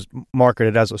was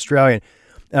marketed as Australian.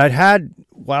 And I'd had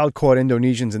wild caught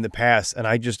Indonesians in the past, and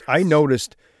I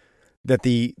noticed that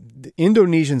the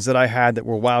Indonesians that I had that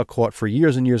were wild caught for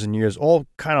years and years and years all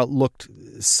kind of looked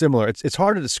similar. It's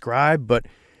hard to describe, but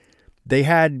they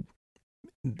were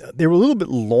a little bit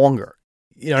longer.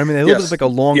 You know what I mean? They looked like a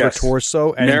longer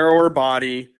torso. And narrower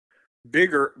body,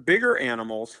 bigger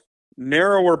animals,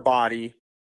 narrower body.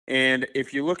 And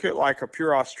if you look at like a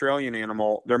pure Australian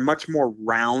animal, they're much more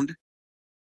round.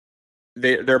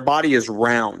 Their body is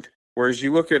round. Whereas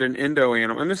you look at an Indo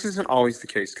animal, and this isn't always the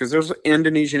case, because there's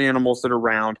Indonesian animals that are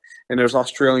round and there's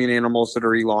Australian animals that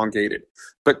are elongated.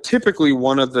 But typically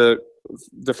one of the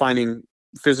defining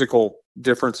physical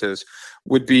differences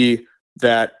would be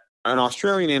that an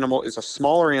Australian animal is a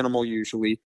smaller animal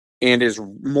usually and is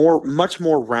much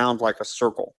more round like a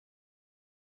circle.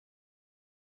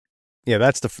 Yeah,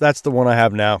 that's the one I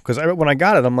have now. Because when I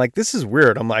got it, I'm like, this is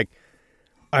weird. I'm like,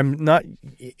 I'm not.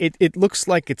 It looks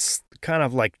like it's kind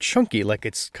of like chunky, like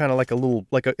it's kind of like a little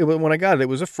when I got it, it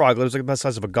was a frog. It was like about the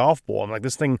size of a golf ball. I'm like,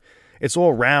 this thing, it's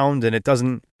all round and it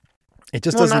doesn't. It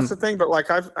just doesn't. That's the thing. But like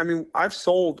I've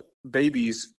sold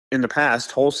babies in the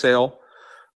past wholesale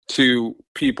to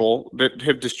people that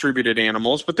have distributed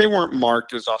animals, but they weren't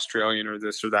marked as Australian or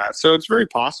this or that. So it's very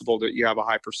possible that you have a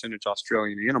high percentage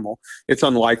Australian animal. It's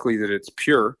unlikely that it's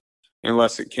pure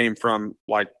unless it came from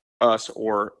like us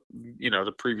or,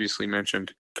 the previously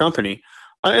mentioned company,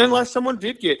 unless someone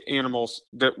did get animals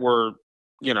that were,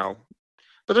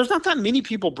 but there's not that many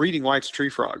people breeding White's tree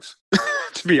frogs,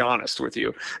 to be honest with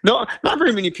you. No, not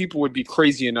very many people would be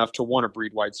crazy enough to want to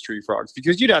breed White's tree frogs,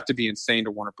 because you'd have to be insane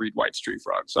to want to breed White's tree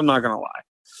frogs. I'm not going to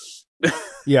lie.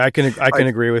 Yeah, I can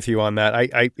agree with you on that.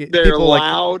 They're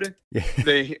loud.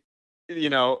 They, you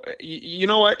know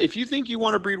what? If you think you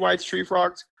want to breed White's tree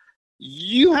frogs,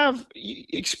 you have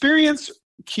experience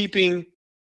keeping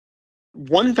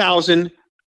 1,000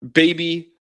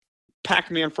 baby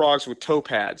Pac-Man frogs with toe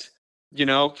pads,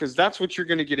 because that's what you're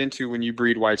going to get into when you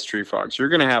breed White's tree frogs. You're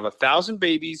going to have 1,000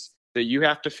 babies that you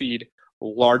have to feed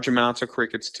large amounts of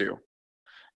crickets to.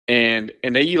 And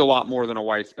they eat a lot more than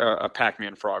a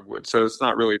Pac-Man frog would. So it's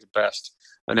not really the best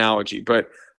analogy, but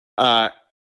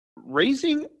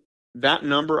raising that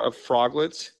number of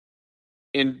froglets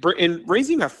in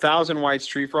raising 1,000 White's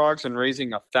tree frogs and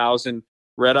raising 1,000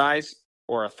 red eyes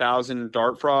or 1,000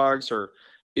 dart frogs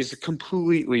is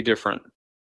completely different,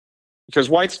 because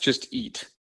whites just eat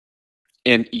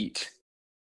and eat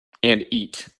and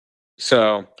eat.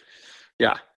 So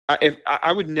yeah,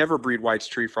 I would never breed White's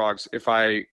tree frogs. If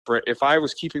I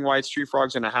was keeping White's tree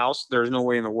frogs in a house, there's no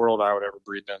way in the world I would ever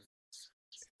breed them.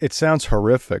 It sounds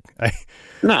horrific.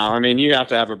 No, you have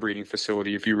to have a breeding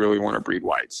facility if you really want to breed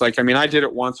whites. I did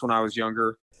it once when I was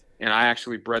younger, and I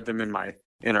actually bred them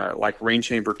in a like rain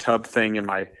chamber tub thing in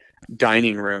my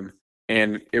dining room,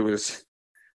 and it was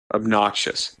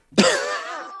obnoxious.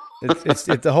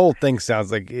 The whole thing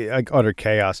sounds like utter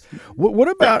chaos. What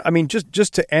about?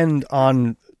 Just to end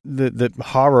on the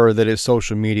horror that is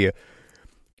social media.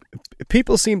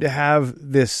 People seem to have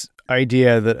this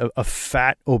idea that a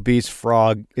fat, obese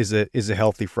frog is a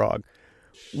healthy frog.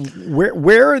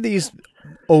 Where are these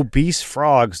obese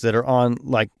frogs that are on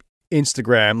like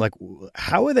Instagram? Like,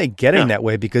 how are they getting that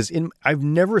way? Because I've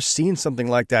never seen something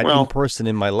like that in person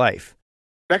in my life.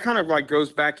 That kind of like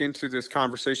goes back into this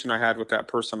conversation I had with that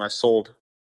person I sold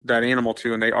that animal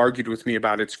to, and they argued with me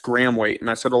about its gram weight. And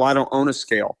I said, well, I don't own a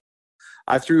scale.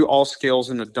 I threw all scales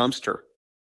in the dumpster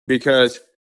because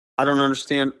I don't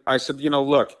understand. I said,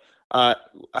 look,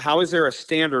 how is there a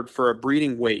standard for a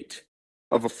breeding weight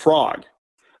of a frog?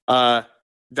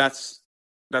 That's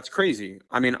crazy.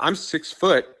 I'm 6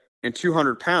 foot and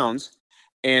 200 pounds,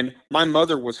 and my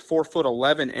mother was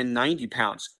 4'11" and 90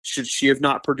 pounds. Should she have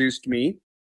not produced me?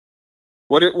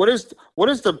 What is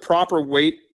the proper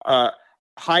weight,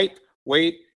 height,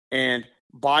 weight, and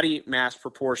body mass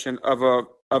proportion of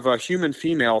a human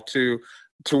female to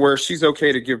where she's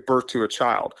okay to give birth to a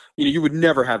child? You would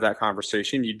never have that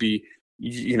conversation. You'd be,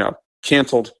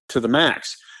 canceled to the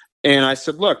max. And I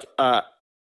said, look, I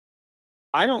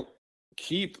don't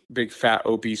keep big, fat,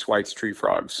 obese White's tree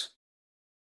frogs.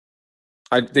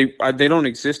 They don't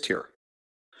exist here.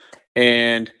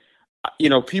 And,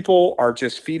 people are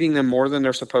just feeding them more than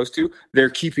they're supposed to. They're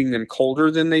keeping them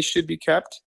colder than they should be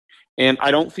kept. And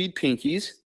I don't feed pinkies.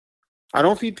 I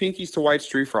don't feed pinkies to White's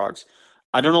tree frogs.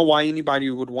 I don't know why anybody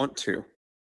would want to.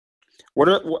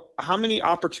 How many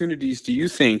opportunities do you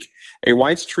think a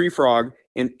White's tree frog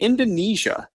in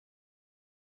Indonesia,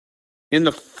 in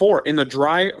the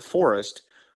dry forest,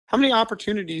 how many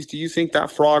opportunities do you think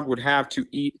that frog would have to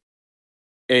eat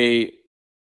a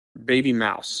baby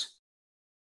mouse?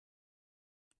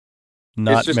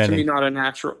 Not it's just many. To me not a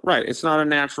natural, right? It's not a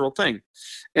natural thing.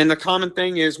 And the common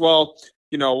thing is, well,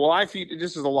 I feed.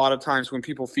 This is a lot of times when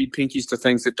people feed pinkies to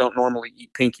things that don't normally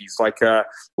eat pinkies,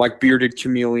 like bearded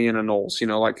chameleon anoles,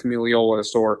 like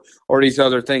Camelliolus or these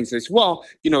other things. They say, well,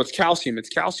 it's calcium. It's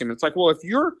calcium. It's like, well, if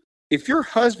your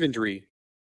husbandry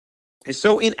is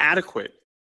so inadequate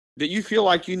that you feel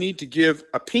like you need to give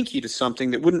a pinky to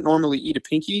something that wouldn't normally eat a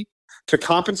pinky to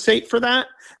compensate for that,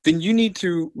 then you need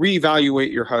to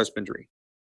reevaluate your husbandry.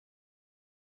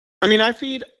 I mean, I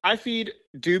feed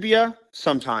dubia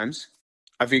sometimes.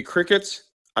 I feed crickets.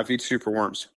 I feed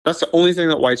superworms. That's the only thing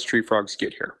that White's tree frogs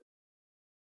get here.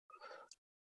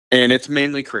 And it's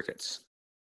mainly crickets.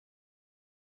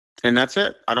 And that's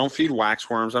it. I don't feed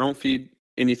waxworms. I don't feed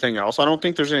anything else. I don't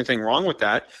think there's anything wrong with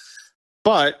that.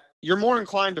 But you're more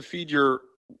inclined to feed your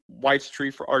White's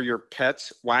tree or your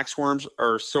pets waxworms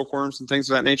or silkworms and things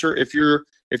of that nature if you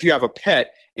have a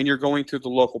pet and you're going to the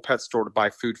local pet store to buy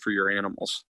food for your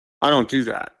animals. I don't do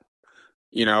that.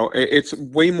 It's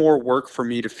way more work for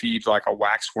me to feed like a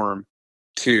waxworm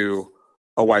to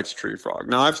a White's tree frog.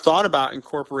 Now, I've thought about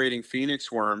incorporating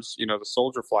phoenix worms, the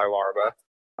soldier fly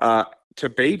larvae, to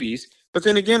babies. But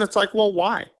then again, it's like, well,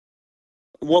 why?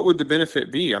 What would the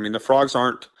benefit be? I mean, the frogs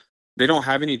they don't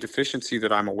have any deficiency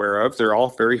that I'm aware of. They're all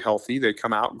very healthy. They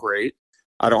come out great.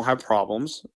 I don't have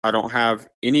problems. I don't have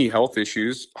any health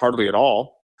issues, hardly at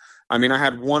all. I mean, I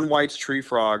had one White's tree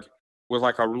frog with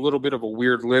like a little bit of a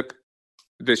weird lip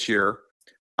this year,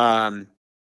 out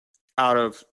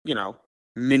of,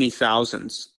 many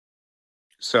thousands.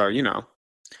 So,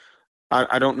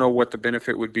 I don't know what the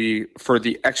benefit would be for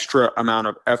the extra amount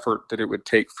of effort that it would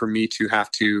take for me to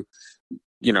have to,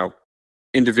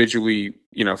 individually,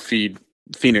 feed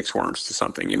phoenix worms to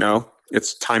something.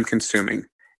 It's time consuming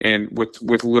and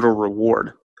with little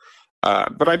reward.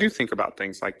 But I do think about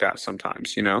things like that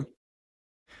sometimes,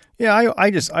 Yeah,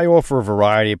 I offer a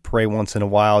variety of prey once in a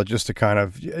while just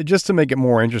to make it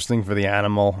more interesting for the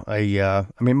animal. I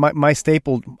mean my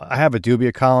staple, I have a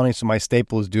dubia colony, so my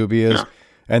staple is dubias, yeah.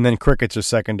 And then crickets are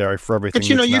secondary for everything. But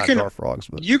that's not dwarf frogs.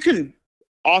 But you can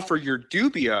offer your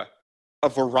dubia a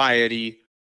variety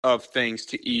of things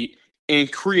to eat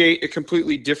and create a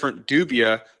completely different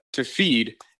dubia to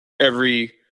feed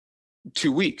every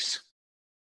 2 weeks.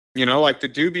 Like the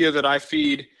dubia that I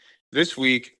feed this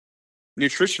week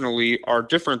nutritionally are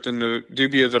different than the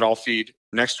dubia that I'll feed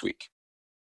next week,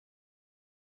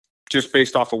 just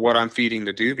based off of what I'm feeding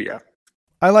the dubia.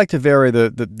 I like to vary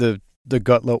the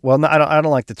gut load. Well, no, I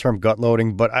don't like the term gut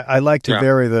loading, but I like to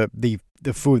vary the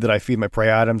food that I feed my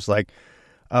prey items. Like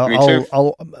I've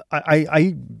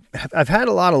had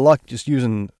a lot of luck just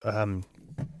using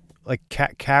like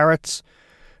carrots.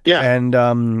 Yeah, and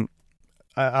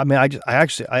I've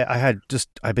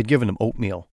been giving them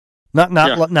oatmeal.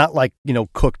 Not like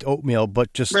cooked oatmeal,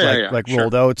 but just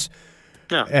rolled oats.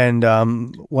 Yeah. And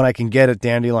when I can get it,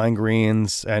 dandelion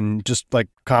greens and just like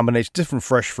combination different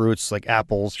fresh fruits like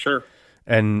apples. Sure.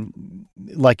 And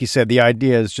like you said, the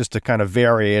idea is just to kind of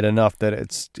vary it enough that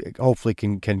it's hopefully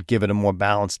can give it a more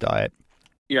balanced diet.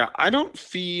 Yeah, I don't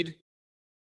feed.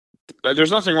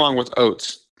 There's nothing wrong with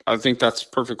oats. I think that's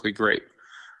perfectly great.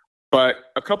 But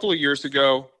a couple of years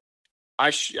ago,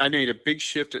 I made a big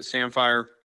shift at Samfire.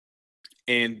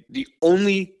 And the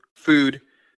only food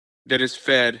that is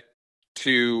fed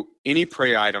to any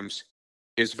prey items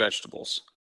is vegetables.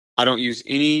 I don't use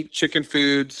any chicken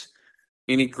foods,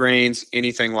 any grains,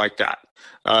 anything like that.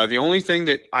 The only thing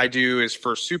that I do is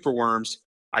for superworms,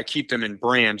 I keep them in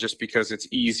bran just because it's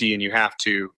easy and you have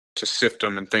to sift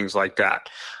them and things like that,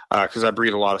 because I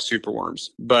breed a lot of superworms.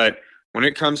 But when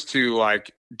it comes to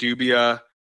like dubia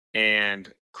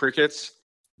and crickets,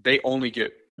 they only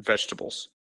get vegetables.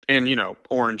 and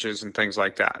oranges and things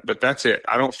like that. But that's it.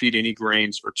 I don't feed any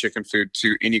grains or chicken food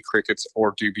to any crickets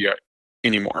or dubia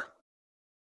anymore.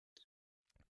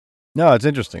 No, it's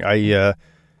interesting. The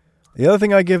other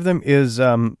thing I give them is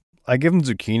I give them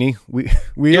zucchini. We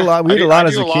eat a lot of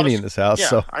zucchini in this house. Yeah,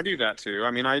 so I do that too.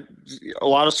 I mean, a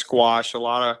lot of squash, a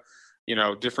lot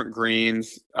of different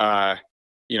greens,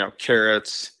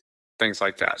 carrots, things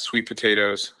like that, sweet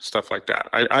potatoes, stuff like that.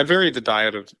 I vary the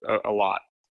diet of a lot.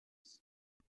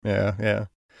 Yeah.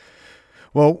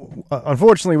 Well,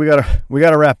 unfortunately, we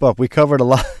gotta wrap up. We covered a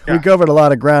lot. Yeah. We covered a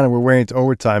lot of ground, and we're way into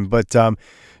overtime. But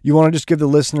you want to just give the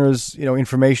listeners,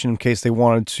 information in case they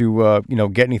wanted to,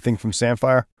 get anything from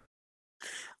Sandfire?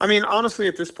 I mean, honestly,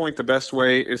 at this point, the best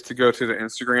way is to go to the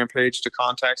Instagram page to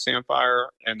contact Sandfire,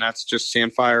 and that's just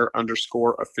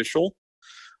Sandfire_official.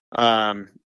 And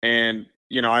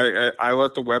I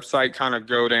let the website kind of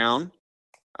go down.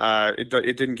 It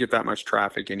didn't get that much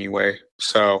traffic anyway,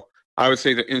 so I would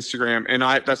say the Instagram, and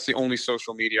that's the only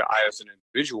social media I, as an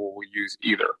individual, will use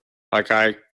either. Like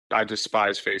I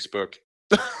despise Facebook.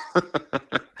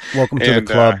 Welcome to the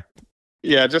club.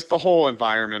 Yeah, just the whole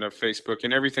environment of Facebook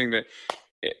and everything that.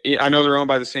 I know they're owned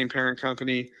by the same parent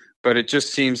company, but it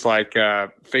just seems like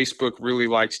Facebook really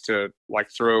likes to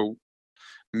throw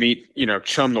meat,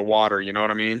 chum the water. You know what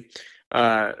I mean?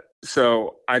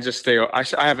 So I just stay. I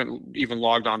haven't even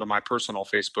logged onto my personal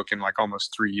Facebook in like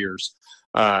almost 3 years.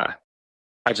 I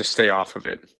just stay off of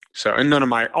it. So, and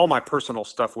all my personal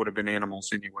stuff would have been animals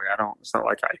anyway. It's not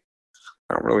like I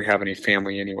don't really have any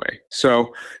family anyway.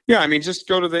 So yeah, I mean, just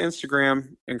go to the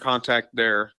Instagram and contact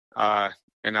there.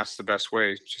 And that's the best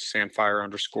way. Just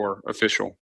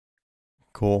Sandfire_official.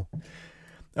 Cool.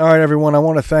 All right, everyone. I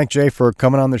want to thank Jay for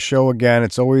coming on the show again.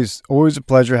 It's always a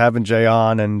pleasure having Jay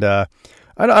on, and there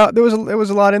was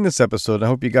a lot in this episode. I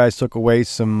hope you guys took away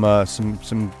some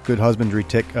good husbandry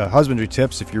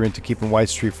tips if you're into keeping white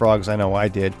street frogs. I know I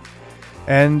did.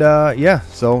 And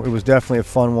so it was definitely a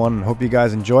fun one. Hope you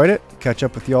guys enjoyed it. Catch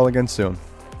up with you all again soon.